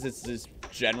just because it's this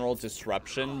general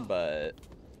disruption, but...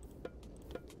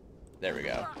 There we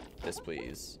go. This,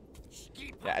 please.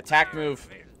 Yeah, attack move.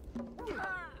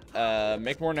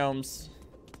 Make more gnomes.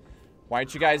 Why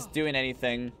aren't you guys doing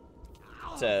anything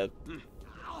to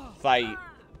fight?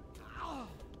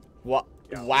 What?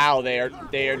 Wow, they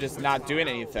are just not doing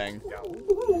anything.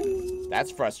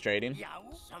 That's frustrating.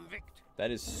 That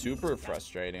is super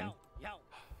frustrating.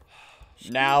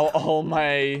 Now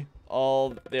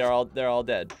they're all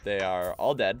dead. They are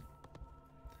all dead.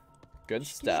 Good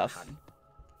stuff.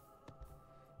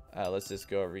 Let's just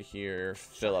go over here,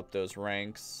 fill up those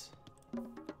ranks.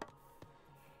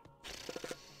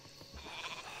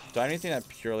 Do I have anything that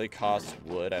purely costs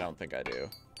wood? I don't think I do.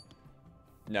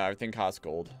 No, everything costs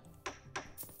gold.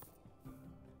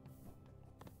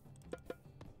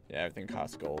 Yeah, everything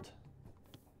costs gold.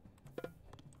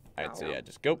 Alright, so yeah,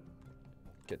 just go.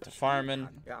 Get to farming.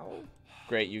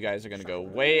 Great, you guys are gonna go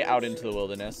way out into the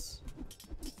wilderness.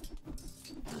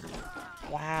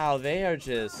 Wow, they are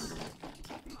just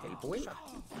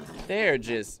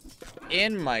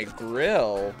in my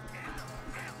grill.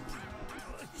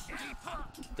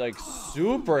 Like,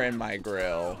 super in my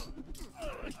grill.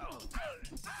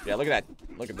 Yeah, look at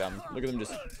that. Look at them. Look at them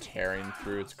just tearing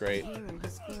through. It's great.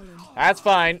 That's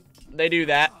fine. They do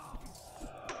that.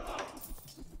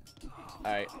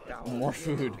 Alright. More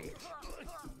food.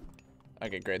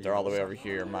 Okay, great. They're all the way over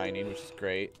here mining, which is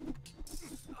great.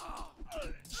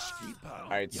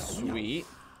 Alright, sweet.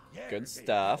 Good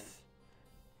stuff.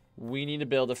 We need to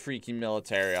build a freaking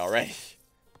military already.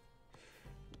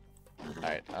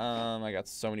 Alright, I got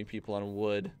so many people on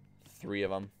wood. 3 of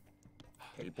them.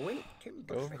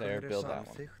 Go over there, build that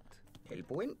one.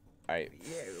 Alright,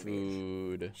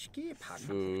 food.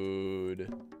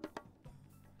 Food.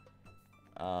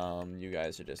 You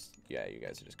guys are just, yeah, you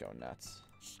guys are just going nuts.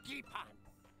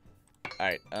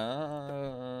 Alright,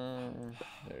 there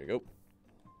we go.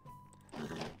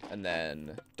 And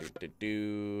then,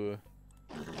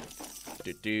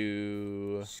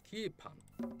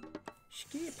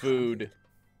 food.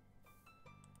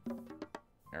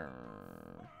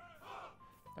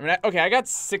 I mean, okay, I got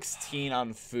 16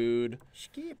 on food.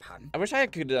 I wish I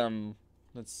could,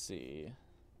 let's see.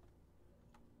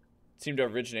 It seemed to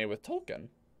originate with Tolkien.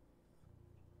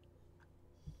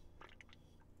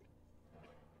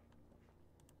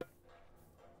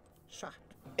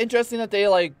 Interesting that they,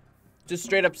 like, just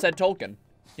straight up said Tolkien,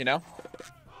 you know?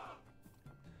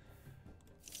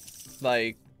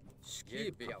 Like,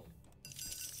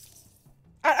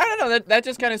 I don't know, that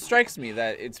just kind of strikes me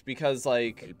that it's because,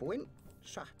 like,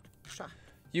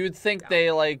 you would think they,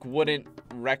 like, wouldn't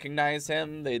recognize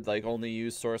him. They'd, like, only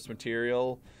use source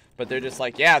material. But they're just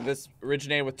like, yeah, this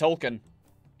originated with Tolkien.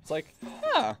 It's like,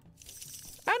 huh.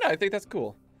 I don't know, I think that's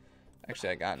cool. Actually,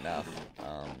 I got enough.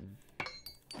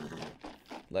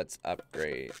 Let's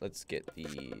upgrade. Let's get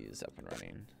these up and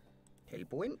running.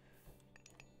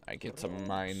 I get some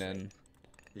mining.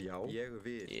 Yeah.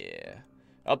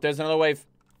 Oh, there's another wave.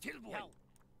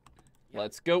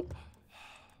 Let's go.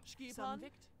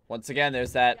 Once again,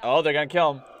 there's that. Oh, they're gonna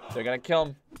kill him. They're gonna kill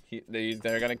him.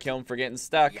 They're gonna kill him for getting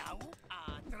stuck.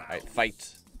 Alright,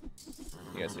 fight.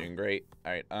 You guys are doing great.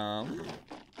 Alright,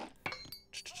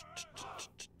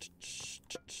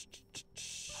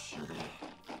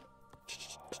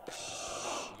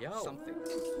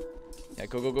 Yeah,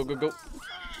 go.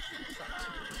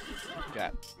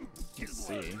 Let's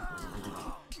see.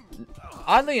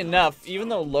 Oddly enough, even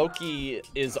though Loki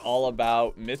is all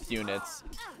about myth units,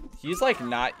 he's like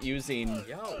not using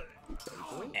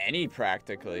any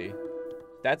practically.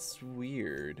 That's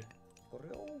weird.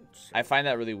 I find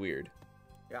that really weird.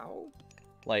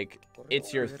 Like,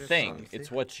 it's your thing. It's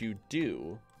what you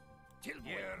do.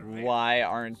 Why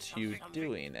aren't you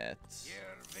doing it?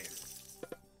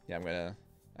 Yeah, I'm gonna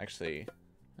actually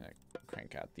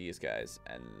crank out these guys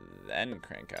and then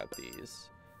crank out these.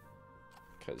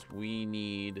 Because we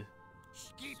need...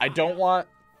 I don't want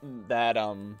that,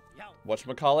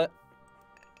 whatchamacallit?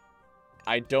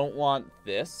 I don't want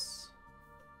this.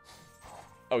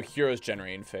 Oh, heroes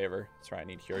generating favor. That's right, I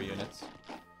need hero units.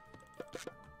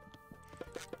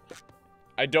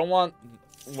 I don't want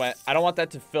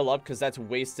that to fill up because that's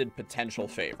wasted potential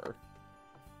favor.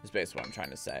 Is basically what I'm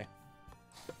trying to say.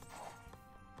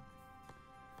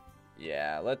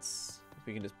 Yeah, let's... If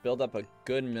we can just build up a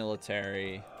good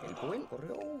military,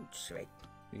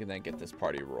 we can then get this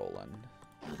party rolling.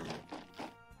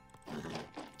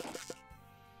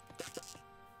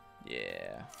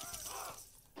 Yeah.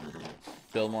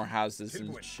 Build more houses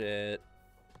and shit.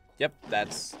 Yep,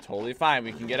 that's totally fine.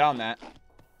 We can get on that.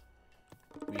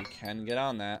 We can get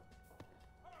on that.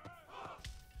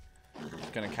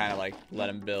 Just gonna kind of like let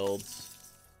him build. Let's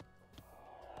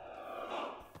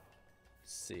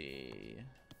see.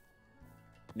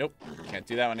 Nope, can't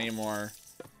do that one anymore.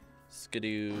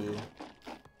 Skidoo.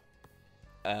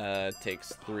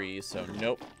 Takes 3, so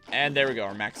nope. And there we go,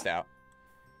 we're maxed out.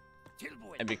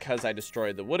 And because I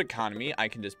destroyed the wood economy, I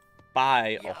can just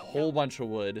buy a whole bunch of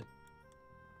wood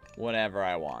whenever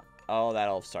I want. Oh, that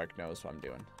elf Stark knows what I'm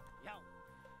doing.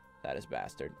 That is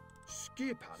bastard.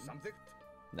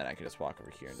 Then I can just walk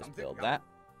over here and just build that.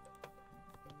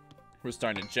 We're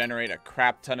starting to generate a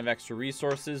crap ton of extra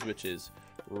resources, which is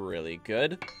really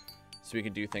good. So we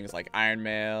can do things like iron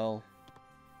mail.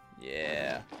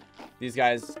 Yeah. These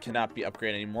guys cannot be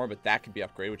upgraded anymore, but that can be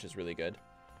upgraded, which is really good.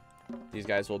 These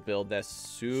guys will build this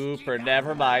super...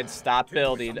 Never mind. Stop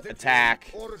building.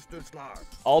 Attack.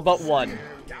 All but one.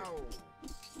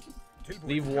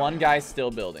 Leave one guy still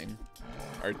building.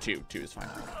 Or 2. 2 is fine.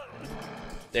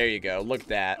 There you go. Look at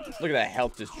that. Look at that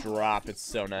health just drop. It's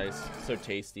so nice. So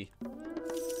tasty.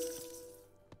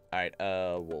 Alright,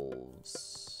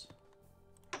 wolves.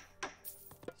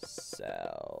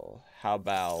 Sell. How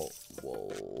about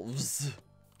wolves?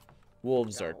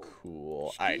 Wolves are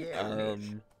cool. Alright,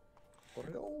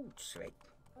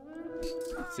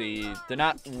 let's see. They're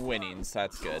not winning, so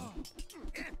that's good.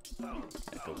 Go,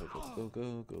 go, go, go,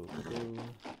 go, go, go.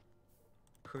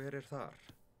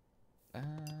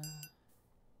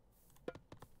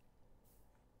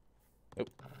 Oh,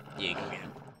 yeah, go get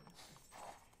him.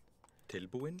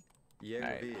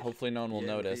 Alright, hopefully no one will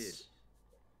notice.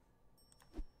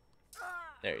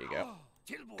 There you go.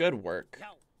 Good work.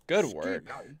 Good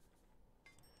work.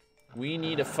 We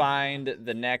need to find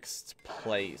the next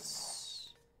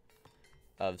place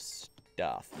of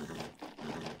stuff.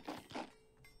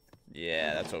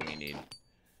 Yeah, that's what we need.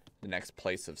 The next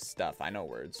place of stuff. I know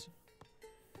words.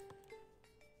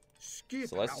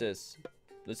 So let's just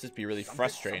be really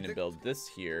frustrating and build this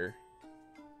here.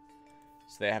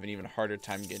 So they have an even harder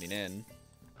time getting in.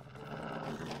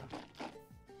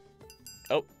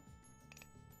 Oh.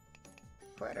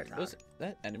 Was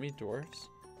that enemy dwarves?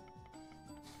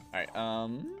 Alright,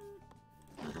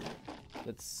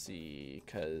 let's see,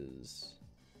 cause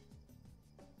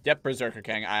yep, Berserker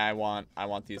King. I want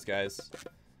these guys.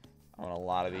 I want a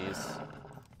lot of these.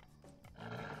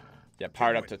 Yeah,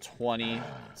 powered up to 20,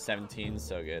 17,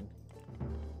 so good.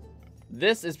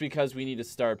 This is because we need to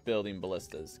start building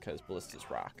ballistas, because ballistas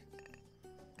rock.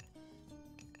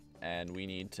 And we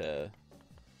need to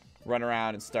run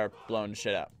around and start blowing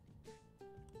shit up.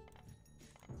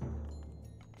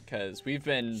 Because we have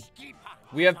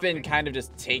been kind of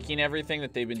just taking everything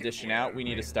that they've been dishing out. We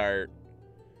need to start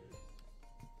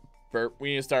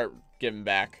giving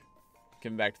back to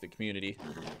the community.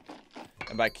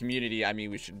 And by community, I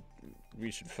mean we should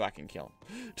fucking kill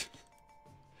him.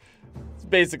 It's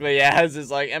basically, yeah, it's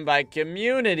just like, and by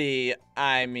community,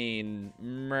 I mean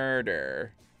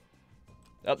murder.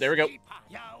 Oh, there we go.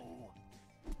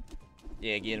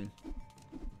 Yeah, get him.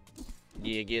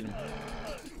 Yeah, get him.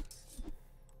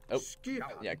 Oh,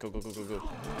 yeah, go. Get over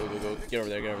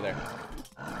there, get over there.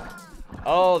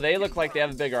 Oh, they look like they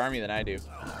have a bigger army than I do.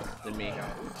 Than me.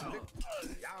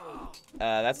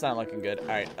 That's not looking good.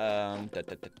 Alright,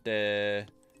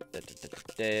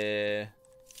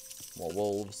 more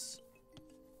wolves.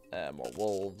 More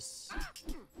wolves.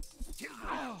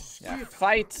 Yeah,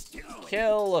 fight!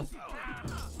 Kill!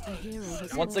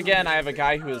 Once again, I have a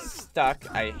guy who is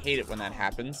stuck. I hate it when that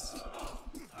happens.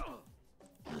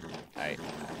 Alright.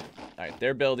 Alright,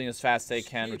 they're building as fast as they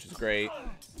can, which is great.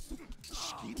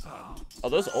 Oh,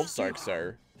 those Ulfsarks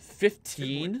are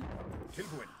 15?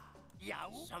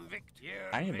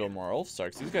 I need to build more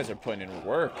Ulfsarks. These guys are putting in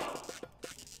work.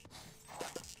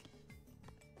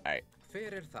 Alright.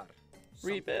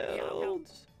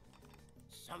 Rebuild.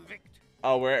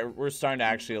 Oh, we're starting to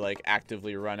actually like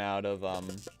actively run out of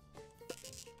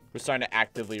we're starting to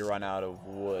actively run out of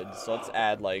wood. So let's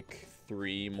add like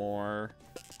 3 more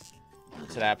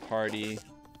to that party.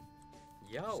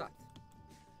 Yo.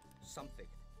 Something.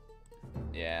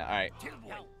 Yeah, alright.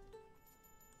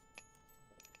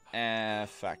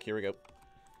 Fuck, here we go.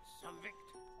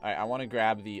 Alright, I want to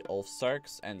grab the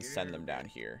Ulfsarks and send them down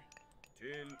here.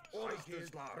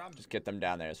 Just get them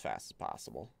down there as fast as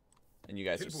possible. And you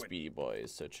guys are speedy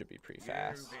boys, so it should be pretty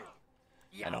fast.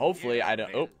 And hopefully I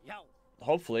don't... Oh!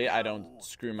 Hopefully I don't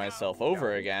screw myself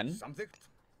over again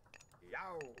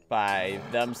by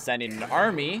them sending an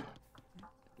army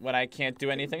when I can't do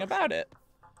anything about it.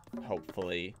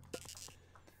 Hopefully.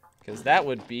 Because that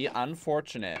would be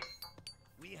unfortunate.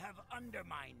 We have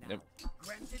undermined now. Nope.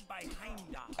 Granted by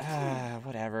Heimdall.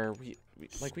 Whatever. We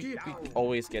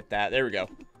always get that. There we go.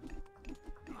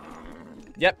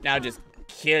 Yep, now just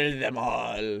kill them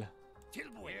all.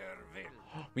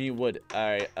 We need wood.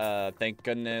 Alright, thank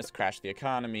goodness. Crash the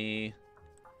economy.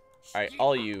 Alright,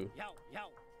 all you.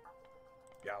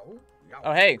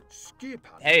 Oh, hey.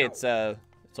 Hey, it's a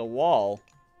wall.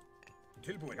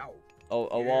 Oh,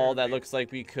 a wall that looks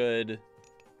like we could...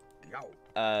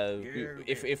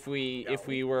 if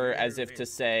we were, as if to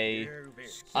say,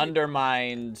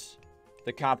 undermined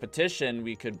the competition,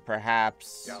 we could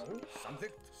perhaps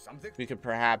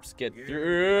get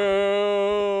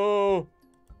through.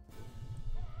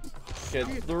 Get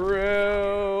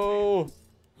through.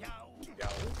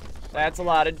 That's a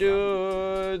lot of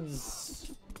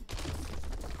dudes.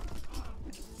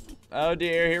 Oh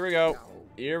dear, here we go.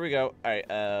 Here we go.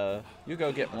 Alright, you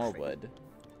go get more wood.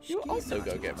 You also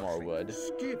go get more wood.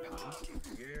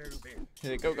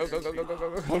 Go, go, go, go, go, go,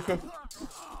 go, go, go.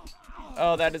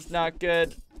 Oh, that is not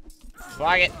good.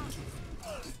 Fuck it.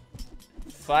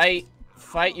 Fight.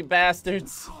 Fight, you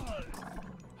bastards.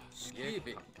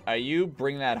 You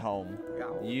bring that home.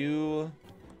 You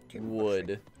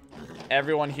would.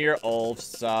 Everyone here,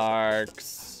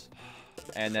 Ulfsarks.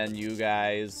 And then you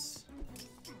guys.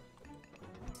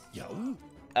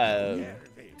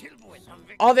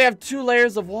 Oh, they have 2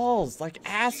 layers of walls, like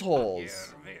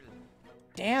assholes.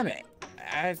 Damn it.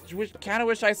 I kind of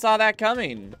wish I saw that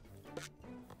coming.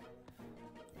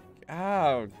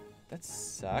 Oh, that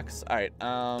sucks. All right,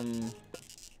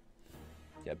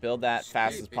 yeah, build that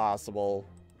fast as possible.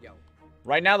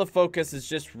 Right now, the focus is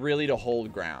just really to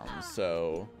hold ground,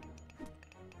 so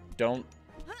don't.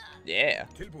 Yeah,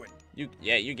 you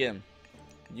get him.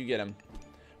 You get him.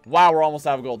 Wow, we're almost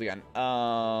out of gold again.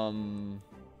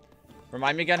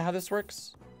 Remind me again how this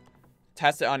works.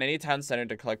 Test it on any town center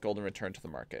to collect gold and return to the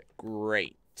market.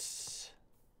 Great.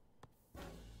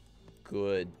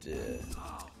 Good.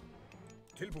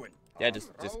 Yeah,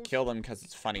 just kill them because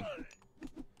it's funny.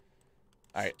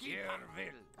 All right.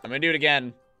 I'm gonna do it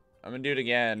again.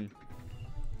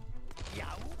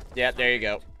 Yeah, there you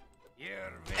go.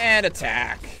 And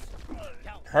attack.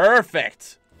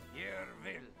 Perfect.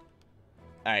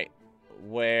 All right.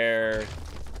 Where...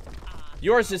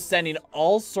 Yours is sending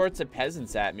all sorts of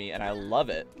peasants at me, and I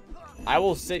love it. I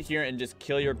will sit here and just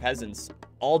kill your peasants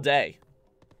all day.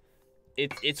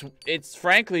 It's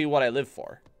frankly what I live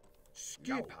for.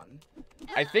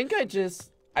 I think I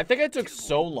took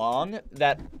so long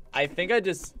that I think I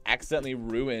just accidentally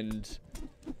ruined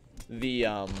the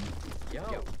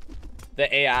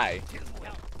AI.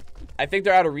 I think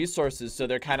they're out of resources, so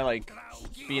they're kind of like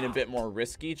being a bit more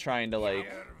risky, trying to like,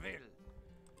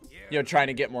 you know, trying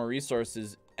to get more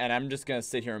resources, and I'm just gonna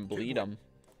sit here and bleed them.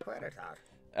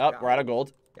 Oh, we're out of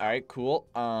gold. All right, cool.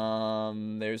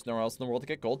 There's nowhere else in the world to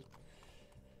get gold.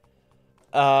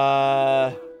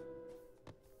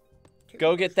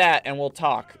 Go get that, and we'll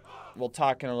talk. We'll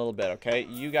talk in a little bit, okay?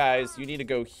 You guys, you need to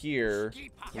go here,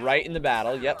 right in the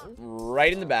battle. Yep,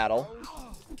 right in the battle.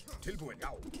 All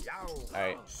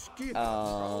right.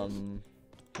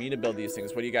 We need to build these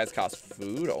things. What do you guys cost?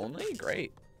 Food only?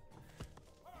 Great.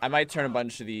 I might turn a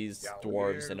bunch of these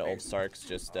dwarves into Ulfsarks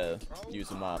just to use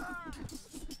them up.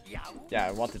 Yeah,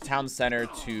 I want the town center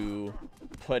to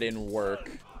put in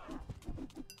work.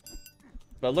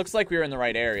 But it looks like we were in the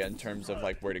right area in terms of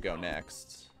like where to go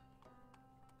next.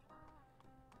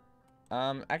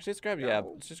 Actually,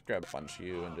 let's just grab a bunch of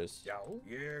you and just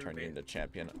turn you into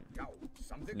champion.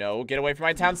 No, get away from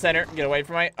my town center. Get away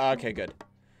from my... Okay, good.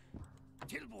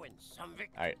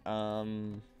 Alright,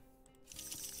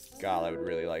 God, I would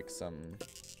really like some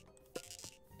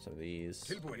of these.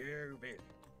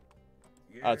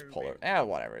 Oh, it's polar.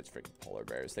 Whatever. It's freaking polar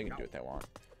bears. They can do what they want.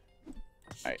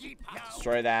 Alright,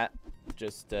 destroy that.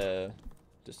 Just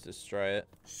destroy it.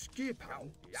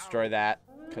 Destroy that,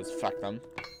 because fuck them.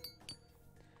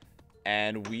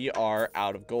 And we are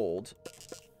out of gold.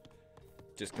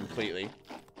 Just completely.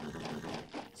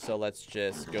 So let's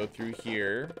just go through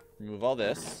here. Remove all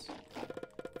this.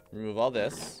 Remove all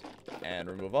this. And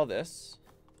remove all this.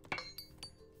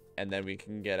 And then we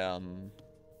can get,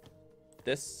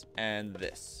 this and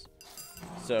this.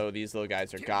 So these little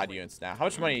guys are god units now. How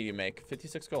much money do you make?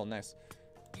 56 gold. Nice.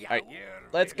 Alright.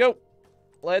 Let's go.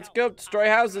 Let's go. Destroy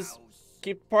houses.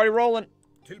 Keep the party rolling.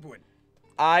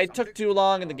 I took too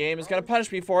long and the game is going to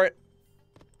punish me for it.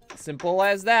 Simple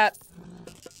as that.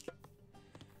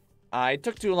 I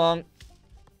took too long.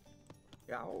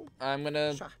 I'm going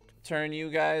to turn you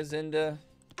guys into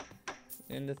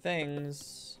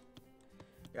things.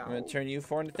 I'm going to turn you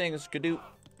four into things. Skadoo.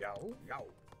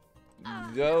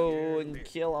 Go and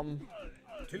kill them.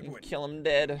 Kill them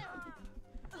dead.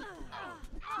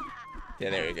 Yeah,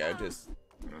 there you go. Just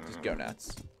go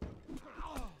nuts.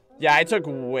 Yeah, I took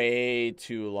way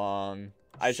too long.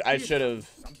 I should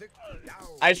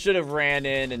have ran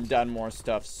in and done more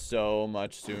stuff so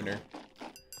much sooner.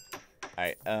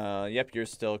 Alright, yep, you're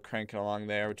still cranking along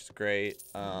there, which is great.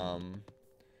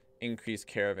 Increase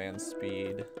caravan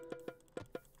speed.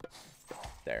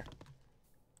 There.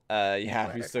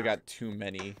 Yeah, we still got too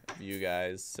many of you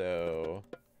guys, so...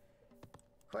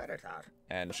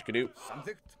 And skadoo.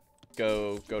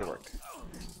 Go to work.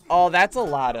 Oh, that's a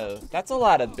lot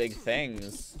of big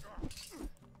things.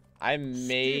 I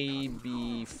may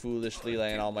be foolishly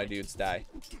letting all my dudes die.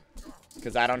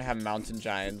 Because I don't have mountain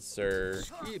giants or...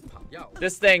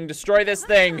 This thing! Destroy this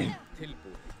thing!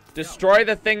 Destroy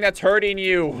the thing that's hurting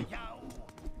you!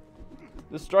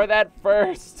 Destroy that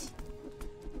first!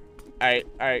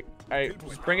 Alright.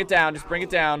 Just bring it down.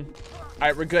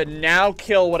 Alright, we're good. Now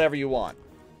kill whatever you want.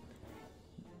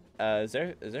 Is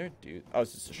there a dude? Oh,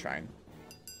 it's just a shrine.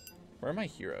 Where are my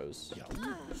heroes?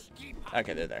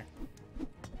 Okay, they're there.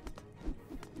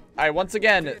 Alright, once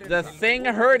again, the thing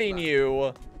hurting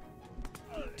you.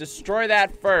 Destroy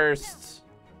that first.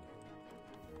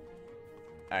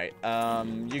 Alright,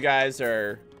 you guys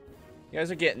are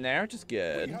getting there, which is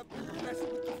good.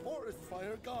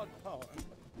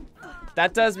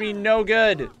 That does me no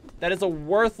good. That is a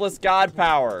worthless god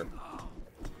power.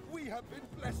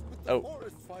 Oh.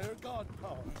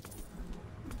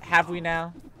 Have we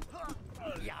now?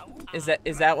 Is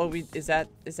that what we is that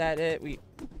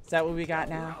what we got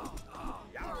now?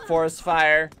 Forest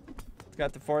fire. It's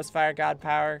got the forest fire god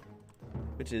power,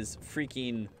 which is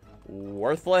freaking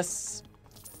worthless.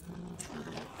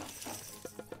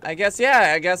 I guess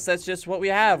that's just what we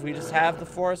have. We just have the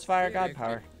forest fire god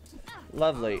power.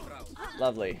 Lovely.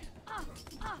 Lovely.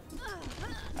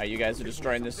 Alright, you guys are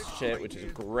destroying this shit, which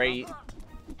is great.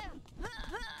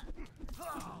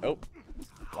 Oh.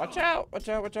 Watch out. Watch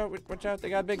out. They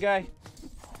got a big guy.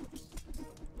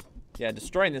 Yeah,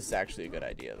 destroying this is actually a good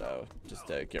idea, though. Just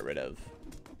to get rid of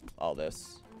all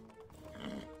this.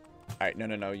 Alright,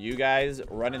 no. You guys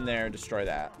run in there, destroy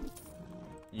that.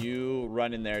 You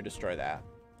run in there, destroy that.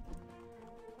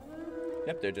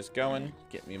 Yep, they're just going.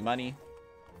 Get me money.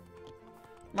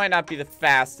 Might not be the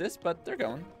fastest, but they're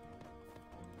going.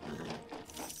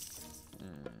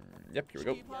 Yep, here we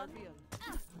go.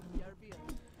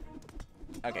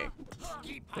 Okay.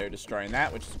 They're destroying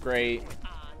that, which is great.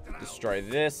 Destroy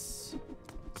this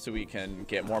so we can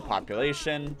get more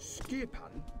population.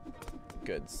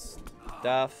 Good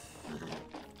stuff.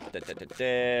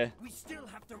 We still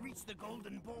have to reach the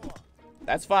golden boar.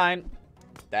 That's fine.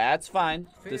 That's fine.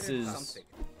 This is...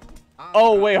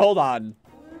 Oh, wait, hold on.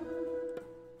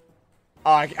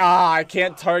 I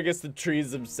can't target the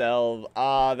trees themselves.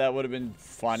 That would have been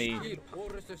funny.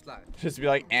 Just be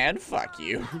like, and fuck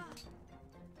you.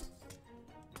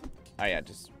 Oh yeah,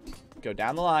 just go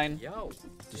down the line.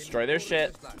 Destroy their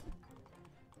shit.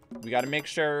 We gotta make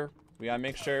sure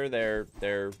they're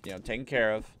taken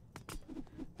care of.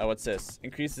 Oh, what's this?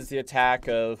 Increases the attack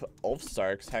of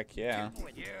Ulfsarks. Heck yeah.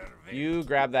 You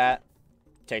grab that.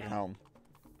 Take it home.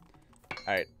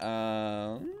 Alright,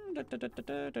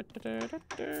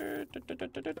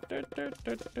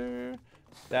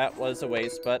 that was a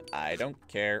waste, but I don't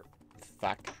care.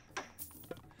 Fuck.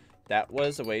 That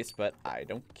was a waste, but I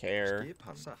don't care.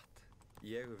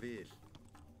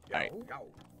 Alright.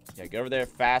 Yeah, get over there as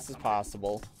fast as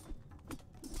possible.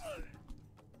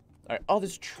 Alright, oh,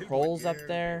 there's trolls up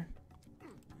there.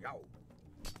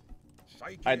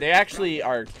 Alright, they actually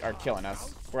are killing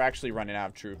us. We're actually running out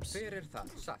of troops.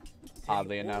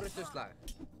 Oddly enough.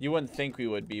 You wouldn't think we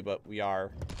would be, but we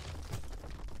are.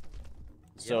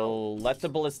 So let the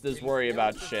ballistas worry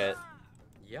about shit.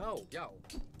 Yeah,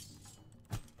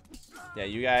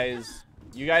 you guys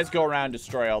go around,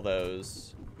 destroy all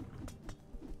those.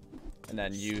 And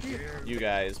then you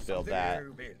guys build that.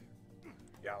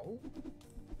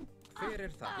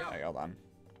 Okay, hold on.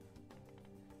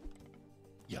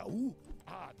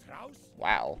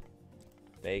 Wow.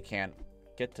 They can't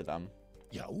get to them.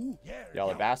 Y'all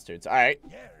are bastards. Alright.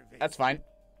 That's fine.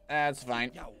 That's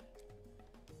fine.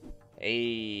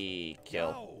 Hey,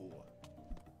 kill.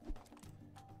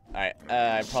 Alright,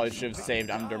 I probably should have saved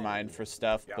Undermine for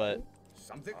stuff, but...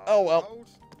 Oh, well.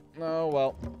 Oh,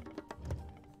 well.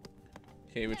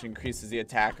 Okay, which increases the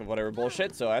attack of whatever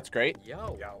bullshit, so that's great.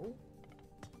 Kill.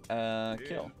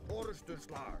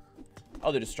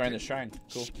 Oh, they're destroying the shrine.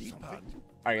 Cool.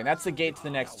 Alright, and that's the gate to the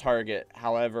next target.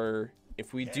 However,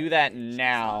 if we do that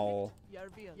now,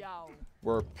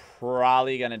 we're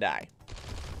probably gonna die.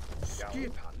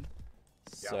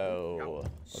 So,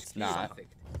 let's not.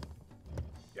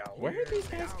 Where are these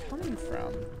guys coming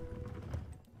from?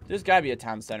 There's gotta be a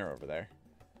town center over there.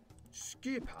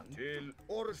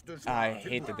 I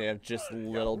hate that they have just a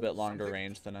little bit longer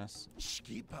range than us.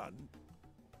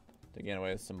 They're getting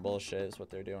away with some bullshit is what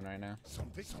they're doing right now.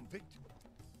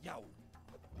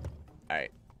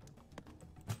 Alright.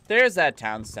 There's that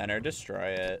town center. Destroy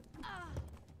it.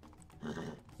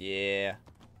 Yeah.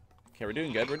 Okay, we're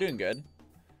doing good. We're doing good.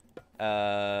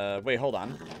 Wait, hold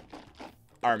on.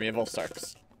 Army of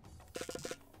Ulfsarks.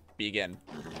 Begin.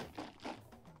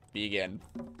 Begin.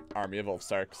 Army of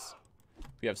Ulfsarks.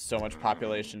 We have so much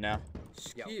population now.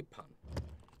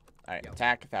 Alright,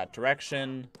 attack that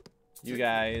direction. You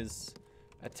guys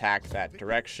attack that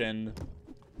direction.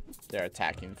 They're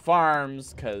attacking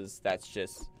farms, because that's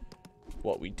just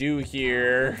what we do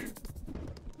here.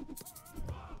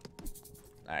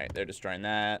 Alright, they're destroying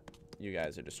that. You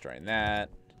guys are destroying that.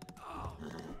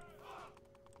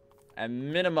 At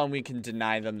minimum, we can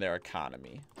deny them their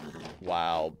economy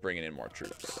while bringing in more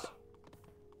troops.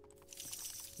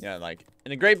 Yeah, like,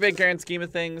 in a great big grand scheme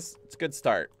of things, it's a good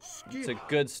start. It's a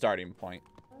good starting point.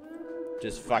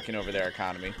 Just fucking over their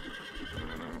economy.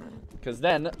 Because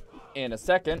then, in a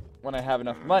second, when I have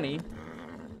enough money,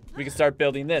 we can start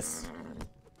building this.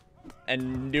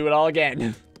 And do it all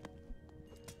again.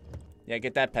 Yeah,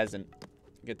 get that peasant.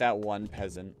 Get that one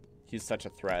peasant. He's such a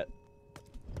threat.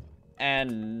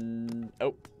 And...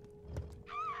 oh.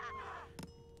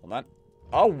 Hold on.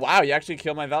 Oh, wow, you actually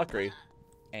killed my Valkyrie.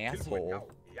 Asshole.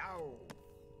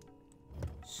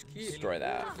 Destroy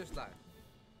that.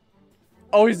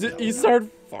 Oh, he started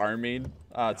farming.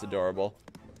 Oh, it's adorable.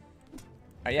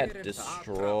 Oh, yeah,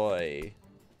 destroy.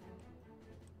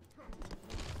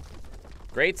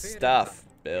 Great stuff.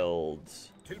 Build.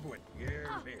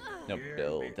 No,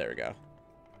 build. There we go.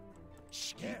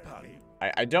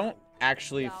 I don't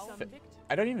actually...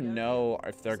 I don't even know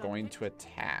if they're going to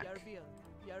attack.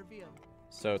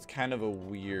 So it's kind of a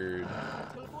weird...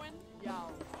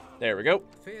 There we go.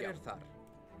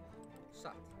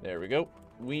 There we go.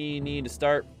 We need to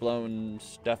start blowing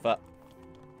stuff up.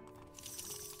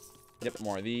 Yep,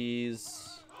 more of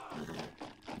these.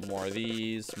 More of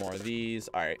these. More of these.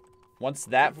 Alright. Once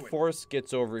that force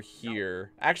gets over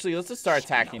here... actually, let's just start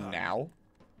attacking now.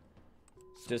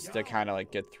 Just to kind of,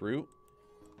 like, get through.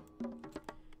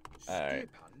 Alright.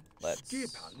 Let's...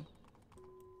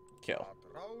 kill.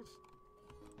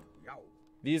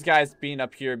 These guys being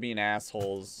up here being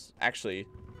assholes. Actually...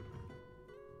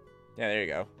 yeah, there you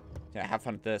go. Yeah, have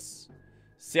fun with this.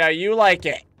 See how you like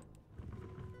it.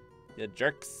 You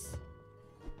jerks.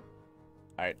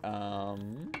 Alright,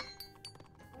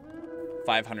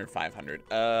 500, 500.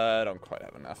 I don't quite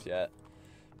have enough yet.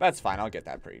 That's fine, I'll get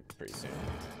that pretty soon.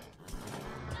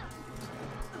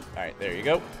 Alright, there you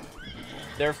go.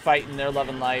 They're fighting, they're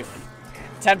loving life.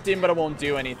 Tempting, but it won't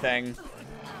do anything.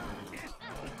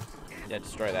 Yeah,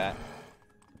 destroy that.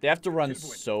 They have to run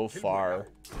so far.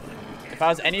 If I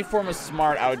was any form of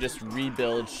smart, I would just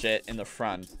rebuild shit in the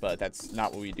front, but that's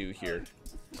not what we do here.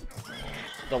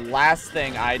 The last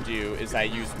thing I do is I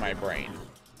use my brain.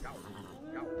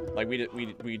 Like,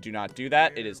 we do not do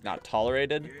that. It is not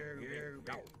tolerated.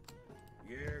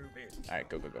 Alright,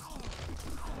 go, go, go.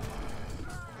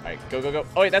 Alright, go, go, go.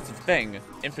 Oh, wait, that's the thing.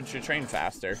 Infantry train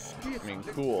faster. I mean,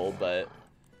 cool, but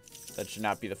that should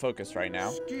not be the focus right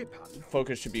now.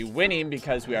 Focus should be winning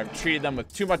because we have treated them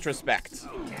with too much respect.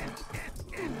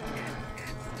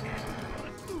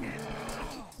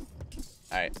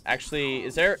 Alright, actually,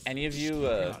 is there any of you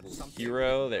a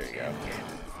hero? There you go.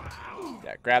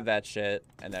 Yeah, grab that shit,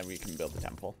 and then we can build the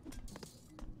temple.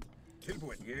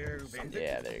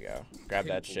 Yeah, there you go. Grab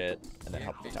that shit, and then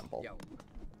help the temple.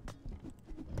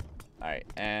 Alright,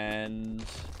 and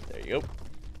there you go.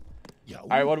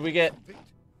 Alright, what do we get?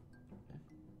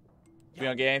 We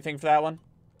don't get anything for that one?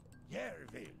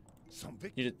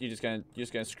 You just gonna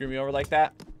screw me over like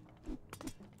that?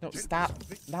 No, stop.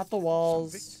 Not the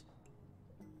walls.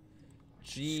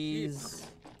 Jeez.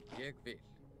 I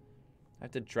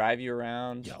have to drive you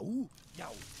around.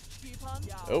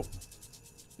 Oh.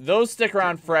 Those stick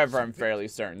around forever, I'm fairly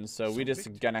certain, so we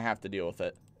just gonna have to deal with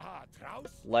it.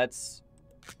 Let's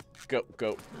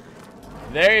go.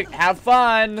 There, have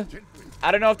fun.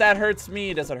 I don't know if that hurts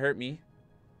me. Does it hurt me?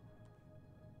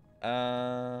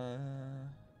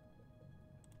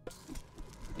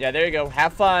 Yeah, there you go.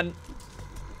 Have fun.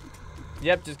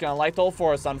 Yep, just gonna light the whole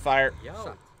forest on fire.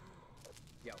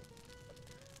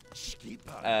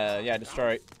 Yeah,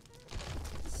 destroy.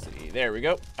 Let's see, there we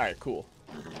go. Alright, cool.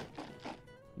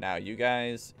 Now you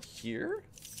guys here.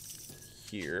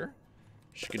 Shkadoo,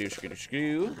 shkadoo,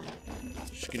 shkadoo.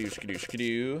 Shkadoo, shkadoo,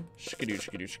 shkadoo. Shkadoo,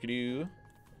 shkadoo, shkadoo.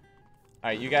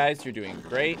 Alright, you guys, you're doing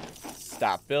great.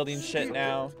 Stop building shit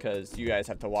now, because you guys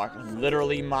have to walk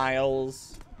literally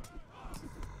miles.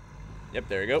 Yep,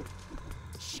 there you go.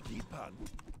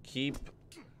 Keep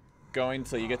going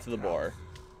till you get to the boar.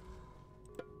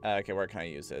 Okay, where can I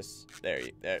use this? There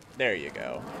you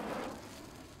go.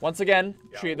 Once again,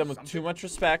 treat them with too much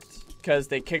respect, because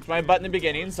they kicked my butt in the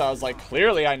beginning, so I was like,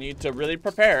 clearly I need to really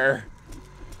prepare.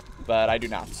 But I do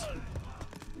not.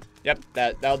 Yep,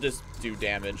 that'll just do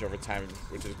damage over time,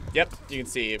 which is, yep, you can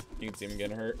see him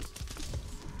getting hurt.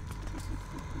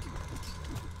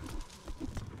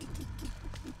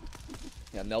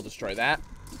 Yeah, and they'll destroy that.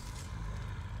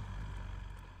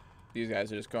 These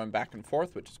guys are just going back and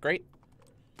forth, which is great.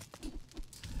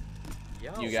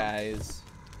 You guys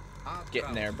get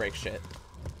in there and break shit.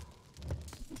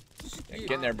 Yeah,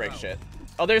 get in there and break shit.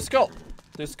 Oh, there's Skull.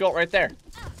 There's Skull right there.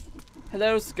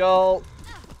 Hello, Skull.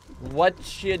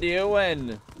 What you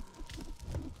doing?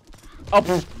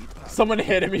 Oh, someone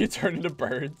hit him. He turned into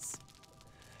birds.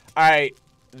 Alright,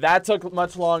 that took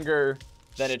much longer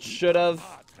than it should have.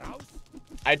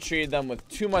 I treated them with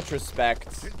too much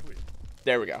respect.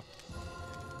 There we go.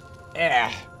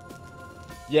 Yeah,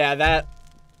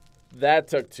 that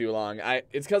took too long.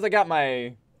 It's because I got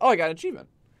my... Oh, I got an achievement.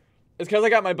 It's because I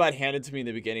got my butt handed to me in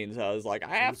the beginning, so I was like,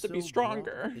 I have to be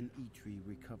stronger. And Eitri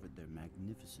recovered their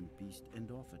magnificent beast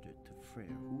and offered it to Freyr,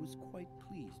 who was quite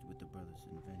pleased with the brothers'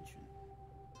 invention.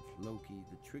 Loki,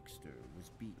 the trickster,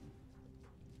 was beaten.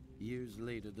 Years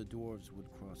later, the dwarves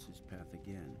would cross his path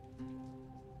again.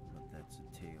 But that's a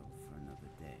tale for another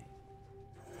day.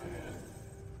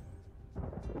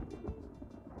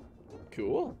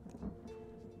 Cool.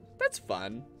 That's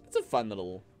fun. It's a fun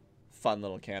little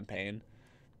campaign.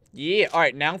 Yeah. All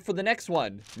right. Now for the next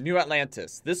one, New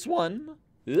Atlantis. This one,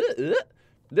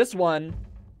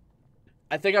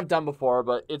 I think I've done before,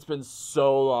 but it's been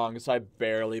so long, so I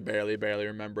barely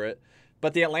remember it.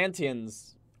 But the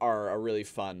Atlanteans are a really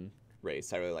fun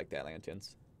race. I really like the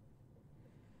Atlanteans.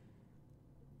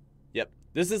 Yep.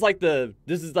 This is like the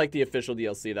official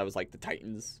DLC that was like the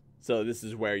Titans. So this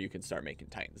is where you can start making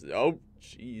Titans. Oh,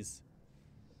 jeez.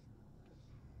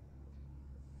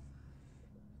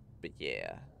 But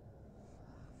yeah.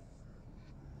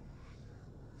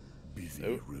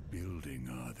 Busy rebuilding,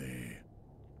 are they?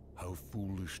 How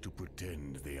foolish to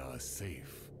pretend they are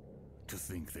safe. To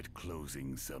think that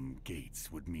closing some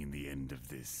gates would mean the end of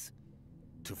this.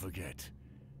 To forget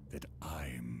that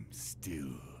I'm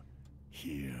still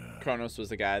here. Kronos was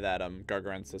the guy that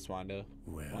Gargarensis wanted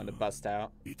to bust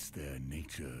out. It's their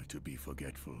nature to be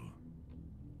forgetful.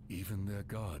 Even their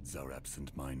gods are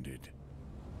absent-minded.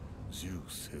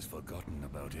 Zeus has forgotten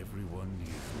about everyone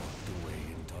he has locked away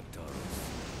in Tartarus.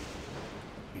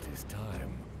 It is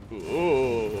time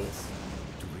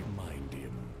to remind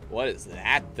him. What is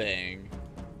that thing?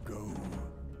 Go.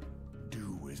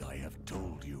 Do as I have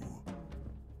told you.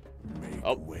 Make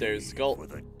way there's Skull. For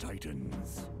the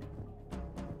Titans.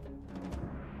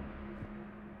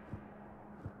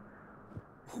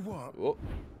 What? Whoa.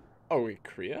 Oh, wait,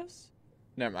 Krios?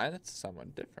 Never mind, that's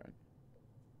someone different.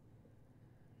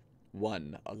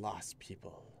 A lost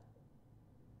people.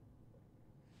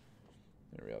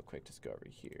 And real quick, just go over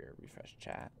here, refresh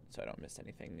chat, so I don't miss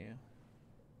anything new.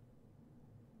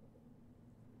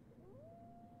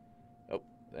 Oh,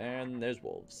 and there's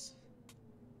wolves.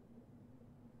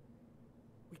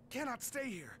 We cannot stay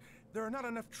here. There are not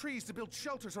enough trees to build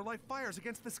shelters or light fires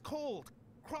against this cold.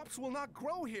 crops will not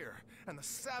grow here, and the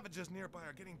savages nearby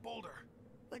are getting bolder.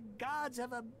 The gods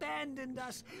have abandoned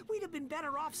us. We'd have been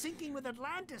better off sinking with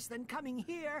Atlantis than coming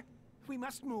here. We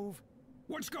must move.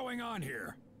 What's going on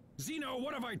here? Zeno,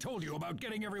 what have I told you about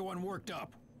getting everyone worked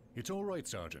up? It's all right,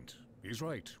 Sergeant. He's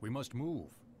right. We must move.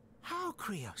 How,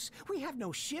 Krios? We have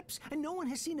no ships, and no one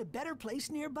has seen a better place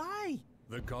nearby.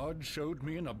 The gods showed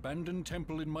me an abandoned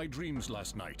temple in my dreams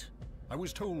last night. I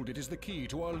was told it is the key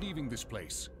to our leaving this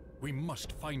place. We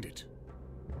must find it.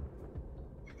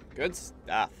 Good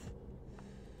stuff.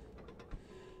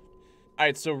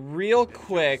 Alright, so real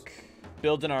quick,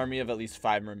 build an army of at least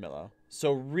 5 Murmillo.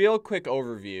 So real quick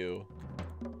overview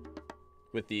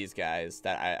with these guys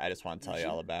that I just want to tell you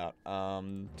all about.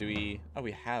 Do we... Oh,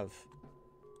 we have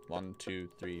 1, 2,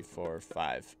 3, 4,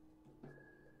 5.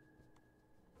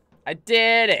 I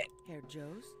did it!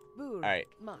 Alright.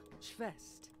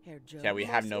 Yeah, we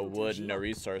have no wood, no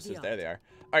resources. There they are.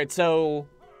 Alright, so...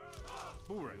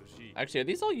 Actually, are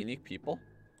these all unique people?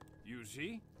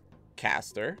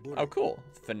 Caster. Oh, cool.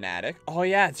 Fanatic. Oh,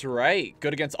 yeah, that's right.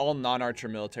 Good against all non-archer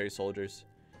military soldiers.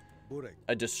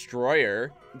 A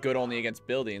destroyer. Good only against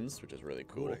buildings, which is really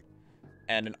cool.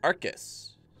 And an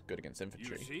Arcus. Good against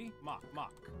infantry.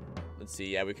 Let's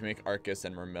see. Yeah, we can make Arcus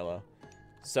and Murmillo.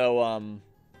 So,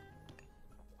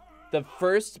 the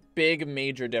first big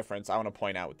major difference I want to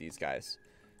point out with these guys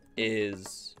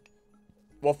is...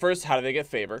 Well, first, how do they get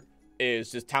favor?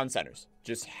 Is just town centers.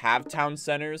 Just have town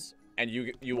centers, and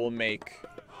you will make...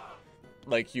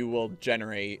 Like, you will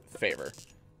generate favor.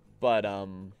 But,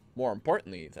 more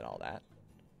importantly than all that...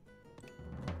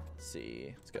 Let's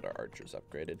see. Let's get our archers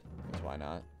upgraded. Because why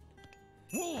not?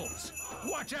 Wolves!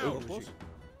 Watch out!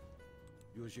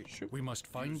 We must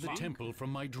find the temple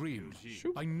from my dream.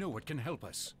 I know it can help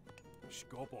us.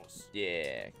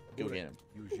 Yeah, go get him.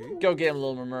 Go get him,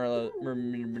 little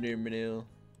Murmillo.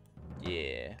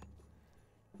 Yeah.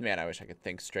 Man, I wish I could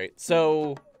think straight.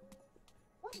 So,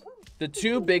 the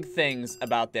two big things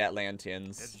about the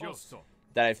Atlanteans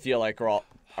that I feel like are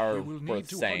worth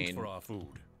saying. For our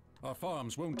food. Our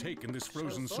farms won't take in this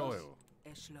frozen soil.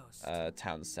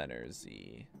 Town centers.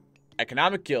 The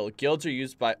economic guild. Guilds are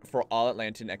used for all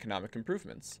Atlantean economic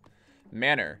improvements.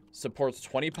 Manor supports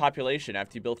 20 population.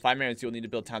 After you build 5 manors, you'll need to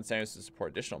build town centers to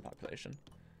support additional population.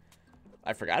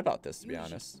 I forgot about this, to be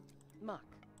honest. There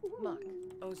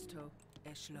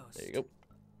you go.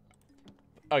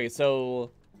 Okay,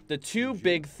 so the two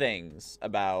big things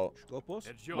about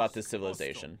this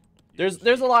civilization. There's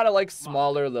a lot of like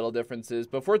smaller little differences,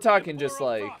 but if we're talking just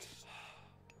like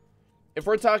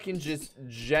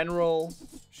general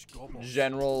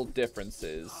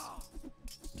differences.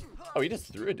 Oh, he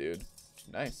just threw a dude.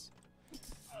 Nice.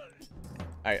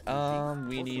 Alright,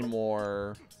 we need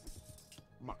more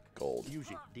gold.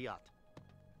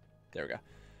 There we go.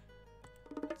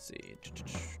 Let's see.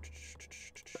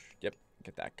 Yep,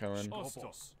 get that going.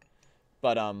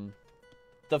 But,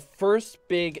 the first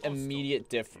big immediate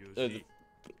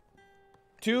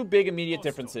two big immediate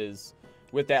differences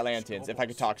with the Atlanteans, if I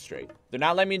could talk straight. They're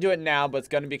not letting me do it now, but it's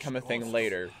going to become a thing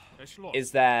later.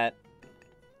 Is that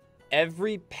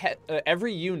every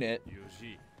unit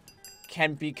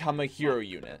can become a hero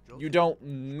unit. You don't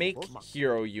make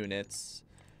hero units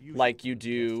like you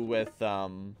do with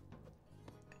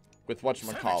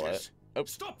whatchamacallit. Oh,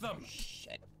 stop them!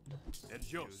 Shit.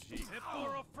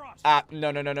 Ah,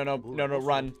 no,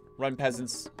 run. Run,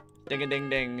 peasants. Ding a ding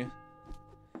ding.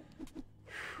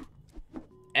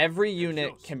 Every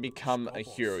unit can become a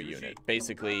hero unit.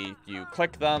 Basically, you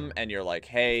click them and you're like,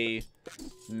 hey,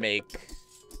 make...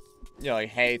 You know, like,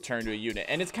 hey, turn to a unit.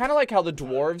 And it's kind of like how the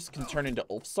dwarves can turn into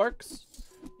Ulfsarks.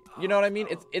 You know what I mean?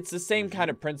 It's the same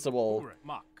kind of principle,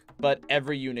 but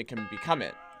every unit can become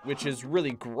it, which is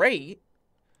really great.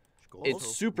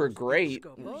 It's super great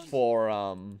for,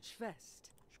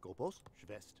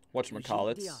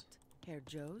 whatchamacallits.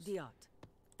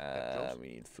 We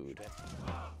need food.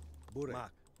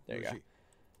 There you go.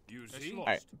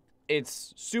 Alright.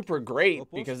 It's super great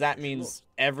because that means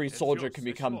every soldier can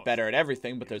become better at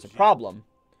everything, but there's a problem.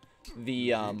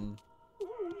 The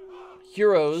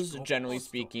heroes, generally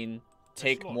speaking,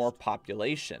 take more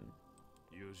population.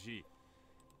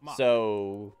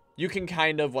 So you can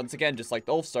kind of, once again, just like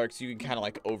the Ulfsarks, you can kind of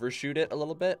like overshoot it a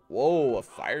little bit. Whoa, a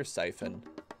fire siphon.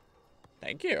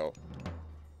 Thank you.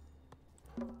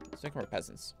 Let's make more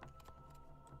peasants.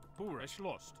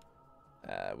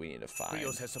 We need to find...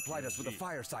 Krios has supplied us with a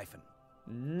fire siphon.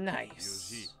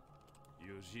 Nice.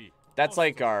 That's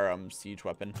like our siege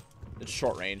weapon. It's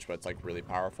short range, but it's like really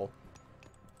powerful.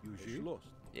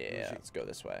 Yeah, let's go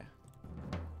this way.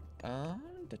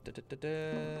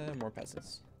 More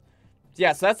peasants.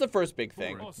 Yeah, so that's the first big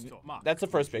thing. That's the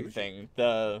first big thing.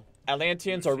 The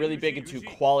Atlanteans are really big into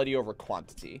quality over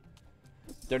quantity.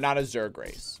 They're not a Zerg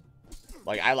race.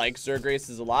 Like, I like Zerg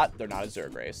races a lot. They're not a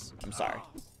Zerg race. I'm sorry.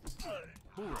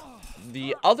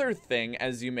 The other thing,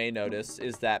 as you may notice,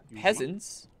 is that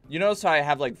peasants... You notice how I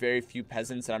have, like, very few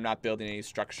peasants and I'm not building any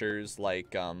structures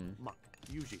like, Yeah,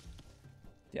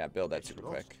 build that super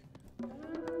quick.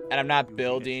 And I'm not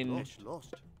building...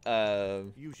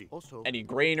 any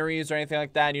granaries or anything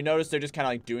like that. And you notice they're just kind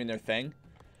of like doing their thing.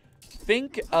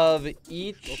 Think of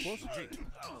each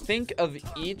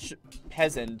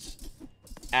peasant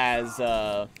as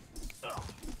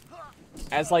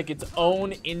like its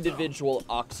own individual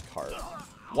ox cart.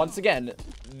 Once again,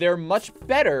 they're much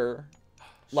better.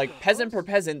 Like peasant per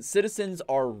peasant, citizens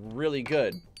are really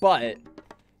good, but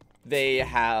they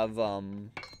have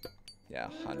yeah,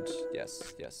 hunt.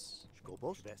 Yes, yes.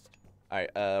 Alright,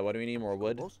 what do we need? More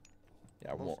wood?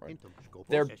 Yeah, more.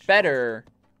 They're better,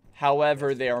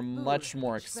 however, they are much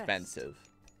more expensive.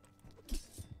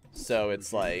 So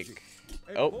it's like...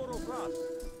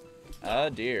 Oh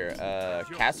dear.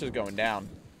 Caster's going down.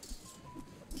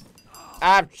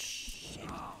 Ah, shit.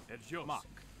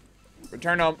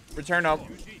 Return home. Return home.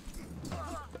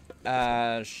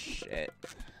 Shit.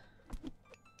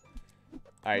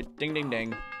 Alright, ding ding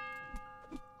ding.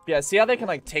 Yeah, see how they can,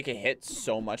 like, take a hit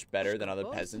so much better than other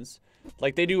peasants?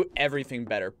 Like, they do everything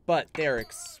better, but they're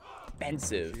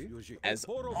expensive as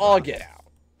all get out.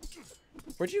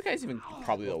 Where'd you guys even...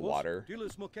 Probably the water.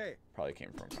 Probably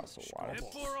came from across the water.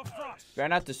 Better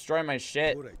not destroy my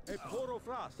shit.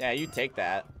 Yeah, you take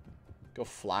that. Go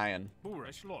flying.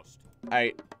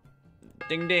 Alright.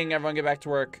 Ding ding, everyone get back to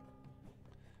work.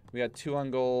 We got 2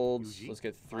 on golds. Let's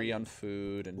get 3 on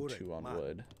food and 2 on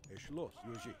wood.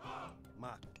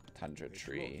 Tundra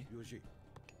tree.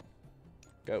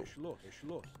 Go.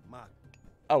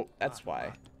 Oh, that's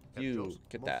why. You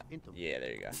get that. Yeah,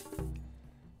 there you go.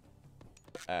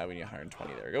 We need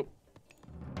 120. There we go.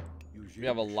 We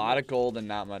have a lot of gold and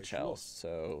not much else,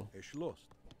 so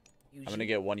I'm gonna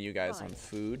get one of you guys on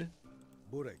food.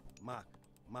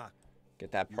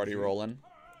 Get that party rolling.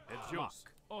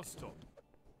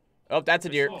 Oh, that's a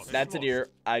deer. That's a deer.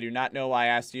 I do not know why I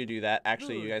asked you to do that.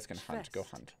 Actually, you guys can hunt. Go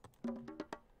hunt.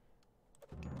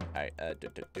 Alright,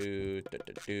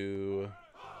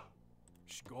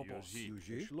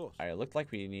 Alright, looked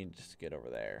like we need to get over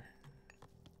there.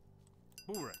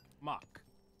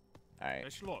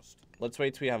 Alright. Let's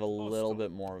wait till we have a little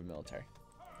bit more of military.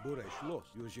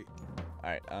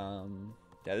 Alright,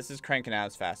 yeah, this is cranking out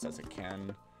as fast as it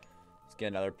can. Let's get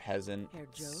another peasant.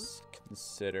 Let's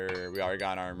consider... We already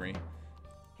got an armory.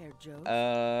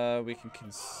 We can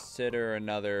consider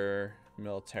another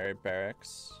military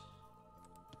barracks.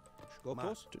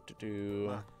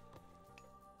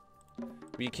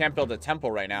 We can't build a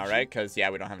temple right now, right? Because, yeah,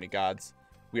 we don't have any gods.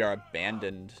 We are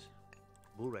abandoned.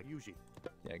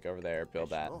 Yeah, go over there,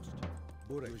 build that.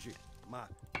 And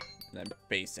then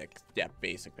basic. Yeah,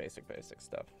 basic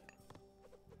stuff.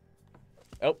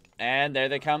 Oh, and there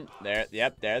they come. There,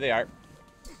 yep, there they are.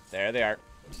 There they are.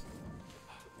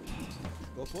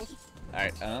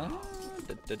 Alright,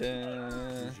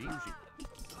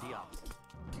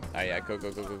 Oh yeah, go,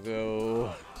 go, go, go,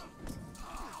 go.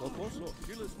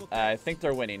 I think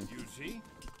they're winning.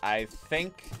 I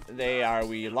think they are.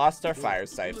 We lost our fire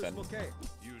siphon.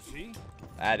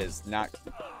 That is not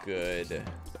good.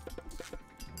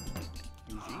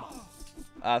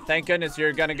 Thank goodness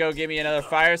you're gonna go give me another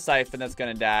fire siphon that's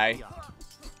gonna die.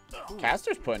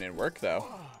 Caster's putting in work though.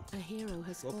 A hero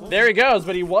has There he goes,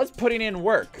 but he was putting in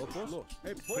work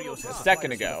a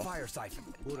second ago.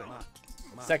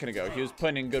 Second ago, he was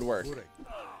putting in good work.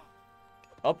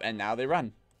 Oh, and now they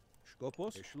run.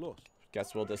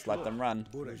 Guess we'll just let them run.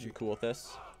 I'm cool with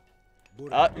this.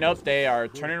 Oh, nope, they are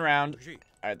turning around.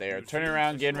 Alright, they are turning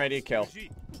around, getting ready to kill.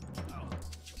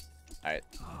 Alright.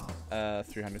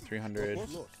 300, 300.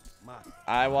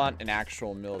 I want an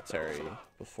actual military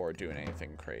before doing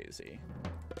anything crazy.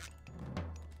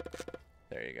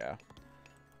 There you go.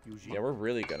 Yeah, we're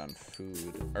really good on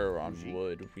food, or on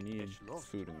wood. We need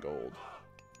food and gold.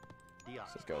 So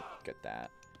let's go get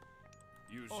that.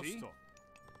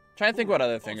 Trying to think what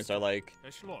other things are like,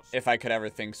 if I could ever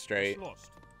think straight.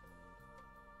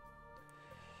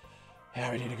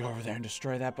 Yeah, we need to go over there and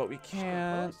destroy that, but we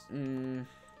can't.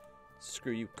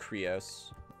 Screw you,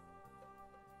 Krios.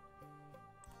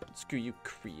 Screw you,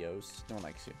 Krios. No one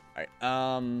likes you. Alright,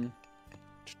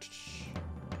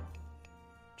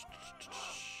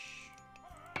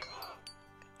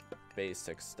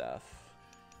 basic stuff.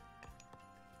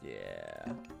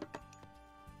 Yeah.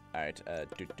 Alright,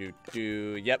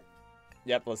 Yep.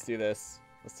 Yep, let's do this.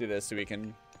 Let's do this so we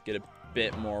can get a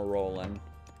bit more rolling.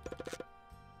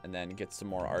 And then get some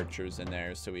more archers in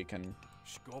there so we can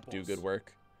do good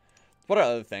work. What are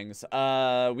other things?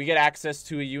 We get access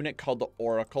to a unit called the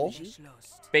Oracle.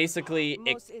 Basically,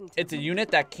 it's a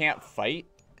unit that can't fight.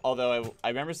 Although I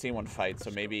remember seeing one fight, so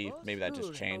maybe that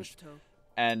just changed.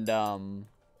 And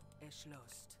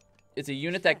it's a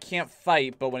unit that can't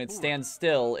fight, but when it stands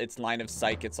still, its line of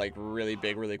sight gets like really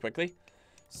big really quickly.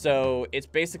 So it's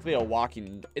basically a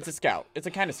walking. It's a scout. It's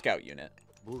a kind of scout unit.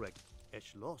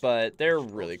 But they're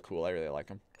really cool. I really like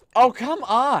them. Oh, come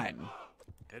on!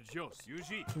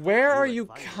 Where are you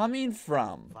coming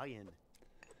from?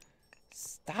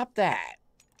 Stop that.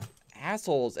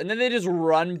 Assholes. And then they just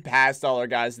run past all our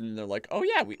guys and they're like, oh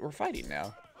yeah, we're fighting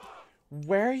now.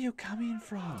 Where are you coming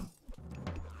from?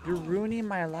 You're ruining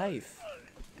my life.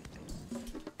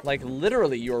 Like,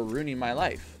 literally, you're ruining my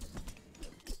life.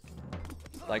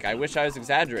 Like, I wish I was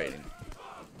exaggerating.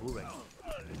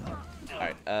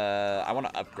 Alright, I want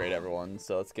to upgrade everyone,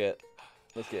 so let's get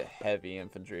heavy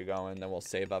infantry going, then we'll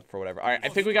save up for whatever. Alright, I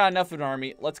think we got enough of an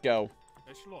army. Let's go.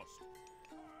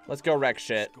 Let's go wreck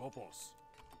shit.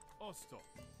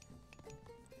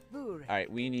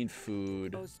 Alright, we need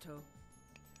food.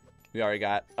 We already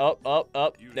got... Oh,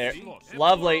 there.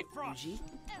 Lovely.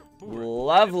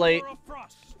 Lovely.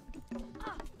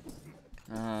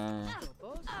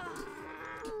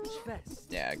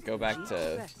 Yeah, go back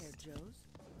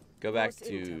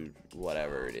to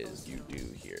whatever it is you do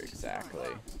here exactly.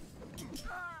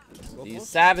 These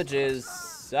savages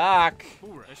suck.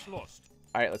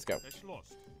 Alright, let's go.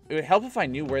 It would help if I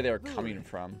knew where they were coming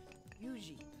from.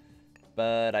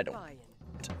 But I don't.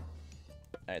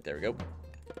 Alright, there we go.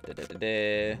 We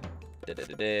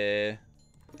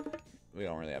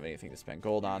don't really have anything to spend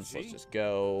gold on, so let's just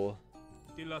go.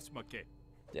 Yeah,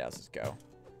 let's just go.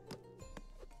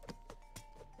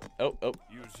 Oh.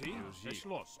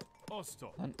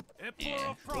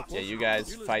 Yeah, you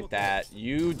guys fight that.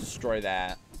 You destroy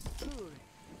that.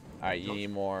 Alright, you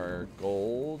need more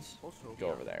gold. Go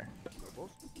over there.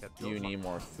 You need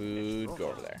more food. Go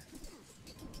over there.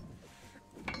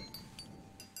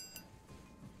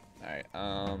 Alright,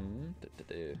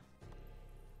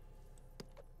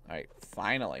 Alright,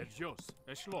 finally.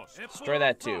 Destroy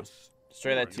that too.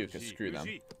 Destroy that too, because screw them.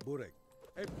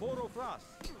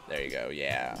 There you go,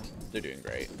 yeah. They're doing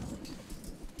great.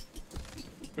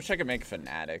 Wish I could make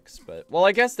fanatics, but... Well,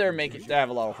 I guess they have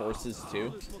a lot of horses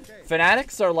too.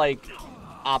 Fanatics are like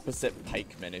opposite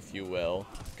pikemen, if you will.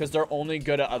 Because they're only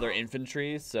good at other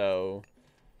infantry, so...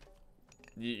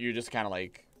 You're just kind of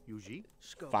like...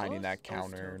 finding that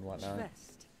counter and whatnot.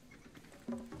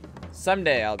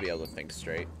 Someday I'll be able to think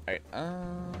straight. Alright,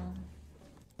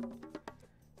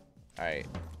 Alright.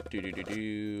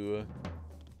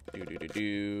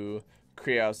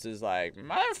 Krios is like,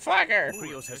 motherfucker!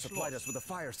 Krios has supplied us with a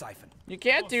fire siphon. You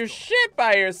can't do shit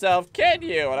by yourself, can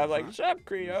you? And I'm like, shut up,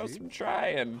 Krios, I'm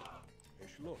trying.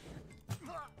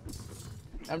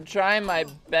 I'm trying my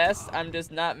best, I'm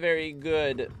just not very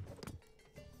good.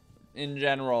 In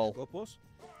general.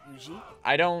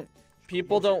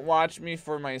 People don't watch me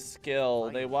for my skill.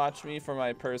 They watch me for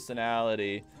my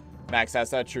personality. Max,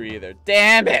 that's not true either.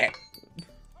 Damn it!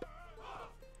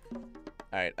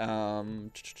 Alright,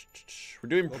 we're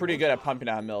doing pretty good at pumping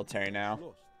out military now.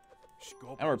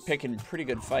 And we're picking pretty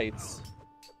good fights.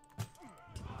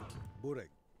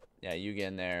 Yeah, you get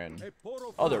in there and...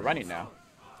 Oh, they're running now.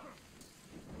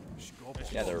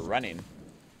 Yeah, they're running.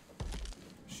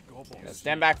 Yeah,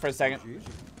 stand back for a second.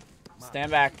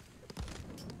 Stand back.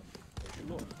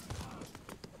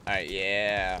 Alright,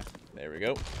 yeah. There we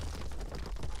go.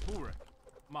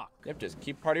 Yep, just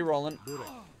keep party rolling.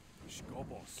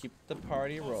 Keep the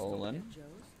party rolling.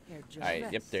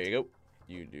 Alright, yep, there you go.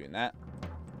 You doing that.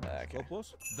 Okay.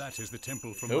 That is the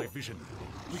temple from my vision.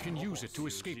 We can use it to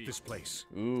escape this place.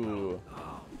 Ooh.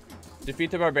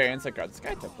 Defeat the barbarians that guard the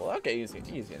Sky Temple. Okay,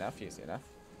 easy enough, easy enough.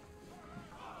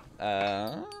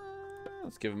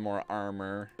 Let's give him more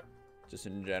armor, just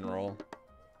in general.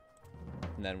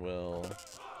 And then we'll...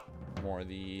 More of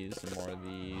these, and more of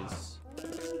these.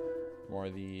 More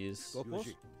of these.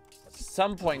 At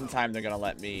some point in time, they're gonna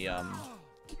let me,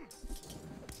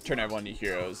 turn everyone to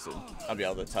heroes, and I'll be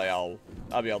able to tell y'all,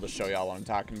 I'll be able to show y'all what I'm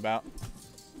talking about.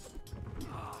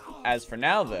 As for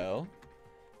now, though,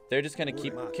 they're just gonna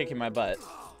keep kicking my butt.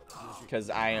 Because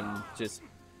I am just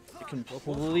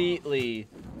completely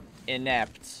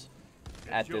inept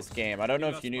at this game. I don't know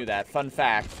if you knew that. Fun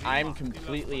fact, I'm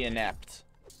completely inept.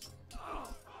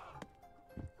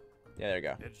 Yeah, there you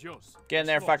go. Get in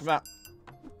there, fuck him up.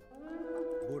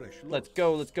 Let's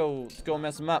go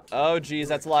mess him up. Oh, geez,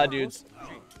 that's a lot of dudes.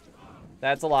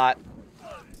 That's a lot.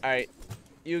 Alright.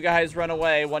 You guys run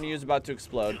away. One of you is about to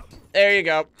explode. There you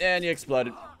go. And you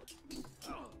exploded.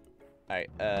 Alright.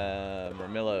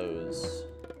 Murmillos.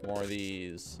 More of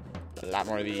these. A lot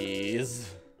more of these.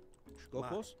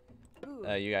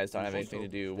 You guys don't have anything to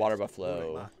do. Water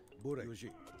buffalo.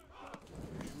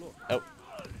 Oh.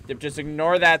 Yep, just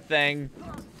ignore that thing.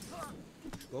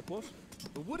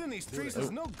 The wood in these trees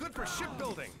is no good for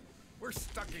shipbuilding. We're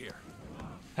stuck here.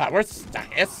 We're stuck.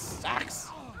 It sucks.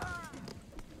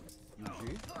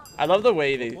 I love the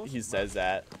way that he says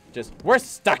that. Just, we're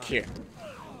stuck here.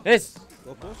 It's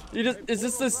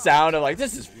just the sound of like,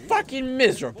 this is fucking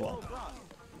miserable.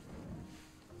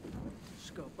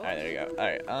 Alright, there you go.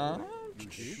 Alright,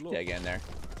 yeah, get in there.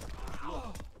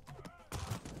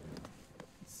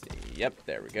 Let's see. Yep,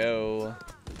 there we go.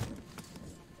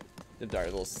 Our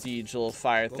little siege, little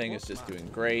fire thing is just doing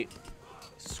great.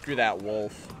 Screw that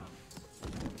wolf.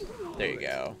 There you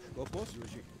go.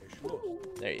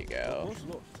 There you go.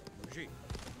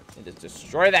 And just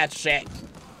destroy that shit.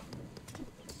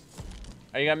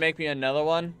 Are you gonna make me another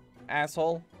one,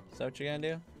 asshole? Is that what you're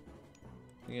gonna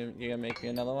do? You gonna make me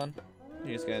another one?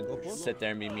 You're just gonna sit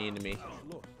there and be mean to me.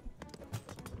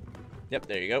 Yep,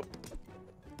 there you go.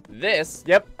 This,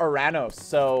 yep, Oranos.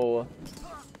 So,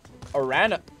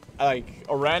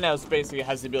 Oranos basically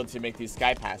has the ability to make these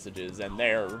sky passages, and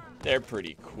they're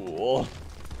pretty cool.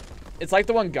 It's like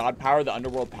the one God Power, the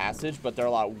Underworld Passage, but they're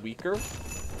a lot weaker.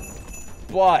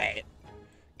 But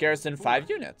garrison 5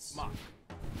 units.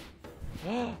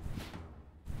 Oh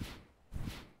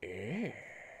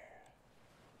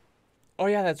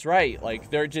yeah, that's right. Like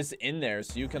they're just in there,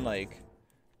 so you can like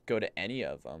go to any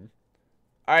of them.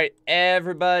 All right,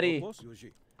 everybody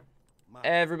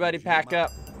pack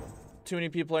up. Too many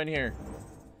people are in here.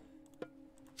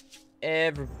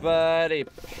 Everybody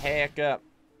pack up.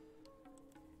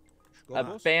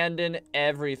 Abandon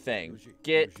everything.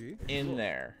 Get in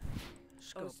there.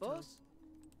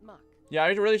 Yeah, I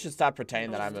really should stop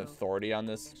pretending that I'm an authority on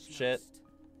this shit.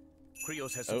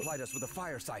 Krios has supplied us with a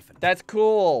fire siphon. That's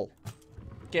cool.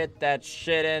 Get that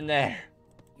shit in there.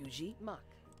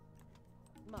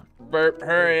 Burp,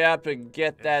 hurry up and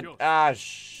get that. Ah,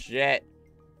 shit.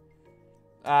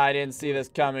 Ah, I didn't see this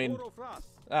coming.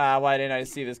 Ah, why didn't I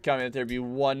see this coming? That there'd be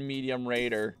one medium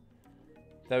raider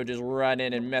that would just run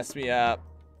in and mess me up.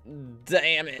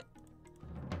 Damn it.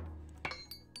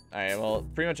 Alright, well,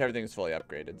 pretty much everything's fully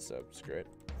upgraded, so screw it.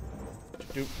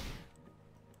 Doop.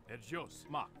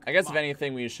 I guess if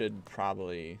anything, we should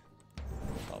probably...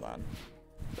 Hold on.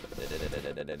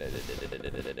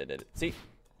 See?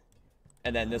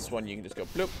 And then this one, you can just go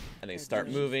bloop, and they start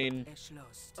moving.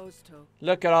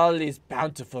 Look at all these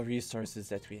bountiful resources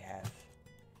that we have.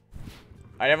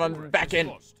 Alright, everyone, back in.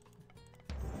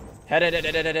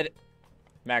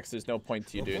 Max, there's no point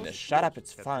to you doing this. Shut up,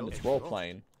 it's fun. It's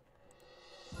role-playing.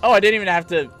 Oh, I didn't even have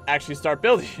to actually start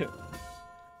building it.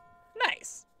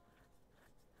 Nice.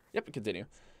 Yep, continue.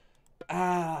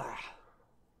 I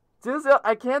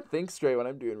can't think straight when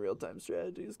I'm doing real-time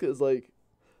strategies, because, like,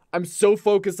 I'm so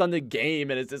focused on the game,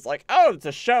 and it's just like, oh, it's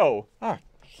a show. Oh,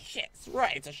 shit, it's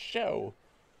right, it's a show.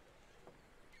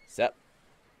 Sup?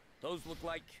 Those look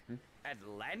like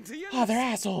Atlanteans? Oh, they're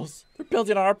assholes. They're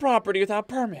building on our property without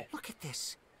permit. Look at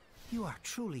this. You are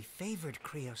truly favored,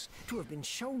 Krios, to have been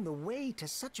shown the way to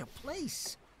such a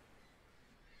place.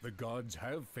 The gods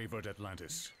have favored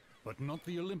Atlantis, but not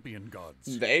the Olympian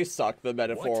gods. They suck the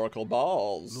metaphorical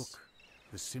balls. Look,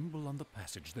 the symbol on the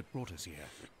passage that brought us here.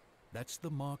 That's the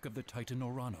mark of the Titan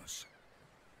Oranos.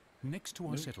 Next to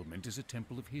our settlement is a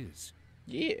temple of his.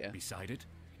 Yeah. Beside it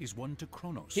is one to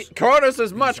Kronos. Kronos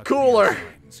is much cooler.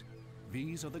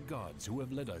 These are the gods who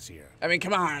have led us here. I mean,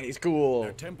 come on, he's cool.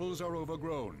 Their temples are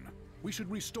overgrown. We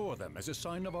should restore them as a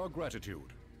sign of our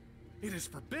gratitude. It is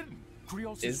forbidden.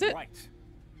 Krios is it? Right.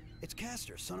 It's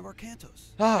Castor, son of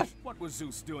Arcantos. Ah. What was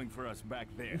Zeus doing for us back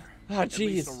there? Oh,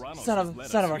 jeez. Son of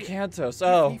Arcantos. If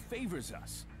Oh. he favors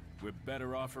us, we're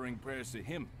better offering prayers to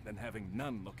him than having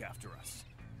none look after us.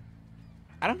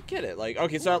 I don't get it. Like,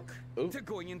 okay, so... Look, they're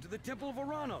going into the Temple of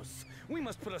Oranos. We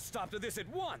must put a stop to this at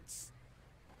once.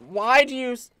 Why do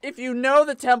you... If you know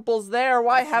the temple's there,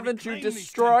 why haven't you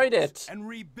destroyed it? And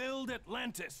rebuild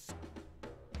Atlantis.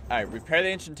 Alright, repair the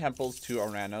ancient temples to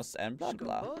Oranos and blah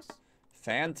blah.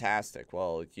 Fantastic.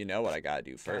 Well, you know what I gotta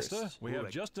do first. Master, we have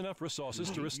just enough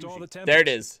resources to restore the temples. There it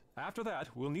is. After that,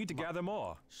 we'll need to gather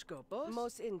more.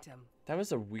 That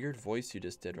was a weird voice you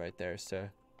just did right there,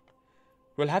 sir.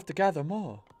 We'll have to gather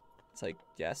more. It's like,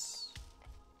 yes.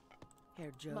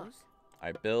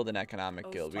 I build an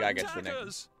economic guild. We gotta get to the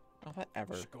next. Oh,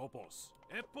 whatever. Skopos.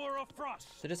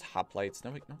 So just hoplites.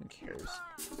 No one cares.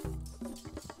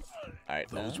 Alright,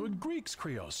 Those were Greeks,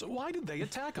 Krios. Why did they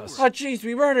attack us? Oh, jeez,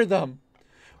 we murdered them.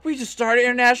 We just started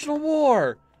international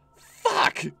war.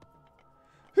 Fuck!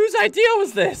 Whose idea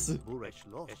was this?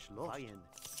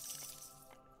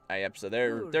 Yep, so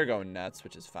they're going nuts,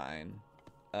 which is fine.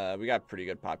 We got pretty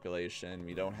good population.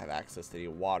 We don't have access to any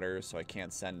water, so I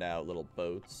can't send out little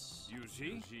boats.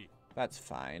 That's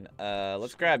fine.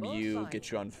 Let's grab you,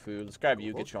 get you on food. Let's grab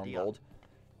you, get you on gold.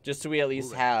 Just so we at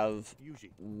least have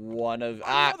one of...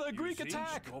 Ah! Another Greek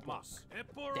attack!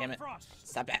 Damn it.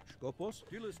 Stop that.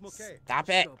 Stop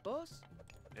it.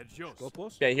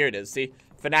 Yeah, here it is. See?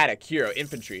 Fanatic, hero,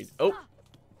 infantry. Oh.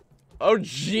 Oh,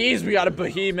 jeez, we got a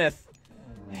behemoth.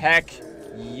 Heck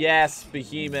yes,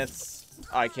 behemoths.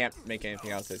 Oh, I can't make anything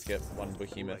else. I just get one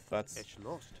behemoth. That's...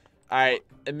 Alright,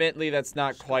 admittedly, that's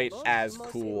not quite as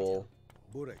cool.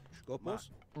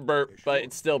 But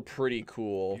it's still pretty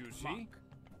cool.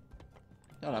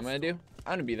 You know what I'm gonna do?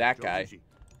 I'm gonna be that guy.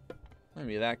 I'm gonna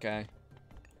be that guy.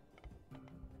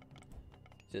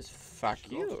 Just fuck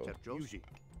you.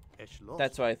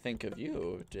 That's what I think of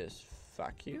you. Just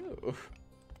fuck you.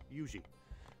 I'm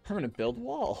gonna build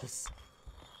walls.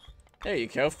 There you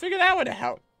go. Figure that one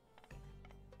out.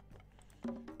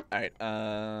 Alright,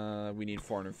 we need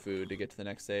 400 food to get to the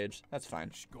next stage. That's fine.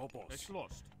 Oh,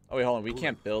 wait, hold on. We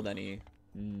can't build any...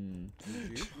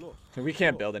 We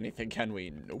can't build anything, can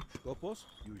we? Nope.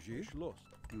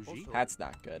 That's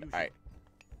not good. Alright.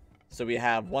 So we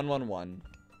have 111,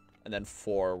 and then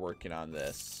 4 working on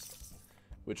this,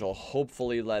 which will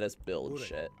hopefully let us build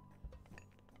shit.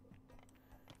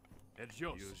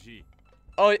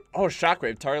 Oh,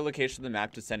 shockwave. Target location of the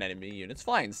map to send enemy units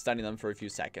flying, stunning them for a few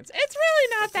seconds. It's really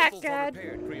not that good.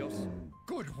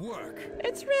 Good work.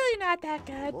 It's really not that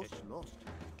good.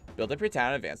 Build up your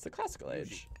town and advance the classical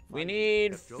age. We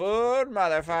need food,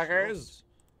 motherfuckers.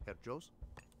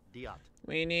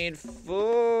 We need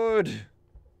food.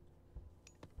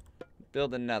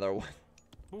 Build another one.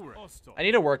 I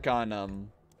need to work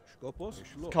on, it's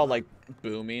called, like,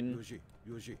 booming.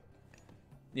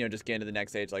 You know, just get into the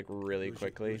next stage, like, really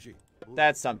quickly.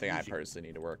 That's something I personally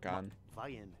need to work on.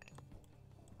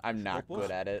 I'm not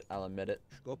good at it, I'll admit it.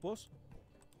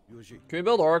 Can we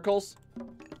build oracles?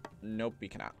 Nope, we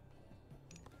cannot.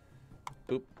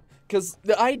 Boop. Because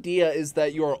the idea is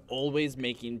that you are always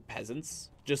making peasants.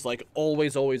 Just like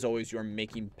always, always, always, you're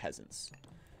making peasants.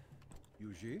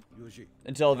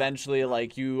 Until eventually,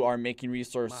 like, you are making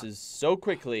resources so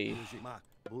quickly.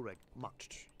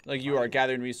 Like, you are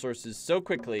gathering resources so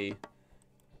quickly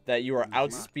that you are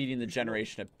outspeeding the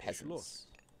generation of peasants.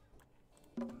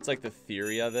 It's like the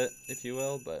theory of it, if you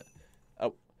will, but...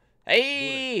 Oh.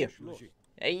 Hey!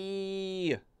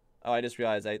 Hey! Oh, I just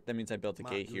realized that means I built a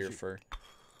gate here for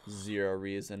 0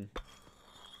 reason.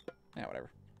 Yeah,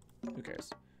 whatever. Who cares?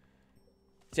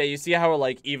 So, yeah, you see how,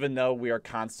 like, even though we are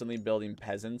constantly building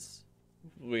peasants,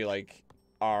 we, like,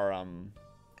 our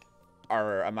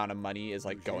amount of money is,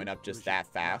 like, going up just that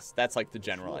fast. That's, like, the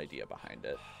general idea behind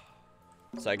it.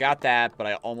 So I got that, but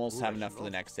I almost have enough for the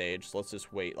next stage. So let's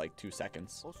just wait, like, 2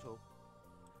 seconds. Let's go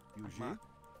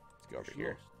over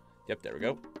here. Yep, there we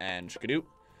go. And shkadoo.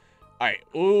 Alright.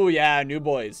 Ooh, yeah, new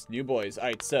boys. New boys.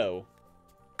 Alright, so.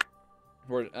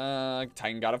 We're,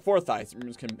 Titan got a 4th eye.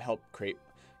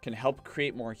 Can help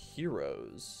create more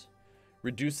heroes.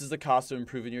 Reduces the cost of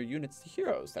improving your units to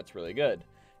heroes. That's really good.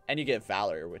 And you get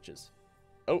Valor, which is...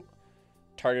 Oh.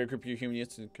 Target a group of your human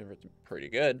units and convert them. Pretty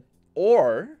good.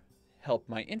 Or... help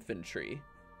my infantry.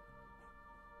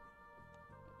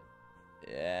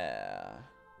 Yeah.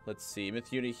 Let's see.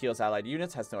 Myth unit heals allied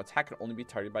units. Has no attack. Can only be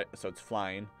targeted by... So it's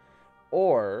flying.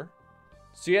 Or...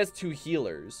 So he has 2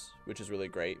 healers, which is really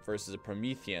great, versus a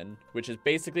Promethean, which is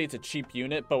basically, it's a cheap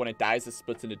unit, but when it dies, it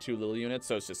splits into 2 little units,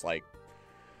 so it's just like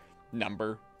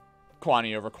number,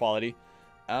 quantity over quality.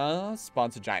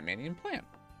 Spawns a giant manian plant.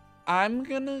 I'm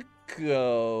gonna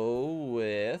go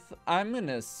with, I'm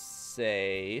gonna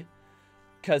say,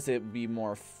 because it'd be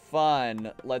more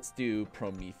fun, let's do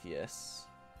Prometheus.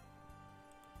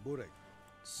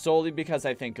 Solely because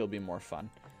I think it'll be more fun.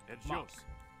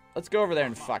 Let's go over there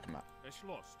and fuck him up.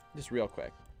 Just real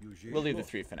quick. We'll leave the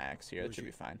 3 fanatics here. That should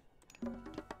be fine.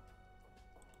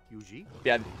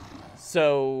 Yeah.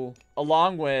 So,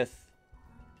 along with...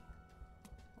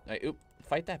 Oop,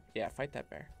 fight that... Yeah, fight that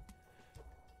bear.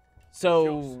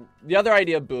 So, the other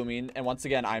idea of booming, and once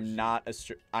again, I am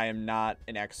not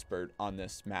an expert on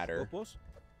this matter.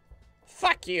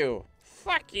 Fuck you!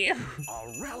 Fuck you!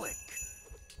 A relic!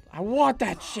 I want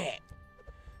that shit!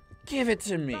 Give it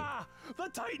to me! Ah, the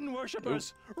Titan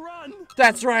worshippers! Run!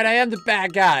 That's right, I am the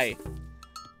bad guy!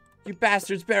 You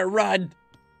bastards better run.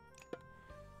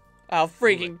 I'll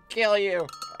freaking kill you.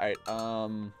 Alright,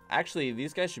 actually,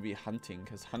 these guys should be hunting,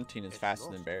 because hunting is faster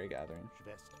than berry gathering.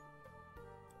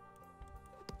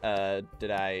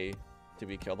 Did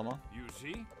we kill them all?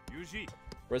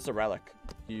 Where's the relic?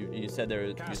 You said there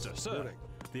was... Caster, sir.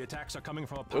 The attacks are coming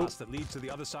from a pass that leads to the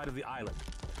other side of the island.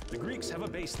 The Greeks have a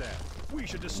base there. We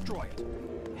should destroy it.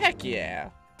 Heck yeah.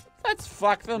 Let's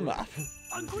fuck them up.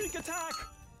 A Greek attack!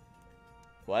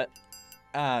 What?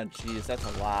 Oh, jeez, that's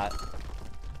a lot.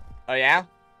 Oh, yeah?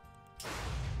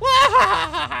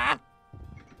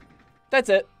 That's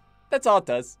it. That's all it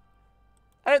does.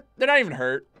 They're not even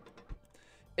hurt.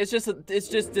 It's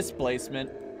just displacement.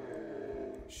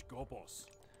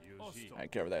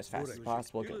 Alright, get over there as fast as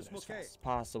possible. Get over there as fast as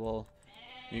possible.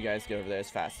 You guys get over there as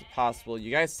fast as possible.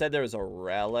 You guys said there was a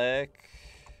relic.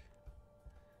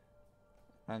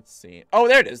 Let's see. Oh,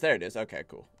 there it is. There it is. Okay,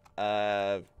 cool.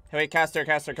 Hey, wait, Caster,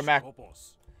 come back.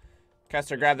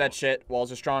 Caster, grab that shit.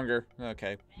 Walls are stronger.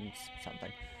 Okay, it's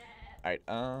something. Alright,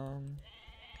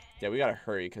 yeah, we gotta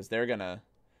hurry, because they're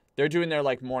doing their,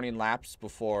 like, morning laps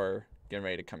before getting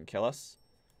ready to come kill us.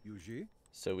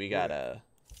 So we gotta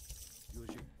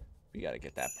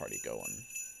get that party going.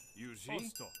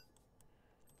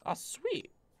 Oh,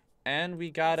 sweet. And we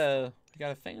got a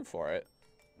thing for it.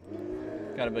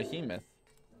 Got a behemoth.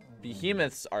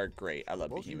 Behemoths are great. I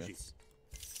love behemoths.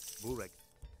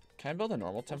 Can I build a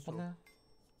normal temple now?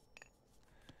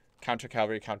 Counter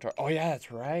cavalry, counter... Oh, yeah,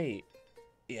 that's right.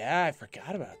 Yeah, I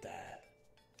forgot about that.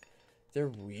 They're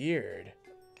weird.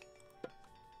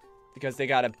 Because they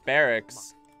got a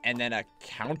barracks and then a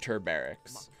counter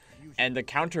barracks. And the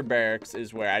counter barracks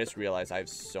is where I just realized I have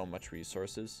so much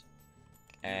resources.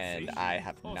 And I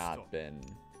have not been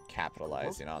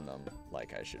capitalizing on them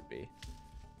like I should be.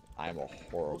 I'm a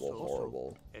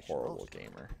horrible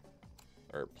gamer.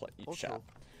 Or shop.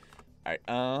 Alright,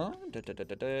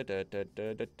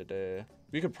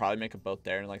 we could probably make a boat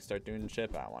there and like start doing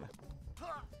shit, but I don't wanna.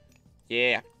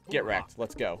 Yeah, get wrecked.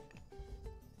 Let's go.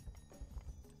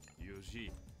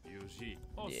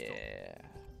 Yeah.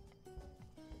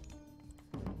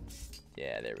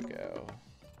 Yeah, there we go.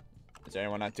 Is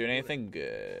anyone not doing anything?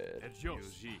 Good.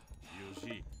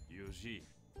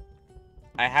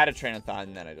 I had a train of thought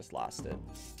and then I just lost it.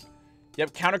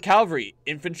 Yep, counter cavalry.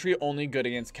 Infantry only good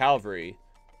against cavalry.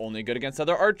 Only good against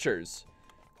other archers.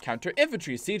 Counter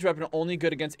infantry. Siege weapon only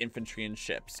good against infantry and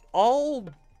ships. All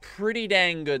pretty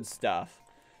dang good stuff.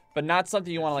 But not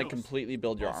something you want to like completely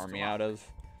build your army out of.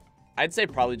 I'd say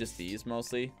probably just these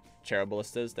mostly.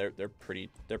 Cheruballistas. They're pretty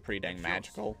dang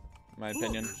magical, in my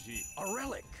opinion. A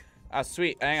relic. Ah,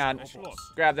 sweet. Hang on.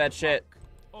 Grab that shit.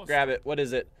 Grab it. What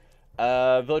is it?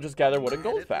 Villagers gather wood and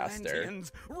gold faster.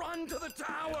 Run to the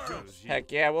tower.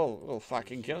 Heck yeah, we'll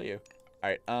fucking kill you.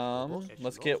 Alright,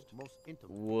 let's get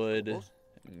wood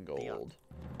and gold.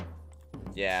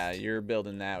 Yeah, you're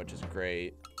building that, which is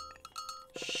great.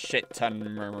 Shit ton of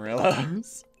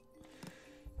murmurillos.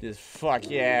 Just fuck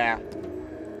yeah.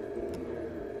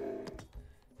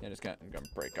 Yeah, I'm gonna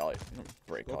break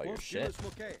all your shit.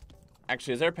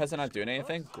 Actually, is there a peasant not doing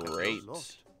anything? Great.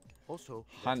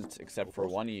 Hunt, except for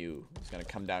one of you is gonna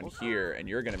come down here, and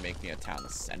you're gonna make me a town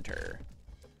center.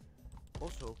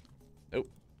 Oh.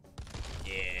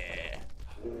 Yeah.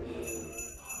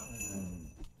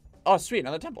 Oh, sweet,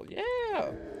 another temple.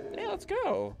 Yeah. Yeah, let's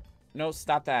go. No,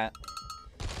 stop that.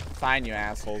 Fine, you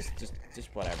assholes. Just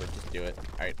whatever. Just do it.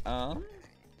 Alright,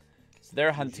 so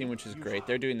they're hunting, which is great.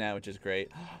 They're doing that, which is great.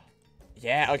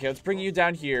 Yeah, okay, let's bring you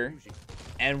down here,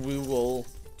 and we will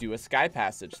do a sky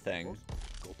passage thing,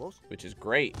 which is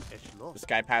great. The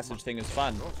sky passage thing is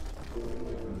fun.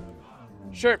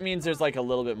 Sure, it means there's like a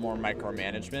little bit more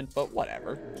micromanagement, but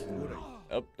whatever.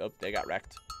 Oh, they got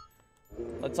wrecked.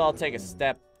 Let's all take a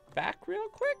step back real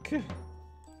quick.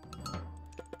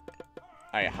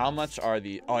 Alright, how much are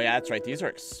the... Oh, yeah, that's right. These are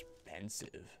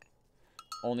expensive.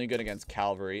 Only good against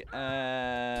cavalry.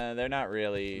 They're not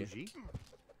really...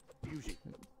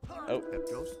 Oh.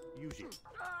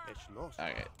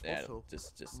 Okay, yeah,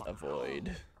 just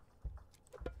avoid.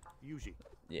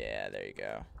 Yeah, there you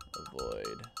go.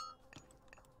 Avoid.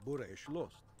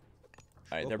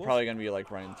 Alright, they're probably gonna be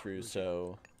like running through,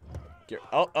 so...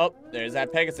 Oh, there's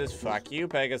that Pegasus. Fuck you,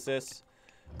 Pegasus.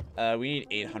 We need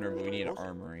 800, but we need an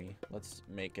armory. Let's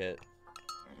make it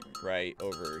right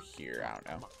over here. I don't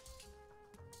know.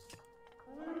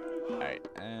 Alright,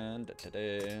 and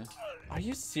today. Are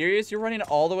you serious? You're running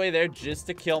all the way there just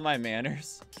to kill my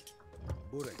manners?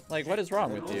 Like, what is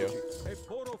wrong with you?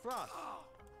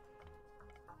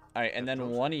 Alright, and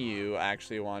then one of you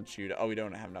actually wants you to... Oh, we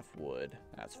don't have enough wood.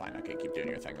 That's fine. Okay, keep doing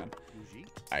your thing then.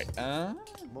 Alright,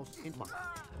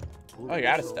 Oh, you're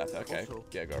out of stuff. Okay.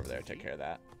 Yeah, go over there. Take care of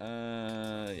that.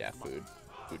 Yeah, food.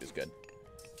 Food is good.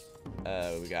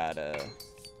 We got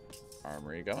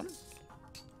armory going.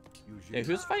 Hey,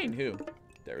 who's fighting who?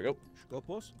 There we go.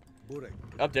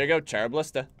 Oh, there you go.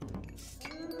 Charablista.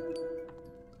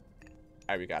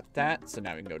 Alright, we got that. So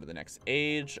now we can go to the next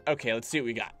age. Okay, let's see what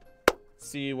we got.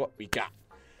 See what we got.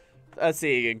 Let's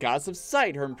see. Goddess of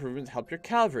Sight. Her improvements help your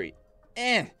cavalry.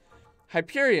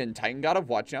 Hyperion, Titan God of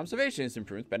Watching Observations.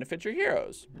 Improvements benefit your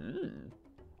heroes.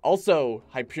 Also,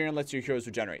 Hyperion lets your heroes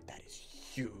regenerate. That is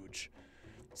huge.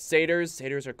 Satyrs.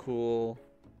 Satyrs are cool.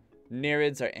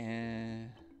 Nereids are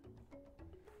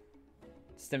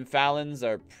Stymphalians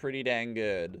are pretty dang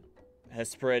good.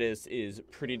 Hesperus is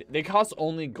pretty... They cost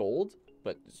only gold,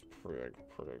 but it's pretty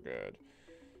good.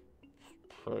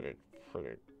 Pretty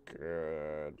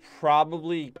good.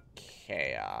 Probably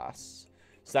Chaos.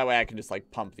 So that way I can just, like,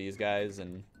 pump these guys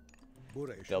and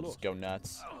they'll just go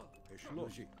nuts.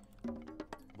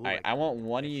 Alright, I want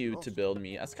one of you to build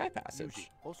me a sky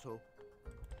passage.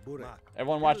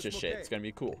 Everyone watch this shit. It's gonna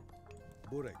be cool.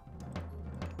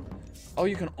 Oh,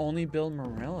 you can only build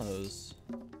Murillos.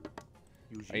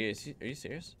 Are you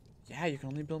serious? Yeah, you can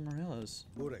only build Murillos.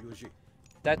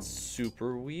 That's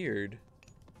super weird.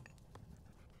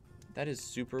 That is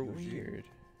super weird.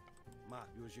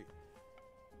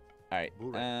 Alright,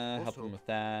 help him with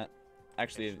that.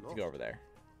 Actually, go over there.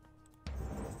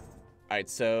 Alright,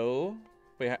 so...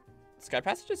 Wait, Sky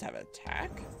Passages have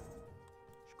attack?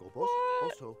 What?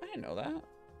 I didn't know that.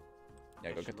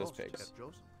 Yeah, go get those pigs.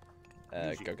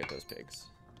 Go get those pigs.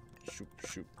 Shoop,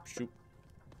 shoop, shoop.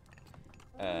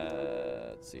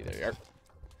 Let's see, there you are.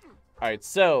 Alright,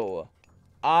 so...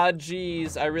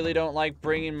 geez, I really don't like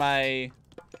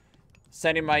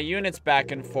sending my units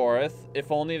back and forth.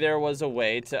 If only there was a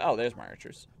way to... Oh, there's my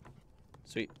archers.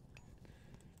 Sweet.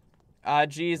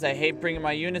 Geez, I hate bringing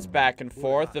my units back and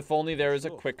forth. If only there was a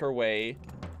quicker way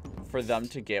for them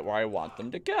to get where I want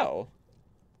them to go.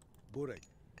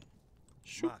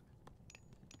 Shoop.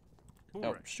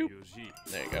 Oh, shoop.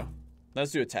 There you go.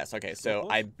 Let's do a test. Okay, so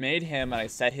I made him and I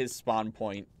set his spawn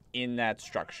point in that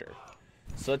structure.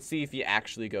 So let's see if he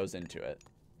actually goes into it.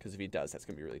 Because if he does, that's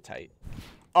going to be really tight.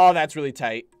 Oh, that's really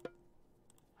tight.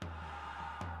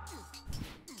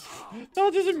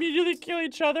 They'll just immediately kill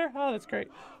each other. Oh, that's great.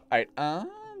 All right.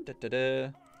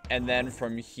 And then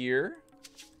from here,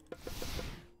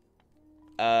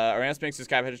 Uranus makes the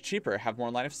sky passage cheaper, have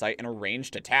more line of sight, and a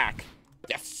ranged attack.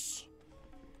 Yes.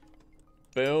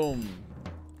 Boom.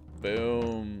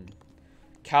 Boom.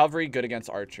 Cavalry good against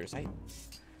archers.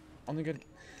 Only good.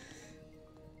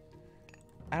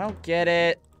 I don't get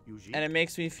it. And it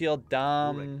makes me feel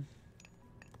dumb.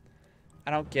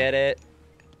 I don't get it.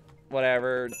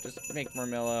 Whatever. Just make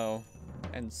Murmillo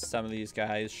and some of these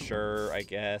guys. Sure, I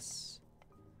guess.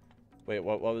 Wait,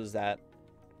 what was that?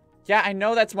 Yeah, I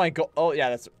know that's my goal. Oh,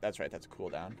 yeah, that's right. That's a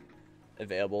cooldown.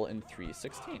 Available in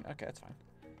 3:16. Okay, that's fine.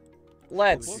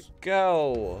 Let's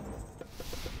go.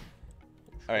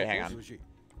 All right, hang on.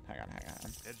 Hang on.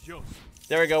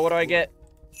 There we go. What do I get?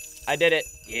 I did it.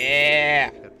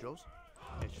 Yeah.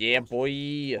 Yeah, boy.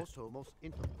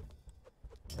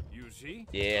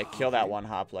 Yeah, kill that one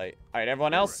hoplite. All right,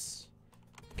 everyone else,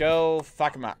 go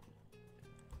fuck him up.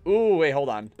 Ooh, wait, hold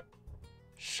on.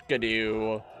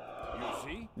 Shkadoo.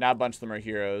 Now a bunch of them are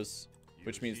heroes,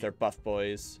 which means they're buff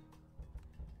boys.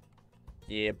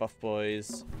 Yeah, buff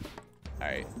boys. All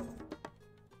right.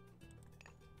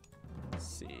 Let's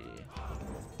see.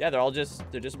 Yeah,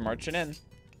 they're just marching in.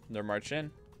 They're marching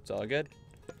in. It's all good.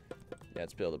 Yeah,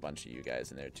 let's build a bunch of you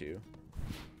guys in there too.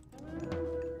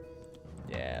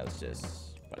 Yeah, let's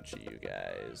just bunch of you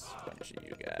guys. Bunch of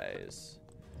you guys.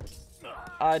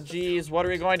 Geez, what are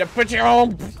we going to put you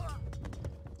on?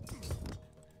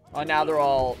 Oh, now they're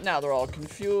all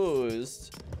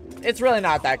confused. It's really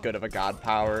not that good of a god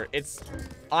power.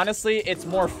 Honestly, it's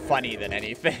more funny than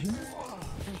anything.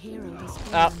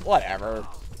 Whatever.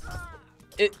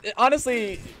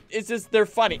 Honestly, it's just, they're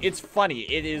funny. It's funny.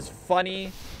 It is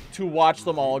funny to watch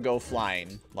them all go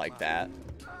flying like that.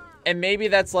 And maybe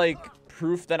that's like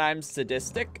proof that I'm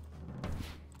sadistic.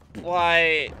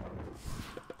 Why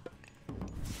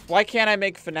can't I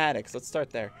make fanatics? Let's start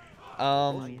there.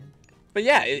 But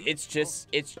yeah, it's just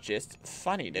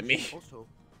funny to me.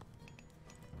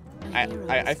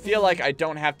 I feel like I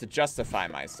don't have to justify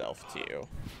myself to you,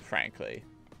 frankly.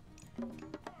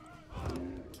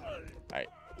 Alright.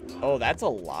 Oh, that's a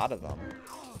lot of them.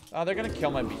 Oh, they're gonna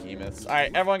kill my behemoths.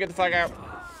 Alright, everyone get the fuck out.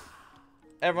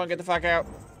 Everyone get the fuck out.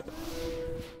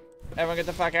 Everyone get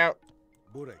the fuck out.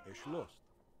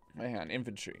 Hang on,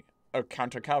 infantry. Oh,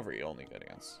 counter cavalry only good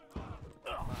against.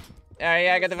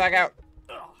 Yeah, get the fuck out.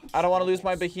 I don't want to lose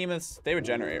my behemoths. They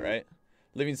regenerate, right?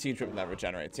 Living sea trip never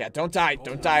regenerates. Yeah, don't die.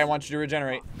 Don't die. I want you to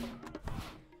regenerate.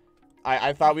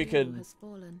 I thought we could...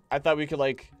 I thought we could,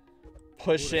 like,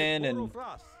 push in and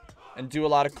do a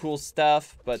lot of cool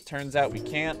stuff, but turns out we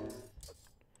can't.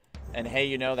 And hey,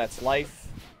 you know, that's life.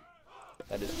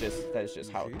 That is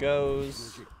just how it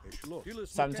goes.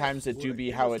 Sometimes it do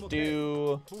be how it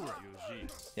do.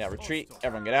 Yeah, retreat.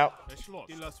 Everyone get out.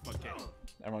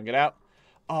 Everyone get out.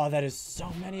 Oh, that is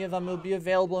so many of them. Will be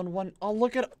available in one. Oh,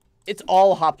 look at... It's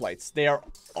all hoplites. They are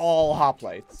all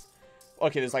hoplites.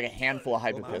 Okay, there's like a handful of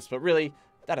hypothets, but really,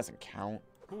 that doesn't count.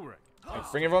 Right,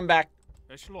 bring everyone back.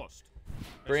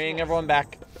 Bring everyone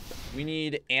back. We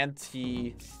need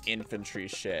anti-infantry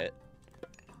shit.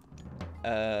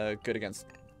 Good against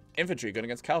infantry, good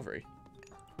against cavalry.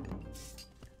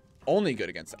 Only good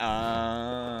against...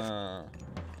 I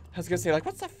was gonna say, like,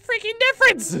 what's the freaking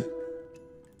difference?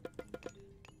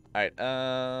 Alright,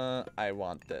 I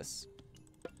want this.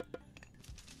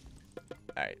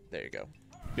 Alright, there you go.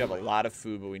 You have a lot of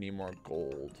food, but we need more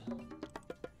gold.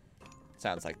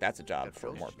 Sounds like that's a job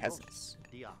for more peasants.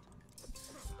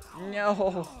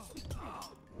 No.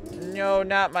 No,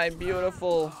 not my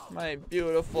beautiful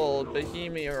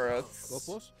behemoths.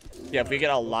 Yeah, if we get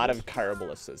a lot of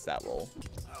chiroballistas, that will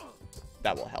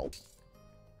help.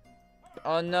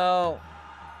 Oh no.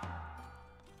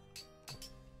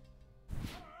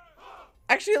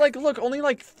 Actually, like, look, only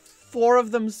like 4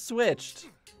 of them switched.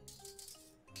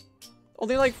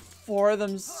 Only like 4 of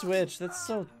them switched. That's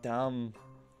so dumb.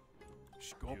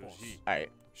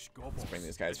 Alright. Let's bring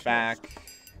these guys back.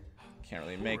 Can't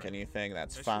really make anything.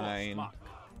 That's fine.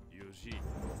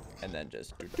 And then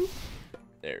just...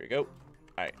 There we go.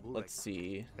 Alright, let's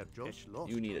see.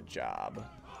 You need a job.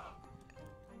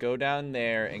 Go down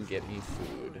there and get me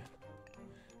food.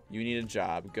 You need a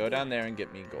job. Go down there and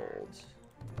get me gold.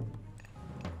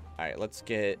 Alright, let's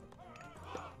get...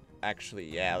 Actually,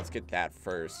 yeah, let's get that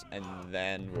first. And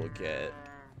then we'll get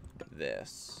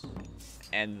this.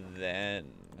 And then...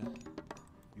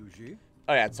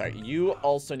 Oh yeah, sorry. You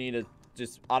also need to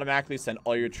just automatically send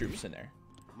all your troops in there.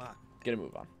 Get a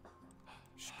move on.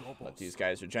 Let these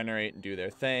guys regenerate and do their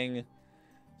thing.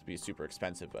 It's be super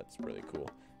expensive, but it's really cool.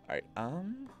 Alright,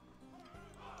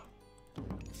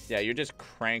 yeah, you're just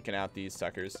cranking out these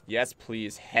suckers. Yes,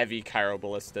 please. Heavy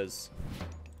chiroballistas.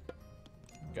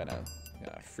 Gonna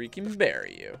freaking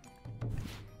bury you.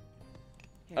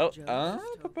 Oh,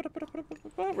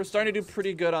 we're starting to do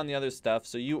pretty good on the other stuff,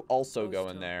 so you also go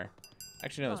in there.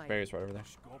 Actually, no, those berries right over there.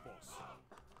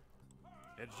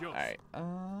 Alright, I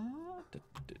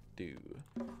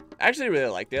actually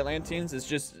really like the Atlanteans. It's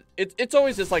just, it's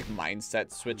always just like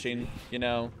mindset switching, you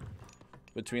know,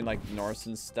 between like Norse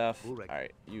and stuff.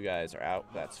 Alright, you guys are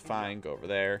out. That's fine. Go over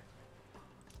there.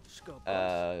 Gold.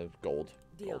 Gold.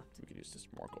 We could use just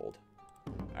more gold.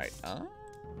 Alright,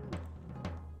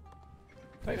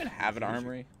 do I even have an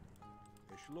armory?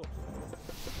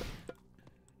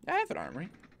 Yeah, I have an armory.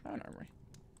 I have an armory.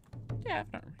 Yeah, I have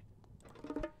an armory.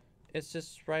 It's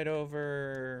just right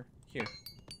over here.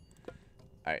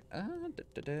 Alright,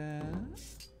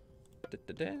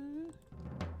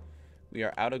 we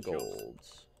are out of gold.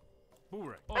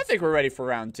 I think we're ready for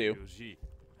round 2.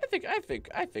 I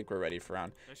think we're ready for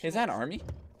round. Hey, is that an army?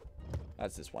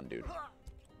 That's this one dude.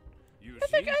 I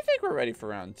think we're ready for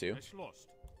round 2.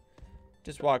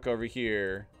 Just walk over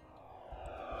here.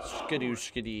 Skidoo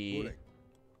skiddy.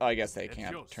 Oh, I guess they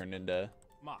can't turn into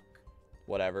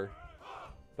whatever.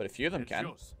 But a few of them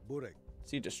can.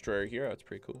 See, Destroyer Hero. It's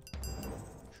pretty cool.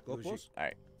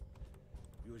 Alright.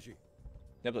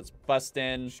 Yep, let's bust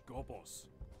in. Let's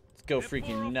go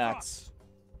freaking nuts.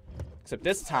 Except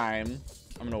this time,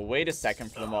 I'm going to wait a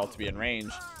second for them all to be in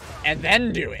range. And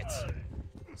then do it.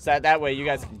 So that way you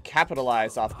guys can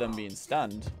capitalize off them being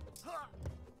stunned.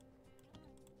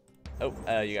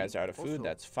 Oh, you guys are out of food.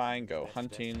 That's fine. Go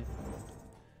hunting.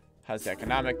 How's the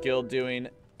Economic Guild doing?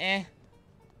 Alright,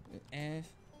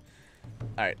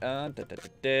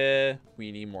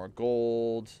 we need more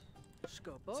gold.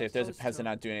 See, if there's a peasant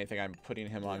not doing anything, I'm putting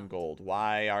him on gold.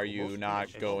 Why are you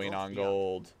not going on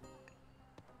gold?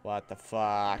 What the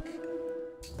fuck?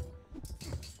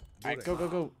 Alright, go, go,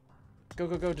 go. Go,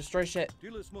 go, go. Destroy shit.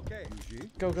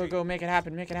 Go, go, go. Make it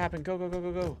happen. Make it happen. Go, go, go,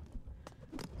 go, go.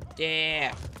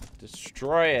 Yeah.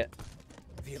 Destroy it.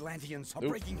 The Atlanteans are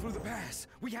breaking through the pass.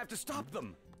 We have to stop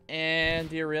them. And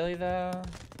do you really, though?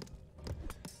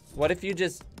 What if you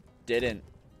just didn't?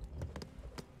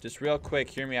 Just real quick,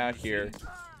 hear me out here.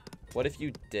 What if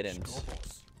you didn't?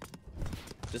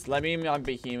 Just let me on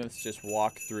behemoths just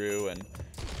walk through and...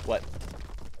 What?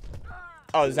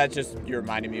 Oh, is that just... You're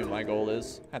reminding me what my goal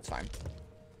is? That's fine.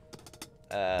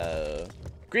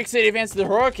 Greek city advanced to the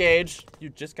horror cage. You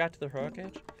just got to the horror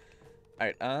cage?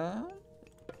 Alright,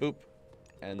 boop.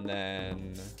 And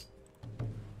then...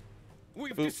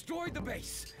 We've boop. destroyed the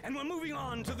base, and we're moving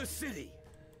on to the city.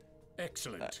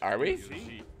 Excellent. Are we? Is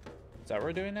that what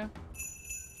we're doing now?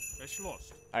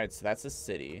 Alright, so that's the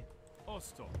city.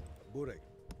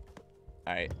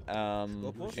 Alright,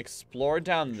 explore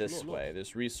down this way.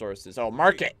 There's resources. Oh,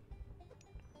 market!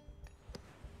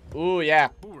 Ooh, yeah.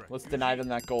 Let's deny them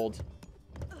that gold.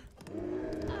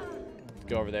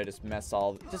 Go over there, just mess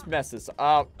this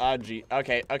up. Oh, gee.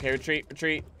 Okay, retreat.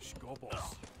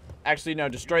 Actually, no,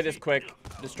 destroy this quick.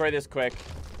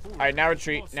 Alright, now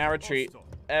retreat.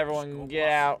 Everyone, get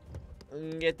out.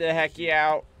 Get the heck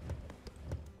out.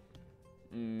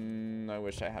 I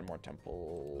wish I had more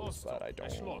temples, but I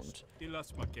don't.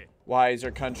 Why is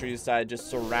your countryside just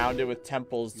surrounded with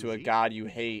temples to a god you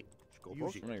hate? I'm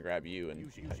gonna grab you and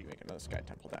make another sky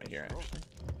temple down here, actually.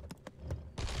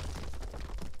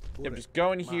 Yep, just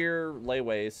go in here, lay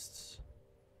waste.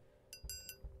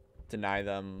 Deny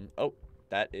them. Oh,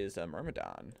 that is a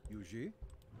Myrmidon.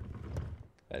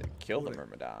 Kill the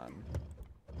Myrmidon.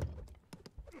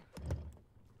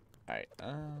 Alright,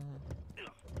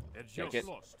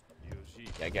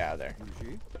 get out of there.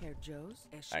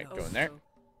 Alright, go in there.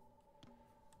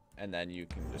 And then you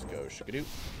can just go shukadoo.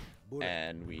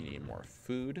 And we need more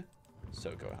food.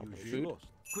 So go help with food.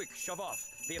 Quick, shove off.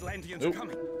 The Atlanteans are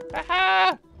coming.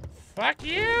 Haha! Fuck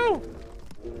you!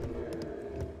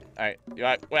 Alright,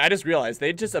 I just realized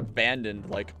they just abandoned,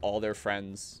 like, all their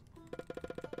friends.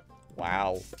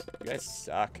 Wow. You guys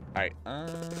suck. Alright,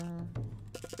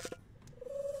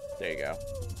 there you go.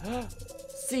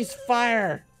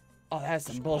 Ceasefire! Oh, that's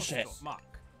some bullshit.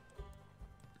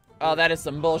 Oh, that is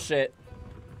some bullshit.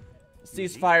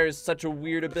 Ceasefire is such a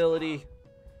weird ability.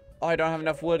 Oh, I don't have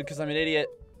enough wood because I'm an idiot.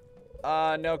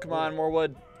 No, come on, more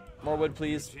wood. More wood,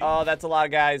 please. Oh, that's a lot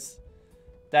of guys.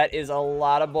 That is a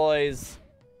lot of boys.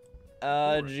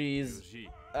 Jeez.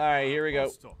 Alright, here we go.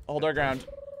 Hold our ground.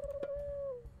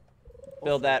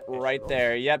 Build that right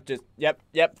there. Yep,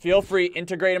 yep. Feel free.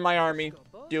 Integrate in my army.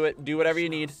 Do it. Do whatever you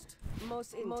need.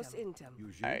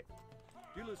 Alright.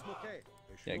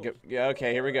 Yeah,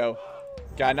 okay, here we go.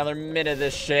 Got another minute of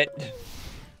this shit.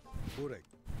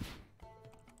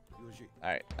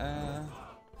 Alright,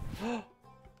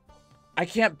 I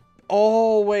can't...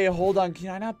 Oh, wait, hold on. Can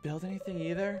I not build anything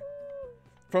either?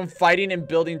 From fighting and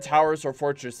building towers or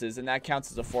fortresses, and that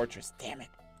counts as a fortress. Damn it.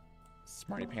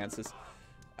 Smarty pantses.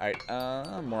 Alright,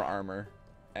 more armor.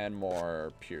 And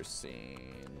more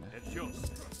piercing.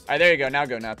 Alright, there you go. Now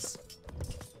go nuts.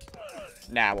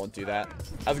 Nah, I won't do that.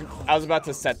 I was about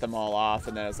to set them all off,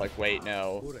 and then I was like, wait,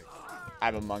 no.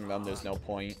 I'm among them. There's no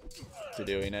point to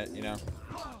doing it, you know?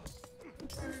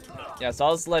 Yeah, so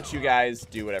I'll just let you guys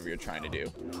do whatever you're trying to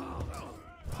do.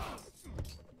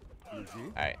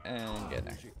 Alright, and get in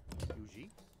there.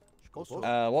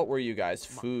 What were you guys?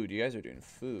 Food. You guys are doing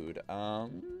food.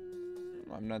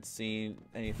 I'm not seeing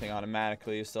anything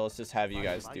automatically, so let's just have you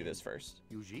guys do this first.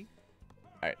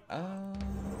 Alright,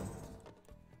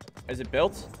 is it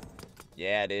built?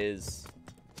 Yeah, it is.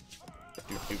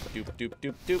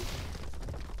 Doop.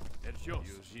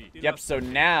 Yep, so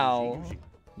now,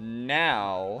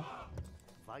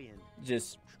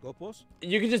 just,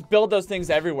 you can just build those things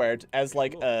everywhere as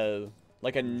like a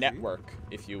network,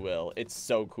 if you will. It's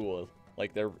so cool.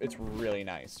 Like, it's really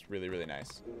nice. Really, really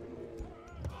nice.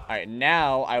 Alright,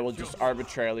 now I will just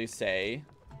arbitrarily say,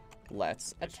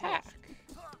 let's attack.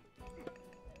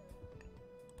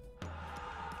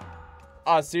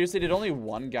 Oh, seriously, did only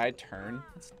one guy turn?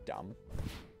 That's dumb.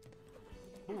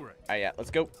 Alright, yeah,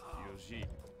 let's go.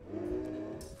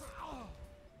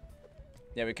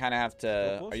 Yeah, we kind of have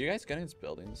to... Are you guys good against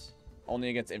buildings? Only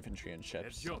against infantry and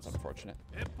ships. That's unfortunate.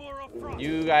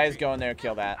 You guys go in there and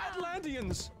kill that.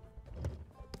 Atlanteans.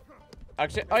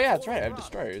 Actually, oh yeah, that's right. I have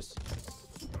destroyers.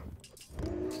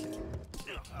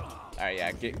 Alright,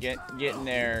 yeah, get in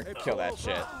there, kill that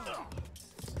shit.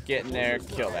 Get in there,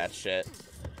 kill that shit.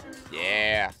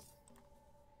 Yeah.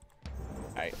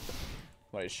 Alright.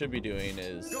 What I should be doing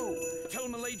is... Go! Tell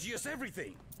Malagius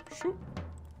everything! Shoot.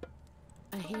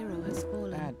 A hero has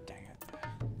fallen. God dang it.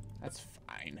 That's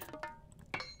fine.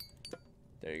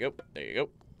 There you go.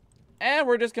 And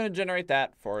we're just going to generate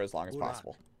that for as long as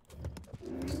possible.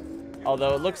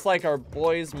 Although it looks like our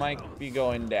boys might be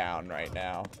going down right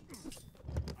now.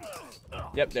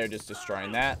 Yep, they're just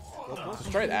destroying that.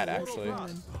 Destroy that, actually.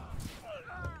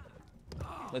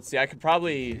 Let's see, I could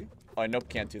probably... Oh, nope,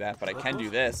 can't do that, but I can do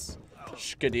this.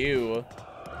 Shkadoo.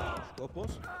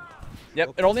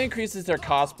 Yep, it only increases their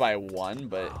cost by 1,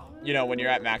 but, you know, when you're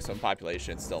at maximum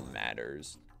population, it still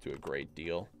matters. do a great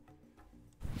deal.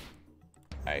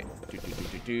 Alright.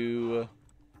 Do.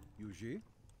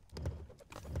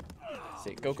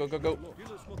 Say go. Go.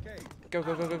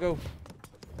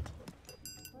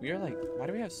 We are like, why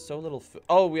do we have so little food?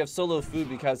 Oh, we have so little food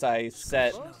because I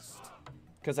set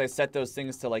those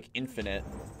things to like infinite.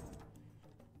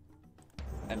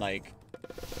 And like a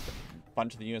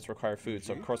bunch of the units require food,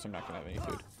 so of course I'm not gonna have any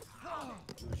food.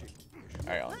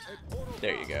 Alright,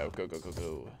 there you go. Go.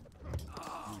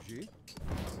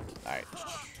 Alright.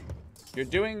 You're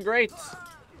doing great.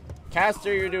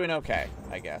 Caster, you're doing okay,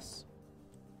 I guess.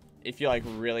 If you like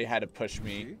really had to push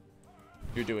me,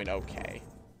 you're doing okay.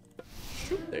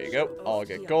 There you go. I'll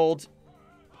get gold.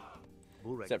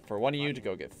 Except for one of you to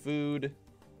go get food.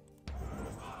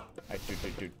 I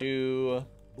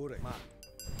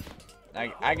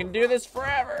can do this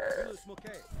forever.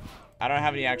 I don't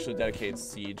have any actually dedicated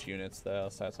siege units though,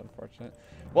 so that's unfortunate.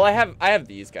 Well, I have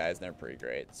these guys and they're pretty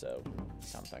great, so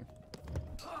something.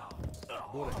 A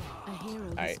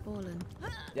hero has fallen.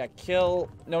 Yeah, kill.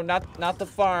 No, not the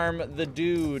farm, the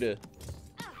dude.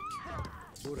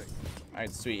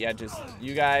 Alright, sweet. Yeah, just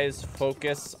you guys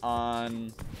focus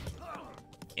on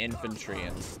infantry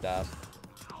and stuff.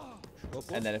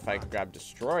 And then if I could grab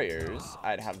destroyers,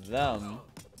 I'd have them.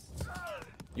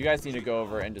 You guys need to go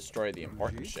over and destroy the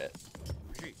important shit.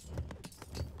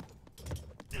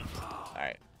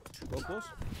 Alright.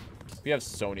 We have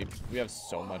so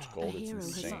much gold, it's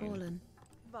insane.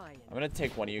 I'm gonna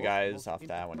take one of you guys off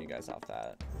that, one of you guys off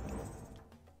that.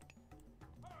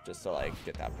 Just to like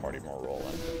get that party more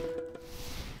rolling.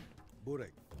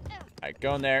 Alright,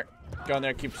 go in there,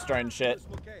 keep destroying shit.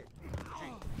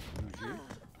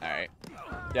 Alright.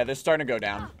 Yeah, they're starting to go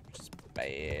down, which is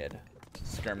bad.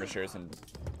 Skirmishers and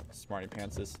smarty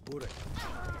pantses.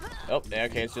 Oh,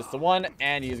 okay, it's just the one,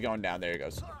 and he's going down. There he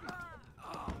goes.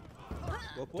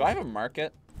 Do I have a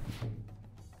market?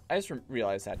 I just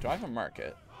realized that. Do I have a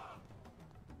market?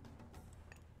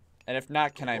 And if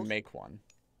not, can I make one?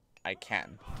 I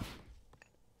can.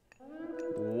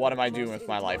 What am I doing with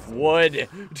my life? Wood!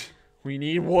 We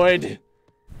need wood!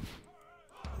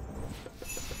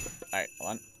 Alright,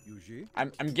 hold on.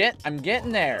 I'm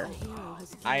getting there.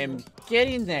 I am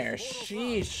getting there.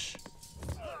 Sheesh.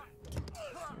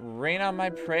 Rain on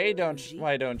my prey,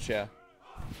 why don't you?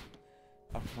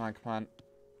 Oh, come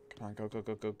on,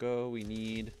 go. We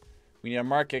need a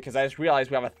market, because I just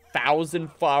realized we have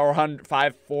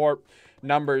 1,454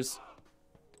 numbers.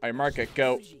 Alright, market,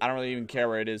 go. I don't really even care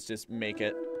where it is, just make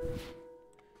it.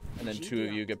 And then 2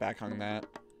 of you get back on that.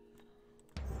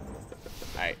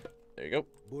 Alright, there you go.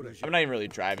 I'm not even really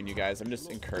driving you guys, I'm just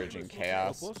encouraging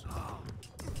chaos.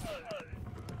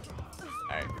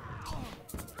 Alright.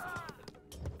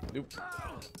 Nope.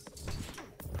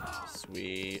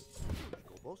 Sweet.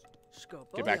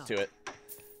 Get back to it.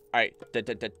 Alright.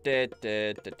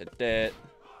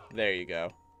 There you go.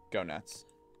 Go nuts.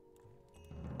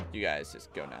 You guys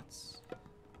just go nuts.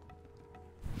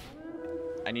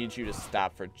 I need you to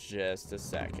stop for just a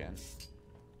second.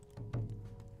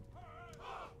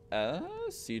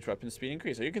 Siege weapon speed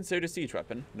increase. Are you considered a siege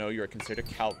weapon? No, you are considered a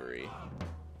cavalry.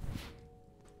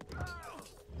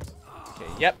 Okay,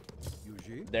 yep.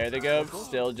 There they go.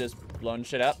 Still just blowing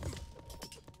shit up.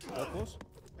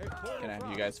 Gonna have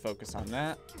you guys focus on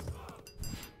that.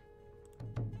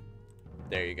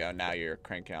 There you go. Now you're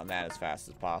cranking on that as fast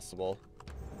as possible.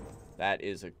 That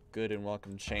is a good and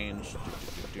welcome change.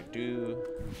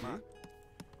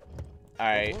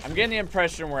 Alright, I'm getting the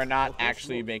impression we're not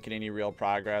actually making any real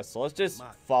progress, so let's just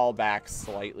fall back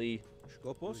slightly.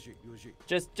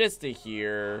 Just to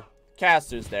here.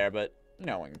 Caster's there, but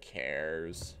no one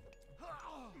cares.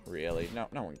 Really? No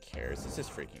one cares. It's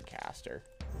just freaking Caster.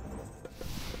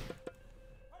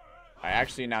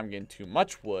 Actually, now I'm getting too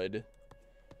much wood,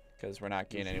 because we're not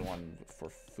getting anyone for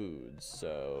food,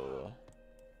 so...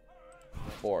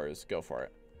 Ores, go for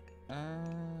it.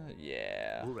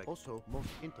 Yeah. Also, most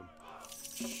intim.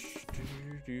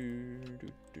 There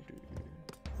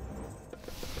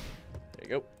you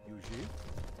go.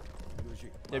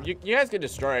 Yeah, you guys can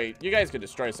destroy. You guys can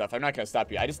destroy stuff. I'm not gonna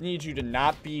stop you. I just need you to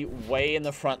not be way in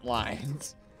the front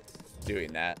lines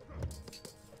doing that.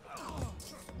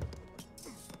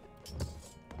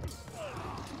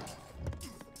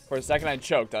 For a second, I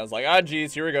choked. I was like, "Ah,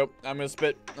 geez, here we go. I'm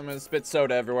gonna spit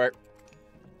soda everywhere."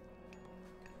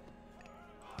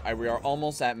 Alright, we are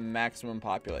almost at maximum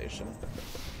population.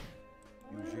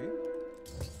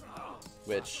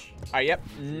 Which, alright, yep.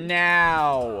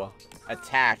 Now,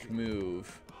 attack,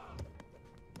 move.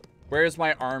 Where's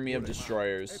my army of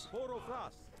destroyers?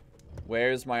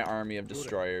 Where's my army of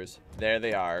destroyers? There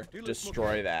they are.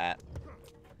 Destroy that.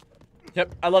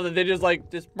 Yep, I love that they just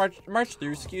like just march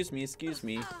through. Excuse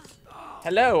me.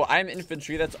 Hello, I'm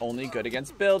infantry that's only good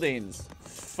against buildings.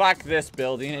 Fuck this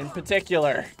building in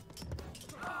particular.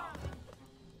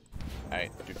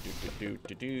 Alright,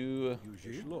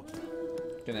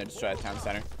 Gonna destroy the town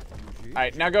center.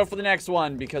 Alright, now go for the next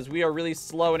one because we are really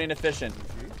slow and inefficient.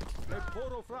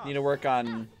 Need to work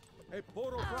on.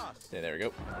 Okay, there we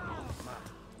go.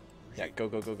 Yeah,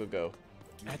 go.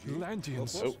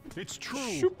 Atlanteans. Oh. It's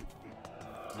true. Shoop.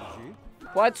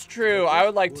 What's true? I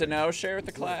would like to know. Share with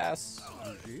the class.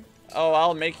 Oh,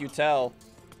 I'll make you tell.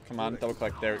 Come on, double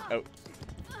click there. Oh,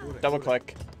 double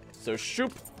click. So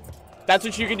shoop. That's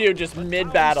what you can do. Just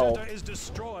mid battle. Is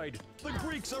destroyed. The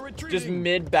Greeks are retreating. Just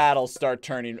mid battle, start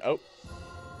turning. Oh.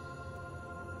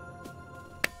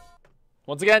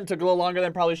 Once again, took a little longer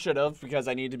than probably should have because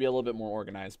I need to be a little bit more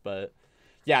organized. But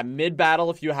yeah, mid battle,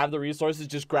 if you have the resources,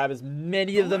 just grab as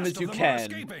many of them as you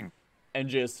can, and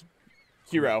just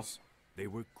hero. They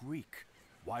were Greek.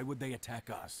 Why would they attack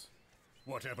us?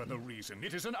 Whatever the reason,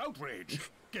 it is an outrage.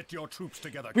 Get your troops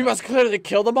together. We must clearly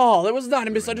kill them all. It was not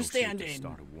a We're in no shape to misunderstanding.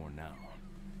 start a war now.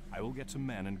 I will get some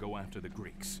men and go after the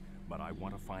Greeks, but I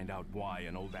want to find out why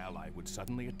an old ally would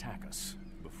suddenly attack us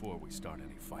before we start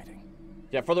any fighting.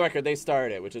 Yeah, for the record, they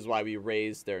started it, which is why we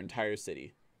raised their entire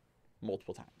city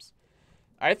multiple times.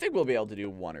 I think we'll be able to do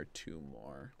one or two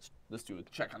more. Let's do a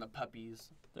check on the puppies.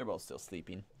 They're both still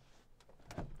sleeping.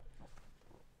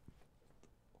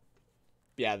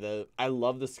 Yeah, I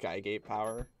love the Skygate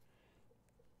power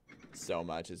so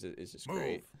much. It's just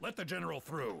great. Let the general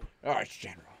through. Oh, it's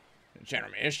General.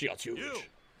 General, man, his shield's huge. You,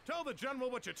 tell the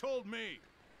general what you told me.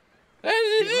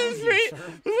 Atlanteans!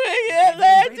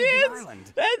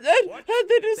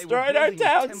 They destroyed our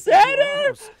town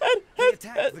center!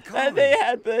 And they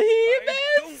had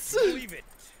behemoths! Don't believe it.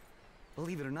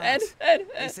 Believe it or not,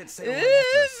 they set sail right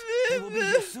after us. They will be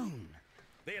here soon.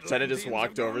 Senna just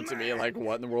walked over to me like,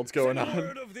 what in the world's going on?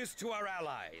 Word of this to our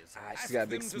allies. She's got a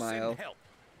big smile.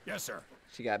 Yes, sir.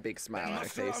 She got a big smile on her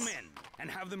Muster face. our men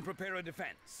and have them prepare a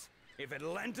defense. If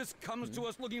Atlantis comes to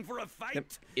us looking for a fight, Yep,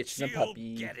 itching a she'll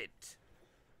puppy. get it.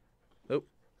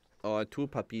 Oh, two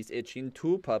puppies itching.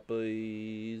 Two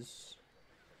puppies.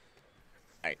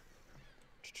 Alright.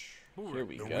 Here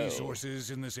we The go.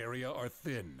 resources in this area are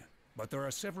thin, but there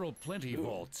are several plenty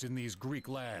vaults in these Greek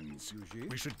lands.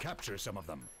 We should capture some of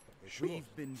them.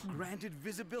 We've been granted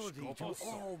visibility to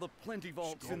all the plenty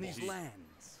vaults in these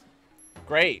lands.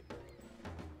 Great.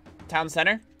 Town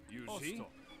center?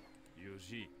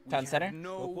 Town We center? have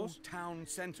no town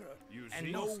center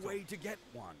and no way to get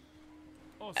one.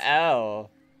 Oh.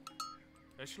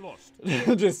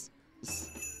 Just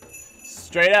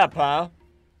straight up, huh?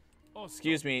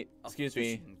 Excuse me. Excuse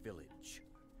me. Fishing village.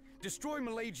 Destroy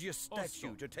Malagia's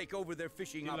statue to take over their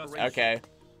fishing operation. Okay.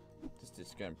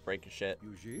 Just gonna break your shit.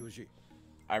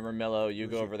 I'm Ramillo. You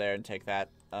go over there and take that.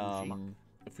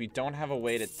 If we don't have a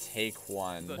way to take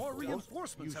one. More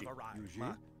reinforcements have arrived.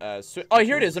 Oh,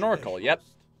 here it is, an oracle. Yep.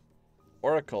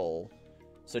 Oracle.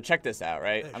 So check this out,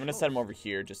 right? I'm gonna set him over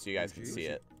here just so you guys can see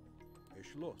it.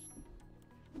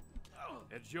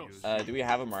 Do we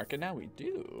have a market now? We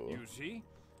do.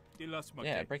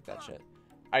 Yeah, break that shit.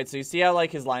 Alright, so you see how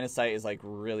like his line of sight is like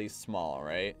really small,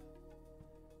 right?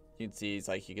 You can see he's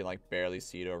like he can like barely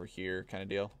see it over here kind of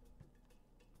deal.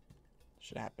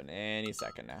 Should happen any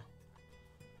second now.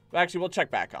 But actually we'll check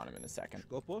back on him in a second.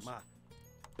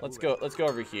 Let's go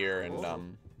over here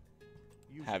and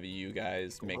have you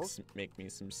guys make me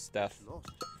some stuff.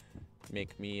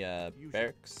 Make me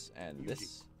barracks and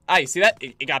this. Ah, you see that?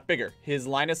 It got bigger. His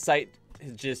line of sight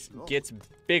just gets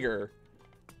bigger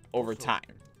over time.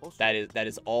 That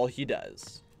is all he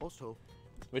does.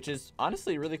 Which is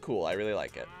honestly really cool. I really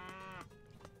like it.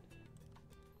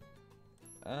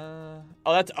 Oh,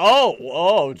 that's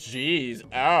oh jeez.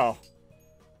 Oh.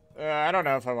 I don't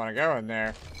know if I want to go in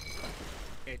there.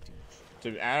 I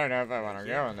don't know if I want to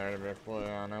go in there, to be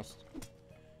completely honest.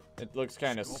 It looks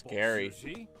kind of scary.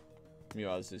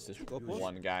 Meanwhile, this is just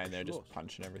one guy in there just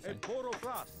punching everything.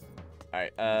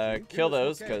 Alright, kill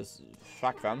those, because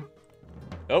fuck them.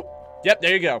 Oh, yep,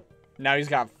 there you go. Now he's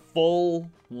got full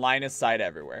line of sight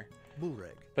everywhere.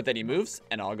 But then he moves,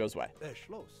 and all goes away.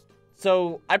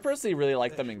 So, I personally really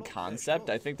like them in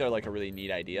concept. I think they're like a really neat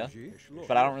idea.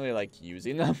 But I don't really like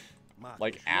using them,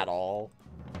 like, at all.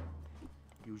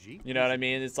 You know what I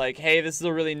mean? It's like, hey, this is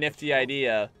a really nifty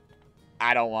idea.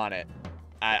 I don't want it.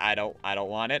 I don't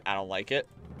want it. I don't like it.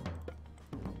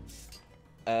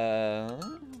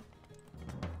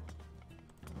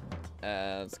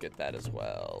 Let's get that as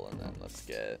well, and then let's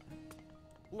get.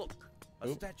 Look, a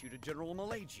statue to General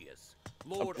Malagius.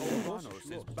 Lord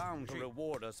Orvanos is bound to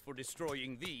reward us for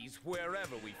destroying these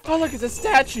wherever we find. Oh, look, it's a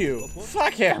statue.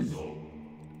 Fuck him.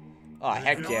 Oh,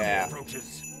 heck yeah.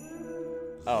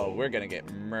 Oh, we're gonna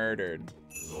get murdered.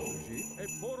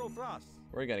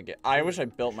 We're gonna get... I wish I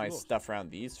built my stuff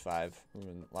around these 5. Would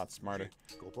have been a lot smarter.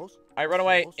 Alright, run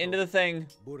away. Into the thing.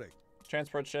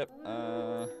 Transport ship.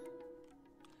 Are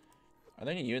there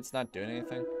any units not doing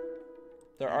anything?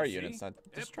 There are units not...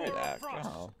 Destroy that.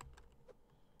 Oh.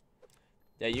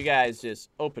 Yeah, you guys just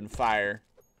open fire.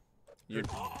 You're...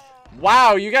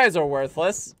 Wow, you guys are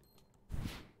worthless.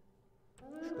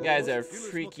 You guys are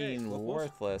freaking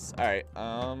worthless. Alright,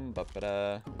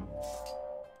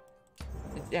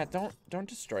 yeah, don't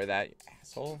destroy that, you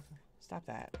asshole. Stop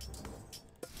that.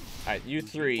 Alright, you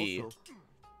 3.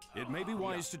 It may be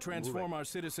wise to transform our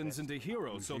citizens into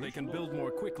heroes so they can build more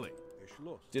quickly.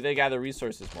 Do they gather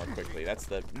resources more quickly? That's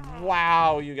the...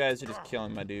 Wow, you guys are just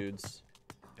killing my dudes.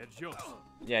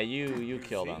 Yeah, you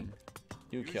kill them.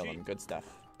 You kill them. Good stuff.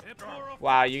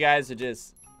 Wow, you guys are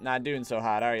just not doing so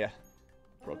hot, are you?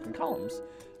 Broken columns.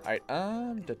 Alright,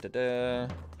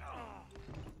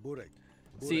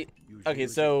 See, okay,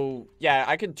 so, yeah,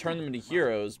 I can turn them into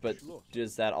heroes, but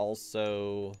does that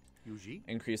also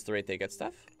increase the rate they get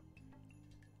stuff?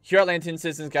 Here, Atlantean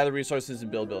citizens gather resources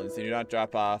and build buildings. They do not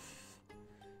drop off.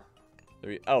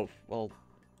 Oh, well,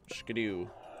 shkadoo.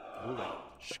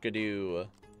 Shkadoo.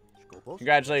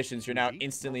 Congratulations, you're now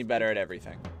instantly better at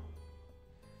everything.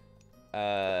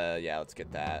 Yeah, let's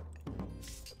get that.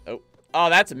 Oh,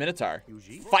 that's a Minotaur.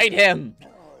 Fight him!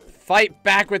 Fight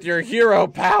back with your hero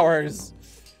powers!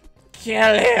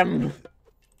 Kill him!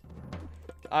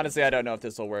 Honestly, I don't know if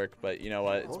this will work, but you know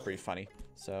what? It's pretty funny.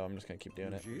 So I'm just gonna keep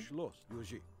doing it.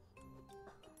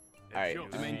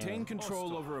 Alright. To maintain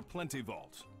control over a plenty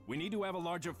vault, we need to have a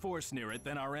larger force near it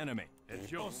than our enemy.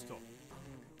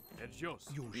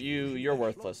 You're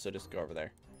worthless, so just go over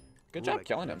there. Good job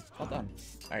killing him. Well done.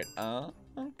 Alright,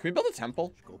 can we build a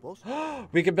temple?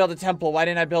 We can build a temple. Why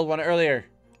didn't I build one earlier?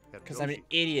 Because I'm an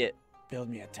idiot. Build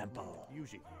me a temple.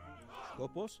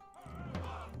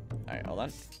 Alright, hold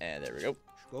on. And there we go.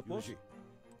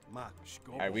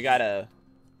 Alright, we gotta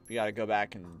go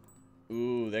back and...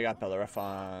 Ooh, they got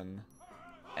Bellerophon.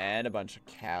 And a bunch of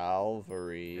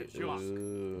cavalry.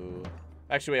 Ooh.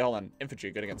 Actually, wait, hold on.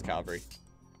 Infantry, good against cavalry.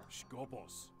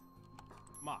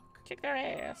 Kick their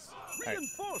ass. Right.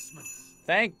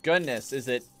 Thank goodness. Is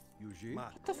it...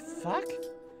 What the fuck?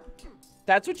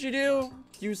 That's what you do?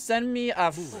 You send me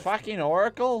a fucking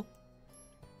oracle?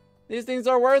 These things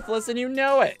are worthless and you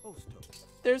know it.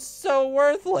 They're so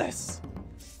worthless.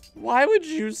 Why would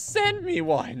you send me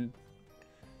one?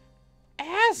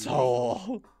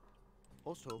 Asshole.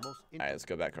 Alright, let's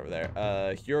go back over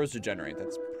there. Heroes regenerate.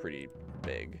 That's pretty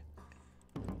big.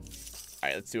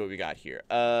 Alright, let's see what we got here.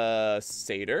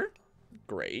 Satyr.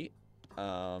 Great.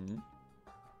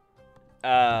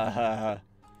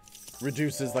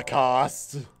 Reduces the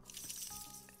cost.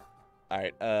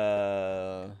 Alright,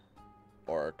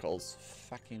 oracles.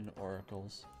 Fucking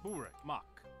oracles. Alright,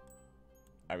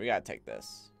 we gotta take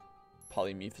this.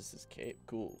 Polymephus' cape.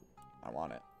 Cool. I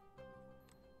want it.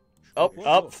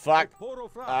 Oh, fuck.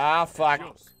 Ah, fuck.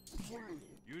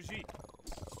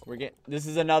 We're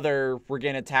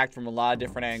getting attacked from a lot of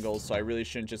different angles, so I really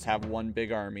shouldn't just have one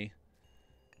big army.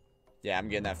 Yeah, I'm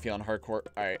getting that feeling hardcore.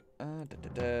 Alright.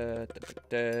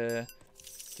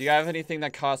 Do you have anything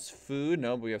that costs food?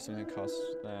 No, but we have something that costs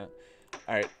that.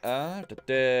 Alright.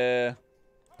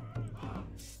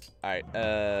 Alright.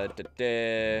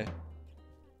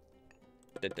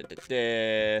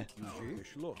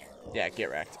 Yeah, get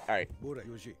wrecked. Alright.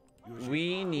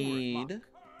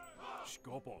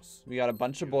 We got a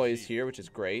bunch of boys here, which is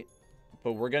great.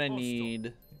 But we're gonna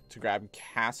need to grab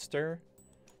Caster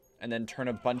and then turn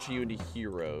a bunch of you into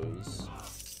heroes.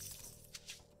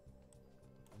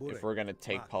 If we're gonna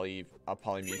take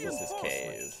Polymephus'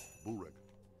 cave.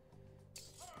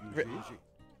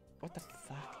 What the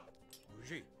fuck?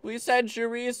 We sent you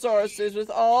resources with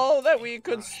all that we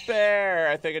could spare.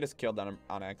 I think I just killed them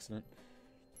on accident.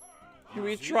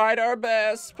 We tried our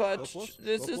best, but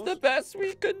this is the best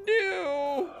we could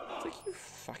do. It's like, you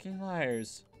fucking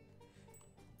liars.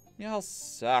 Y'all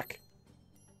suck.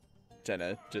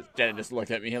 Jenna just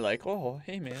looked at me like, oh,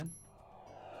 hey, man.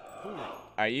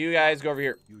 Alright, you guys go over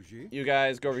here. You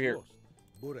guys go over here.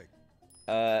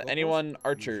 Anyone?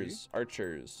 Archers.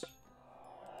 Archers.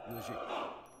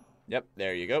 Yep,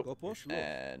 there you go.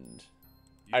 And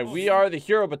we are the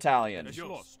hero battalion.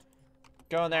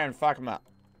 Go in there and fuck them up.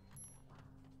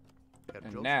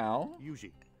 And now you're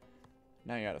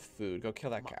out of food. Go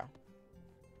kill that cow.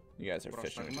 You guys are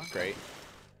fishing, which is great.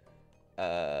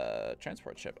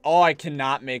 Transport ship. Oh, I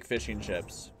cannot make fishing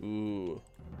ships. Ooh,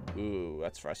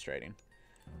 that's frustrating.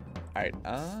 All right,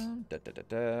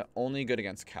 only good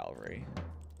against cavalry.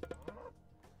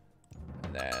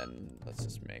 And then let's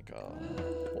just make a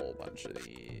whole bunch of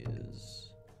these.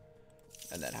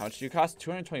 And then how much do you cost?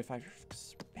 225. You're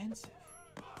expensive.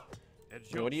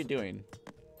 So what are you doing?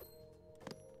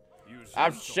 Ah,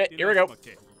 shit. Here we go.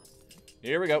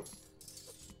 Here we go.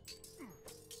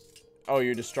 Oh,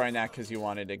 you're destroying that because you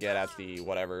wanted to get at the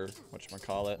whatever,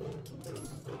 whatchamacallit.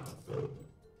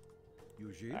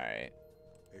 Alright.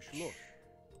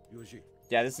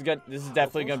 Yeah, this is good. This is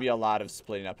definitely going to be a lot of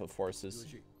splitting up of forces.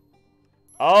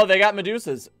 Oh, they got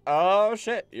Medusas. Oh,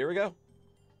 shit. Here we go.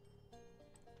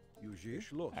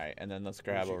 Alright, and then let's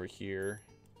grab over here.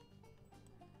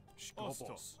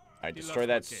 Alright, destroy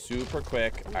that super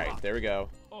quick. Alright, there we go.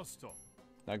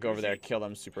 Now go over there, kill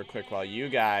them super quick while you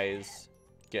guys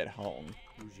get home.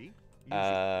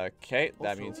 Okay,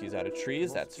 that means he's out of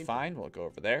trees. That's fine. We'll go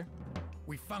over there.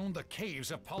 We found the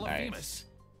caves of Polyphemus.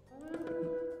 Right.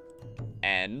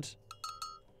 And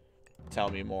tell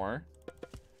me more.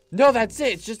 No, that's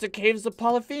it. It's just the caves of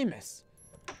Polyphemus.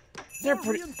 They're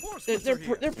pretty.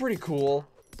 They're pretty cool.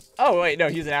 Oh wait, no,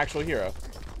 he's an actual hero.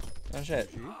 Oh shit.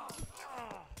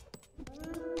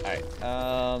 All right.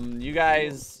 You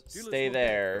guys stay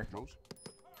there.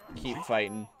 Keep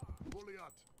fighting.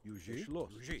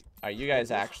 Alright, you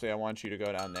guys actually, I want you to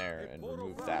go down there and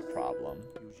remove that problem.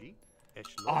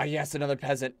 Oh, yes, another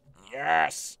peasant.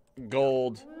 Yes!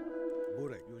 Gold.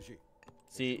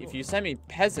 See, if you send me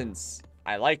peasants,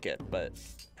 I like it, but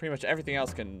pretty much everything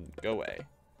else can go away.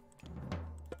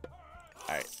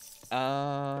 Alright.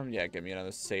 Yeah, give me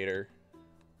another satyr.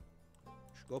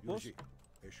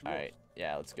 Alright,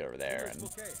 yeah, let's go over there and...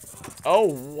 Oh,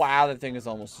 wow, that thing is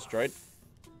almost destroyed.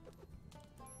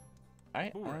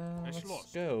 Alright,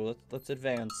 let's go. Let's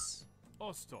advance.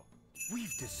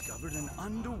 We've discovered an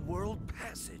underworld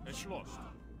passage.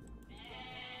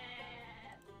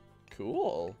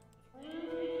 Cool.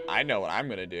 I know what I'm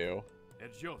gonna do.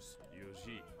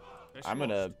 I'm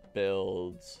gonna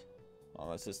build. Oh,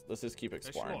 let's just keep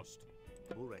exploring.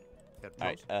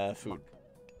 Alright, food.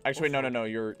 Actually, no.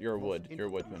 You're a wood. You're a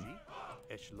woodman.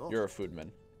 You're a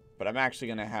foodman. But I'm actually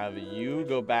gonna have you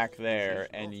go back there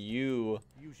and you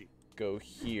go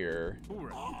here.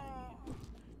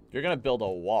 You're gonna build a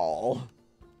wall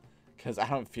because I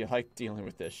don't feel like dealing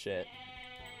with this shit.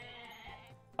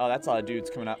 Oh, that's a lot of dudes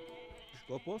coming up.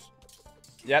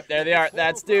 Yep, there they are.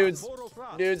 That's dudes.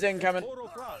 Dudes incoming.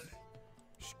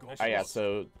 Oh yeah,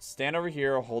 so stand over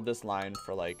here, hold this line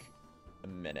for like a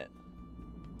minute.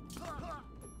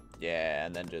 Yeah,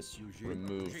 and then just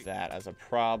remove that as a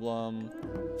problem.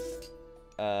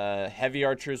 Heavy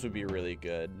archers would be really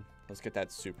good. Let's get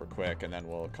that super quick, and then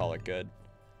we'll call it good.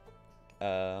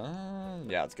 Yeah,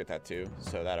 let's get that too,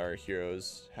 so that our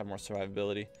heroes have more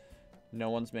survivability. No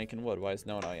one's making wood. Why is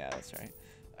no one? Oh yeah, that's right.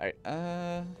 All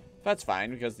right. That's fine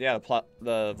because yeah,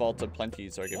 the Vault of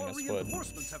Plenties are giving us wood.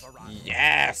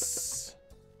 Yes.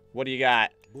 What do you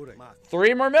got?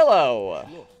 3 more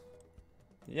Millo.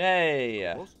 Yay.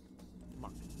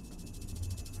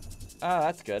 Oh,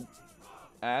 that's good.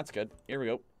 That's good. Here we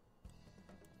go.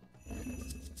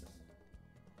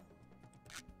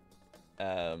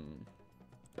 I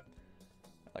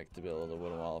like to build a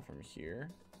wooden wall from here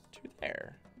to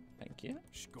there. Thank you.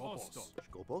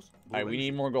 Alright, we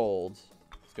need more gold.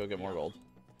 Let's go get more gold.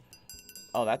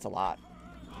 Oh, that's a lot.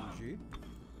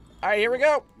 Alright, here we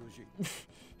go.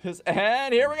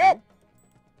 And here we go.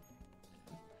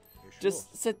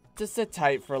 Just sit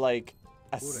tight for like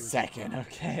a second,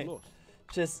 okay?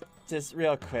 Just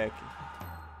real quick.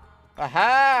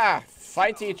 Aha!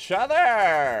 Fight each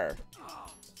other!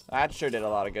 That sure did a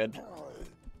lot of good.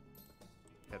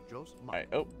 Alright,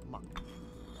 oh.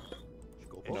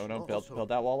 No, build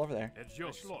that wall over there.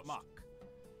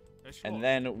 And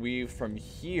then we from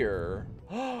here.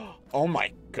 Oh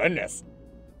my goodness.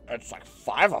 It's like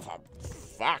 5 of them.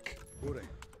 Fuck. Right.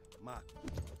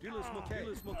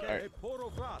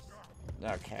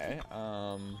 Okay.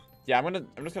 Yeah, I'm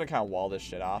just gonna kind of wall this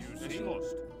shit off.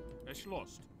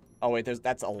 Oh wait,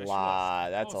 that's a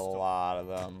lot. That's a lot of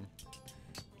them.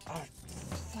 Oh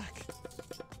fuck.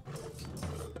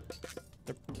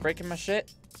 They're breaking my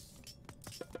shit.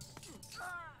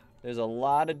 There's a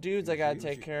lot of dudes I gotta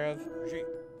take care of.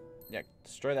 Yeah,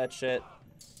 destroy that shit.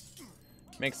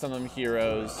 Make some of them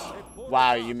heroes.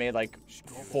 Wow, you made like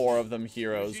 4 of them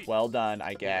heroes. Well done,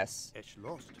 I guess.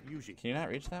 Can you not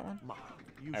reach that one?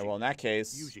 Alright, well in that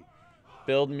case,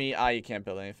 build me. Ah, you can't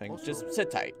build anything. Just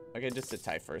sit tight. Okay, just sit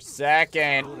tight for a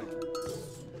second.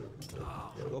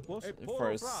 For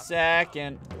a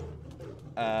second.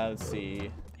 Let's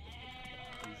see.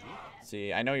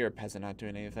 See, I know you're a peasant not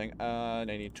doing anything. I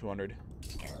need 200.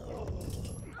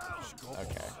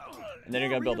 Okay. And then you're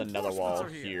gonna build another wall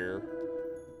here.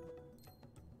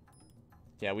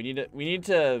 Yeah, we need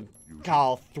to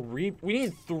call we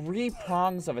need 3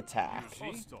 prongs of attack.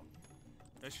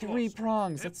 3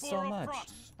 prongs, that's so much.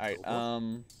 Alright,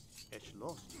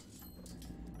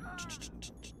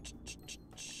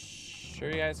 sure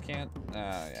you guys can't?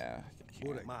 Yeah.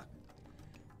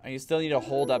 You still need to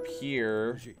hold up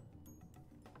here.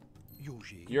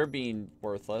 You're being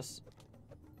worthless.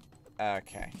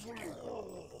 Okay.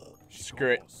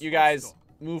 Screw it. You guys,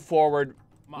 move forward.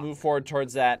 Move forward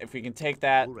towards that. If we can take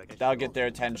that, that'll get their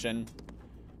attention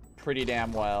pretty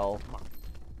damn well.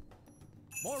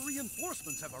 More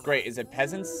reinforcements have arrived. Great. Is it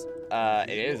peasants? It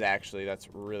is actually. That's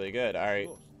really good. All right.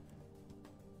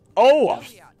 Oh,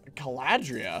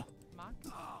 Caladria.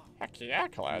 Heck yeah,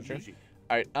 Caladria.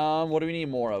 All right. What do we need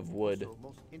more of? Wood.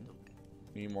 We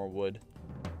need more wood.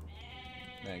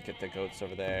 Then get the goats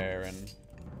over there and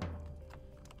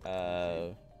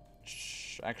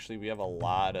actually we have a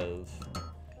lot of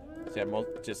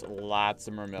just lots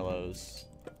of murmillos.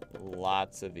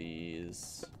 Lots of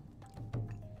these.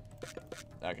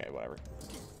 Okay, whatever.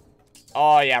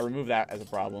 Oh yeah, remove that as a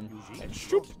problem. And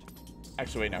shoop.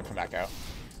 Actually wait, no, come back out.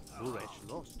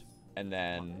 And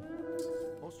then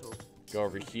go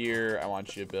over here. I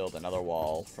want you to build another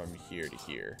wall from here to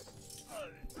here.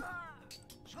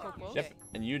 Yep,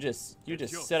 and you just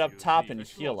sit up top and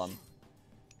heal them.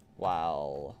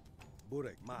 While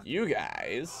you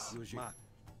guys,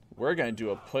 we're gonna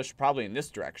do a push probably in this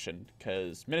direction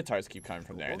because Minotaurs keep coming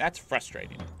from there, and that's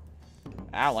frustrating.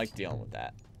 I don't like dealing with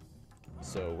that.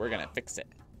 So we're gonna fix it.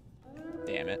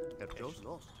 Damn it.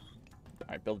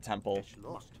 Alright, build a temple.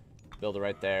 Build it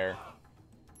right there.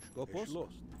 There's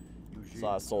a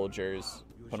lot of soldiers.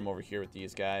 Put them over here with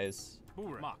these guys.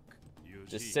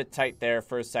 Just sit tight there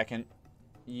for a second.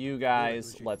 You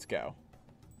guys, let's go.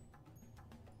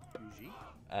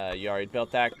 You already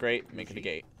built that. Great. Make it a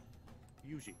gate.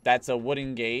 That's a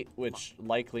wooden gate, which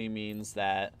likely means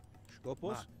that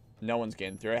no one's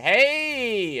getting through it.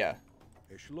 Hey!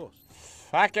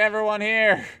 Fuck everyone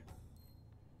here.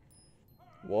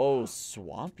 Whoa,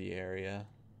 swampy area.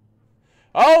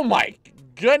 Oh my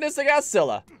goodness, they got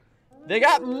Scylla. They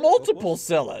got multiple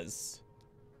Scyllas.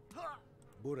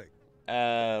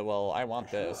 Well, I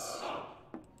want this.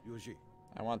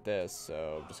 I want this,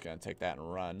 so I'm just gonna take that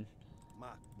and run.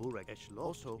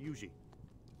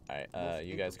 Alright,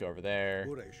 you guys go over there.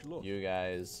 You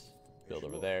guys build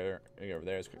over there. You go over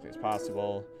there as quickly as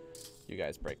possible. You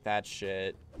guys break that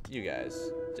shit. You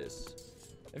guys just,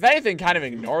 if anything, kind of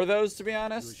ignore those, to be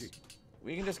honest.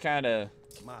 We can just kind of,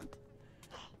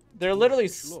 they're literally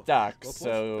stuck,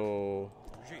 so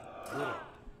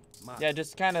yeah,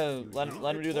 just kind of let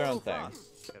them do their own thing.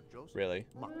 Really.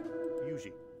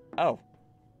 Oh.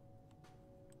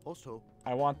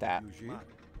 I want that.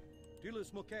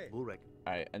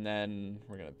 Alright, and then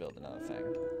we're gonna build another thing.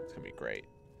 It's gonna be great.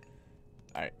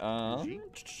 Alright,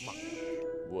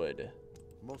 wood.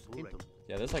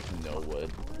 Yeah, there's like no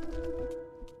wood.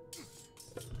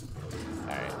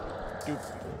 Alright.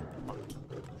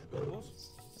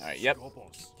 Alright, yep.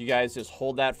 You guys just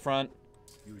hold that front.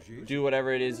 Do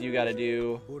whatever it is you gotta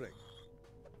do.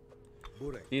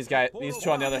 These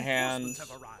two on the other hand.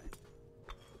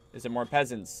 Is it more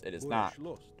peasants? It is not.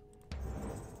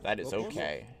 That is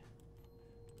okay.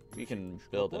 We can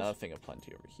build another thing of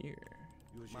plenty over here.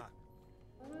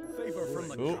 Favor from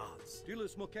the gods.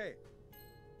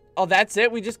 Oh, that's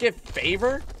it? We just get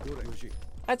favor?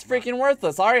 That's freaking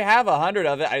worthless. I already have 100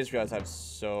 of it. I just realized I have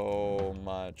so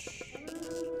much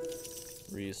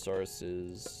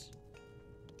resources.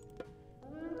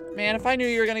 Man, if I knew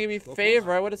you were gonna give me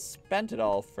favor, I would have spent it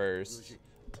all first.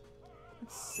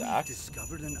 That sucks.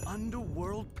 Discovered an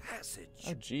underworld passage.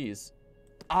 Oh, jeez.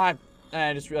 I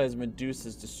just realized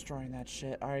Medusa's destroying that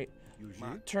shit. All right,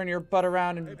 turn your butt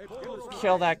around and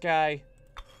kill that guy.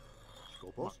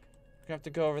 We have to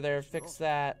go over there, fix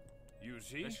that.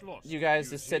 You guys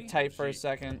just sit tight for a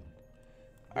second.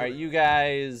 All right, you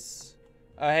guys.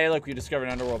 Oh, hey, look, we discovered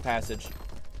an underworld passage.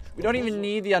 We don't even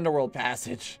need the underworld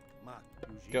passage.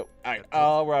 Go. All right.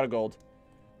 Oh, we're out of gold.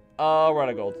 Oh, we're out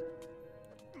of gold.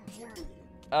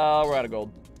 Oh, we're out of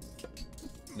gold.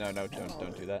 No,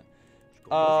 don't do that.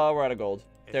 Oh, we're out of gold.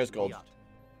 There's gold.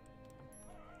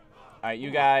 Alright,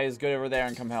 you guys go over there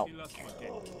and come help.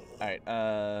 Alright,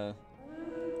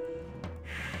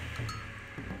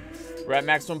 we're at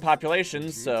maximum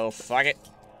population, so fuck it.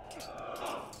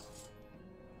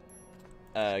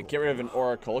 Get rid of an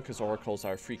oracle, because oracles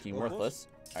are freaking worthless.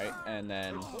 Alright, and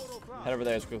then head over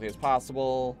there as quickly as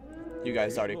possible. You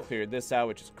guys already cleared this out,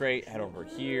 which is great. Head over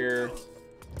here.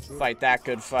 Fight that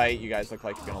good fight. You guys look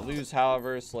like you're going to lose,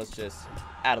 however, so let's just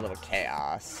add a little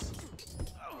chaos.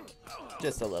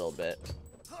 Just a little bit.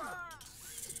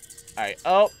 Alright,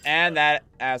 oh, and that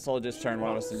asshole just turned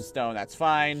one of us into stone. That's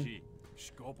fine.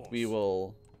 We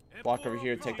will walk over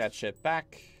here, take that ship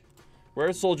back.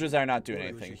 Where soldiers are not doing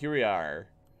anything. Here we are.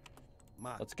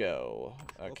 Let's go.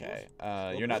 Okay.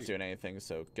 You're not doing anything,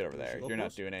 so get over there. You're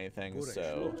not doing anything,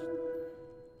 so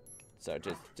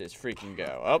just freaking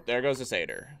go. Oh, there goes the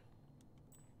satyr.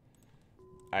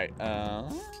 Alright,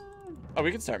 oh,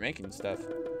 we can start making stuff.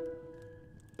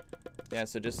 Yeah,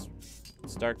 so just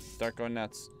start going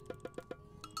nuts.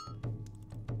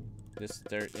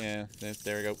 There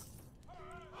we go.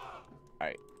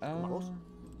 Alright,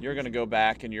 you're gonna go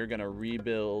back and you're gonna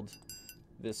rebuild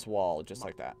this wall just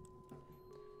like that.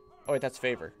 Oh wait, that's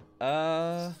favor.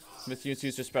 Smith units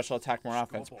use their special attack more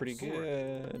offense. Pretty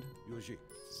good.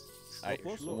 Alright,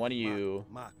 one of you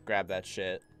grab that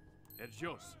shit.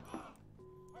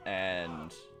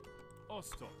 And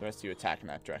the rest of you attack in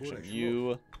that direction.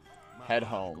 You head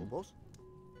home.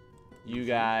 You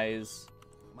guys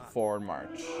forward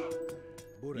march.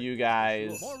 You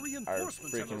guys are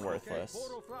freaking worthless.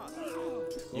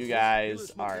 You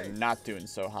guys are not doing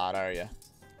so hot, are you?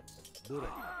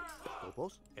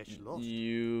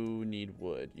 You need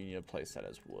wood. You need a place that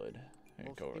has wood. Here,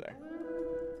 go over there.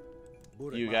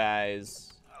 You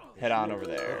guys head on over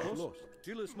there.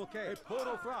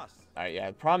 Alright, yeah,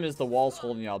 the problem is the wall's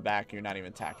holding y'all back and you're not even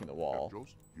attacking the wall.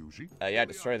 Yeah,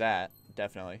 destroy that.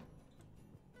 Definitely.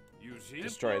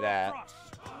 Destroy that.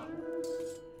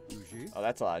 Oh,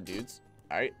 that's a lot of dudes.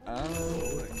 Alright,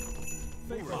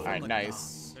 alright,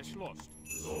 nice.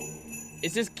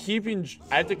 It's just keeping...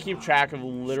 I have to keep track of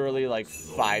literally like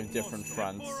 5 different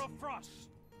fronts.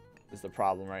 Is the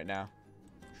problem right now.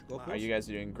 Alright, you guys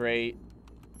are doing great.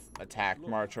 Attack,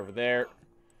 march over there.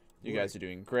 You guys are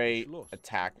doing great.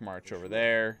 Attack, march over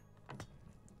there.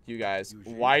 You guys...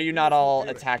 Why are you not all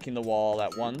attacking the wall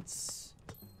at once?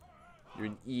 You're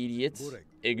an idiot.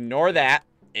 Ignore that.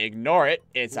 Ignore it.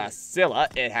 It's a Scylla.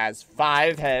 It has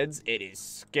 5 heads. It is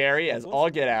scary as all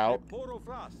get out.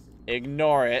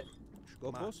 Ignore it.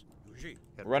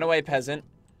 Run away, peasant.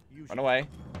 Run away.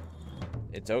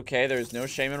 It's okay. There's no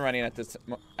shame in running at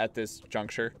this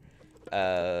juncture.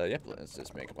 Yep. Let's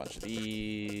just make a bunch of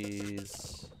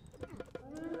these.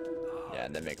 Yeah,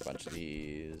 and then make a bunch of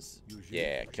these.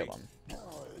 Yeah, kill them.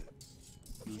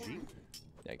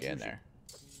 Yeah, get in there.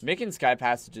 Making sky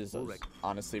passages is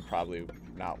honestly probably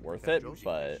not worth it,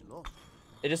 but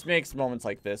it just makes moments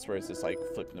like this where it's just like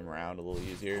flipping them around a little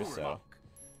easier. So,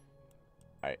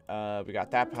 alright, we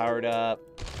got that powered up.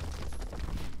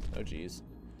 Oh geez.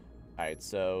 Alright,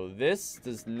 so this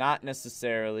does not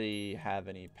necessarily have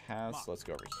any paths. So let's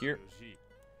go over here.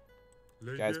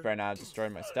 You guys better not destroy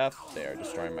my stuff. They are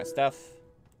destroying my stuff.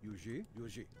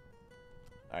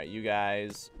 Alright, you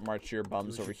guys march your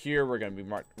bums over here. We're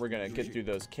gonna get through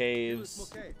those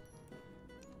caves.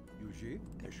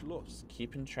 Just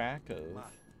keeping track of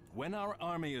when our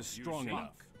army is strong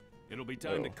enough, it'll be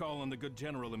time to call on the good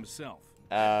general himself.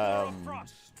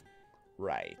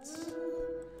 Right.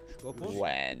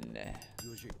 When?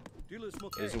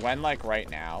 Is when like right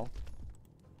now?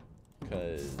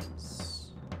 Cause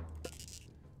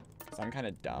I'm kind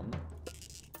of dumb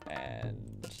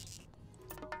and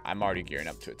I'm already gearing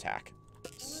up to attack.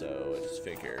 So I just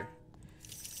figure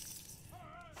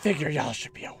y'all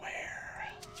should be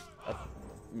aware of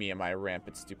me and my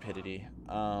rampant stupidity.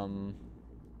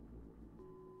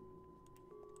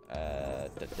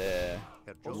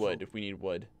 Wood. We need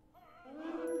wood.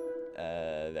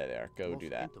 There they are. Go do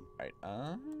that. Alright,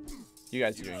 you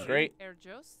guys are doing great.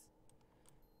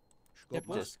 Yep,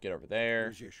 just get over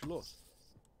there.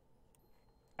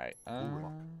 Alright,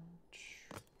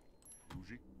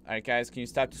 alright, guys, can you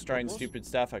stop destroying stupid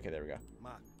stuff? Okay, there we go.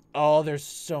 Oh, there's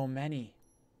so many.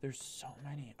 There's so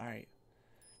many. Alright.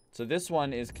 So this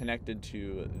one is connected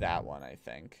to that one, I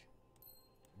think.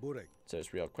 So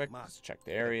just real quick, let's check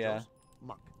the area.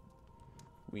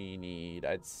 We need,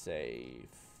 I'd say,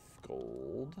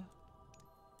 gold.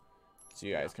 So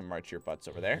you guys can march your butts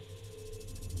over there.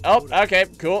 Oh, okay,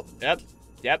 cool. Yep.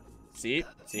 See.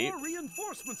 More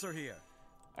reinforcements are here.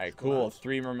 Alright, cool.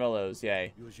 3 Murmillos,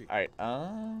 yay. Alright,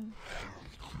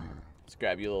 let's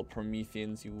grab you little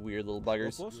Prometheans, you weird little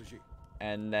buggers.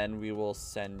 And then we will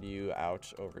send you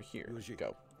out over here.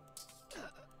 Go.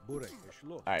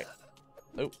 Alright.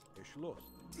 Oh.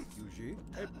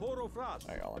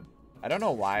 Alright, Olin. I don't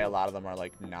know why a lot of them are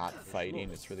like not fighting.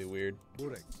 It's really weird.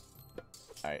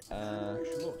 Alright,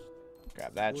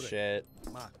 Grab that shit.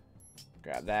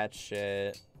 Grab that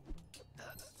shit.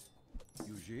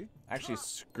 Actually,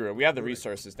 screw it. We have the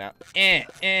resources now.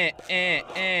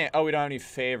 Oh, we don't have any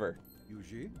favor.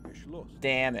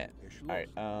 Damn it. Alright,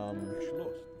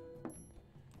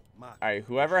 Alright,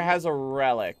 whoever has a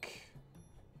relic.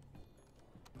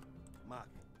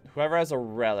 Whoever has a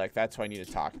relic, that's who I need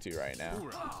to talk to right now.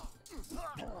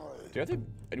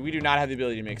 We do not have the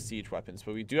ability to make siege weapons,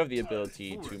 but we do have the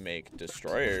ability to make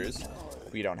destroyers.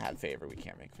 We don't have favor. We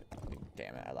can't make...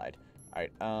 Damn it, I lied.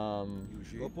 Alright,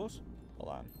 hold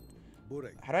on.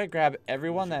 How do I grab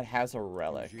everyone that has a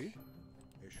relic?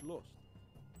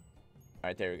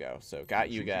 Alright, there we go. So, got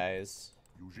you guys.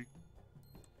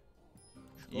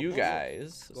 You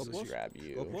guys. Let's just grab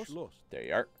you. There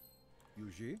you are.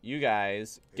 You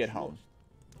guys, get home.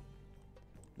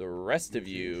 The rest of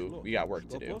you, we got work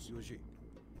to do.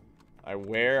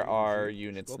 Where are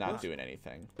units not doing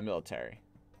anything? The military.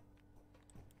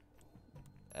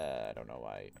 I don't know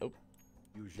why. Oh,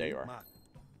 there you are.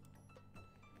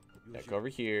 Yeah, go over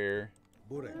here.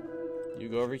 You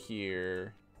go over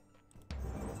here.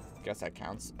 Guess that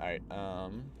counts. Alright,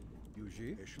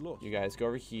 you guys go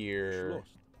over here.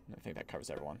 I think that covers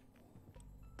everyone.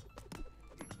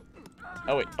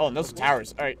 Oh, wait. Oh, and those are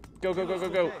towers. Alright, go, go, go, go,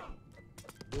 go.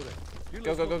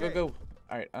 Go, go, go, go, go.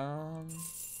 Alright,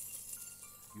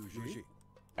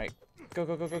 Alright, go,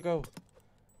 go, go, go, go.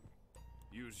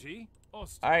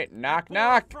 Alright, knock,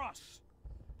 knock.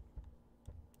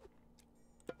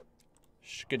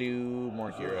 Shkadoo,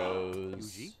 more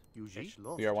heroes.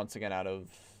 We are once again out of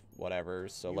whatever,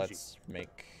 so let's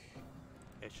make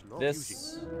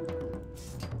this.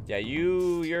 Yeah,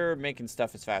 you're making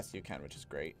stuff as fast as you can, which is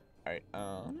great. Alright,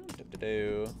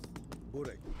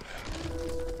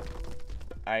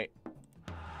 Alright.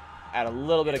 Add a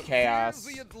little bit of chaos.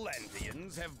 The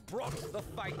Atlanteans have brought the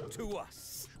fight to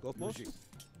us.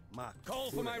 Call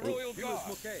for my royal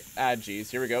guard. Ah, geez,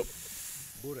 here we go.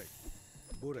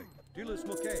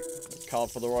 Call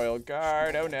for the royal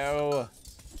guard. Oh no.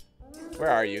 Where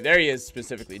are you? There he is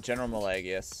specifically, General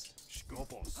Malagius.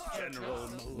 General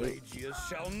Malagius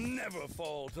shall never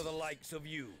fall to the likes of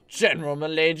you. General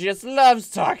Malagius loves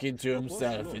talking to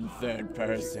himself in third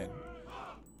person.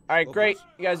 Alright, great.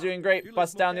 You guys doing great.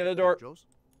 Bust down the other door.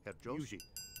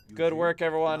 Good work,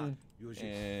 everyone.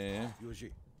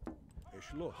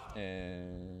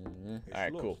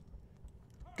 Alright, cool.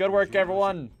 Good work,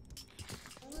 everyone.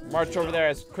 March over there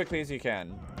as quickly as you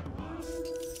can.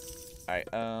 Alright,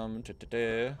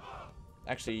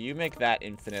 actually, you make that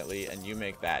infinitely, and you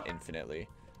make that infinitely.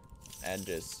 And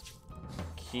just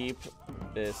keep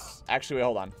this... Actually, wait,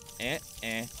 hold on.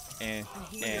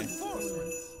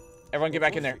 Everyone get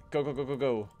back in there. Go, go, go, go,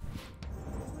 go.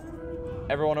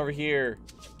 Everyone over here.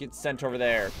 Get sent over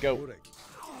there. Go.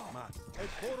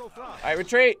 Alright,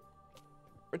 retreat.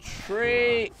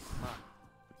 Retreat.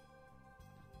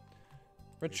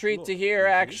 Retreat to here,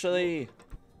 actually.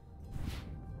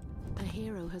 A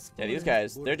hero has Yeah, these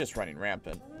guys, they're just running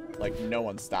rampant. Like, no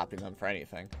one's stopping them for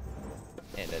anything.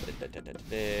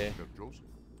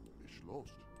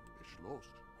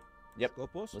 Yep.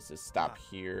 Let's just stop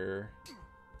here.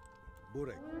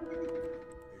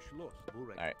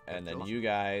 Alright, and then you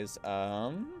guys,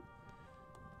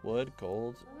 wood,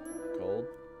 gold,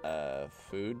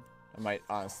 food. I might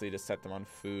honestly just set them on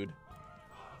food.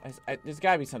 There's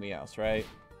gotta be something else, right?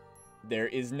 There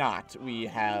is not. We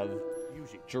have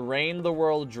drained the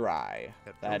world dry.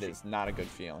 That is not a good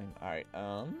feeling. Alright,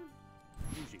 well,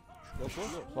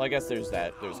 I guess there's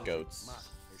that. There's goats.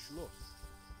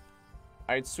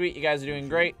 Alright, sweet. You guys are doing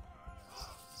great.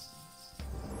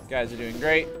 You guys are doing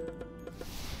great.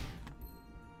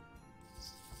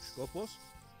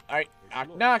 Alright,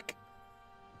 knock, knock.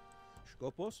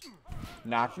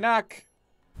 Knock, knock.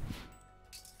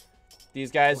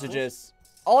 These guys are just...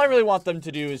 All I really want them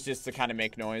to do is just to kind of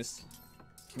make noise.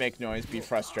 Make noise, be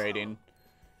frustrating.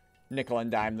 Nickel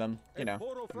and dime them, you know.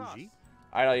 Alright,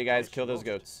 all you guys, kill those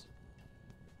goats.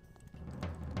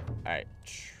 Alright.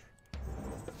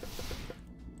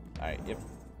 Alright, yep.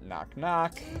 Knock,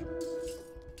 knock.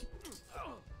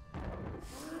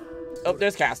 Oh,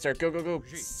 there's Caster. Go, go, go.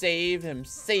 Save him.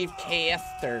 Save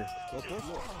Caster.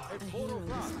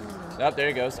 Oh, there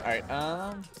he goes. Alright,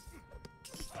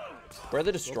 where are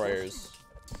the destroyers?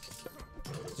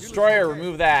 Destroyer,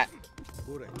 remove that.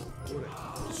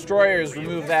 Destroyers,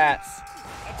 remove that.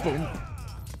 Boom.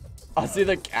 I'll see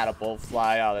the catapult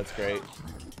fly. Oh, that's great.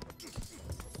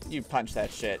 You punch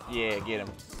that shit. Yeah, get him.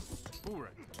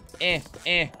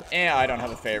 I don't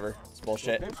have a favor. It's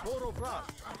bullshit.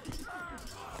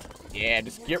 Yeah,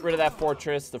 just get rid of that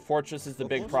fortress. The fortress is the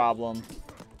big problem.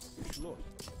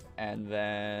 And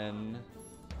then...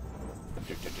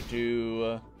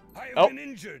 I have Oh. been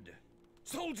injured.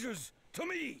 Soldiers, to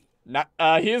me. Not,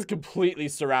 he is completely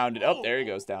surrounded. Oh, there he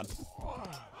goes down.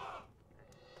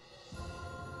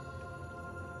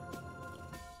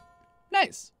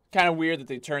 Nice. Kind of weird that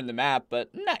they turned the map, but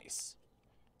nice.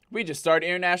 We just started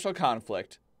international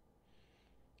conflict.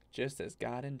 Just as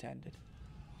God intended.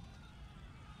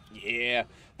 Yeah.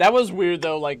 That was weird,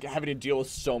 though, like, having to deal with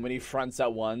so many fronts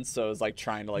at once, so it was like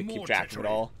trying to, like, keep More track of it treachery.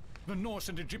 all. The Norse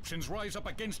and Egyptians rise up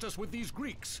against us with these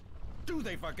Greeks. Do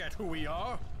they forget who we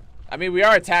are? I mean, we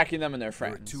are attacking them and their There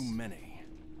are friends. too many.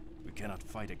 We cannot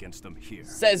fight against them here.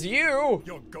 Says you!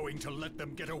 You're going to let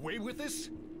them get away with this?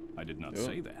 I did not Oh.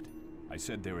 say that. I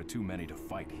said there are too many to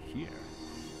fight here.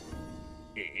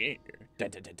 Dun,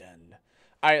 dun, dun, dun.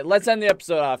 Alright, let's end the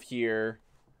episode off here.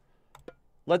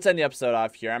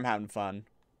 I'm having fun.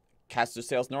 Cast your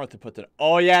sails north to put the...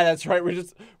 Oh, yeah, that's right.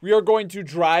 We are going to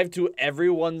drive to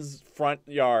everyone's front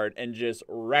yard and just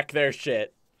wreck their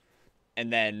shit.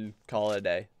 And then call it a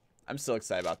day. I'm still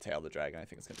excited about Tail of the Dragon. I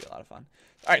think it's going to be a lot of fun.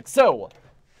 Alright, so...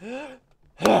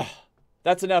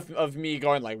 that's enough of me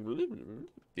going like...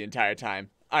 the entire time.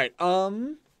 Alright,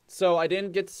 so I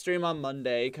didn't get to stream on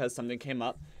Monday because something came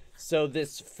up. So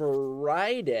this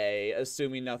Friday,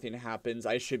 assuming nothing happens,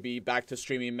 I should be back to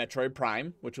streaming Metroid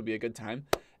Prime, which will be a good time.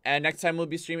 And next time we'll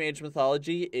be streaming Age of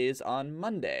Mythology is on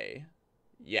Monday.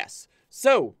 Yes.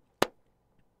 So,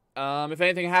 if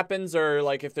anything happens, or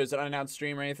like if there's an unannounced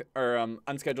stream or anything, or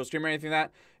unscheduled stream or anything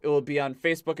like that, it will be on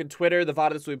Facebook and Twitter. The VOD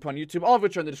of this will be put on YouTube, all of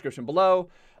which are in the description below,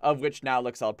 of which now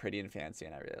looks all pretty and fancy,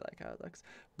 and I really like how it looks.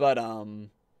 But,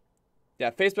 yeah,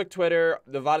 Facebook, Twitter.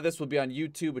 The VOD of this will be on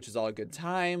YouTube, which is all a good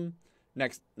time.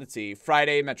 Next, let's see,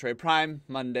 Friday, Metroid Prime.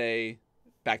 Monday,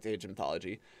 back to Age of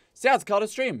Mythology. So yeah, it's called a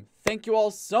stream. Thank you all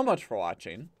so much for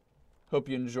watching. Hope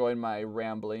you enjoyed my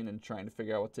rambling and trying to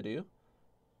figure out what to do.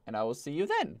 And I will see you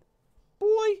then.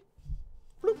 Boy.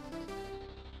 Bloop.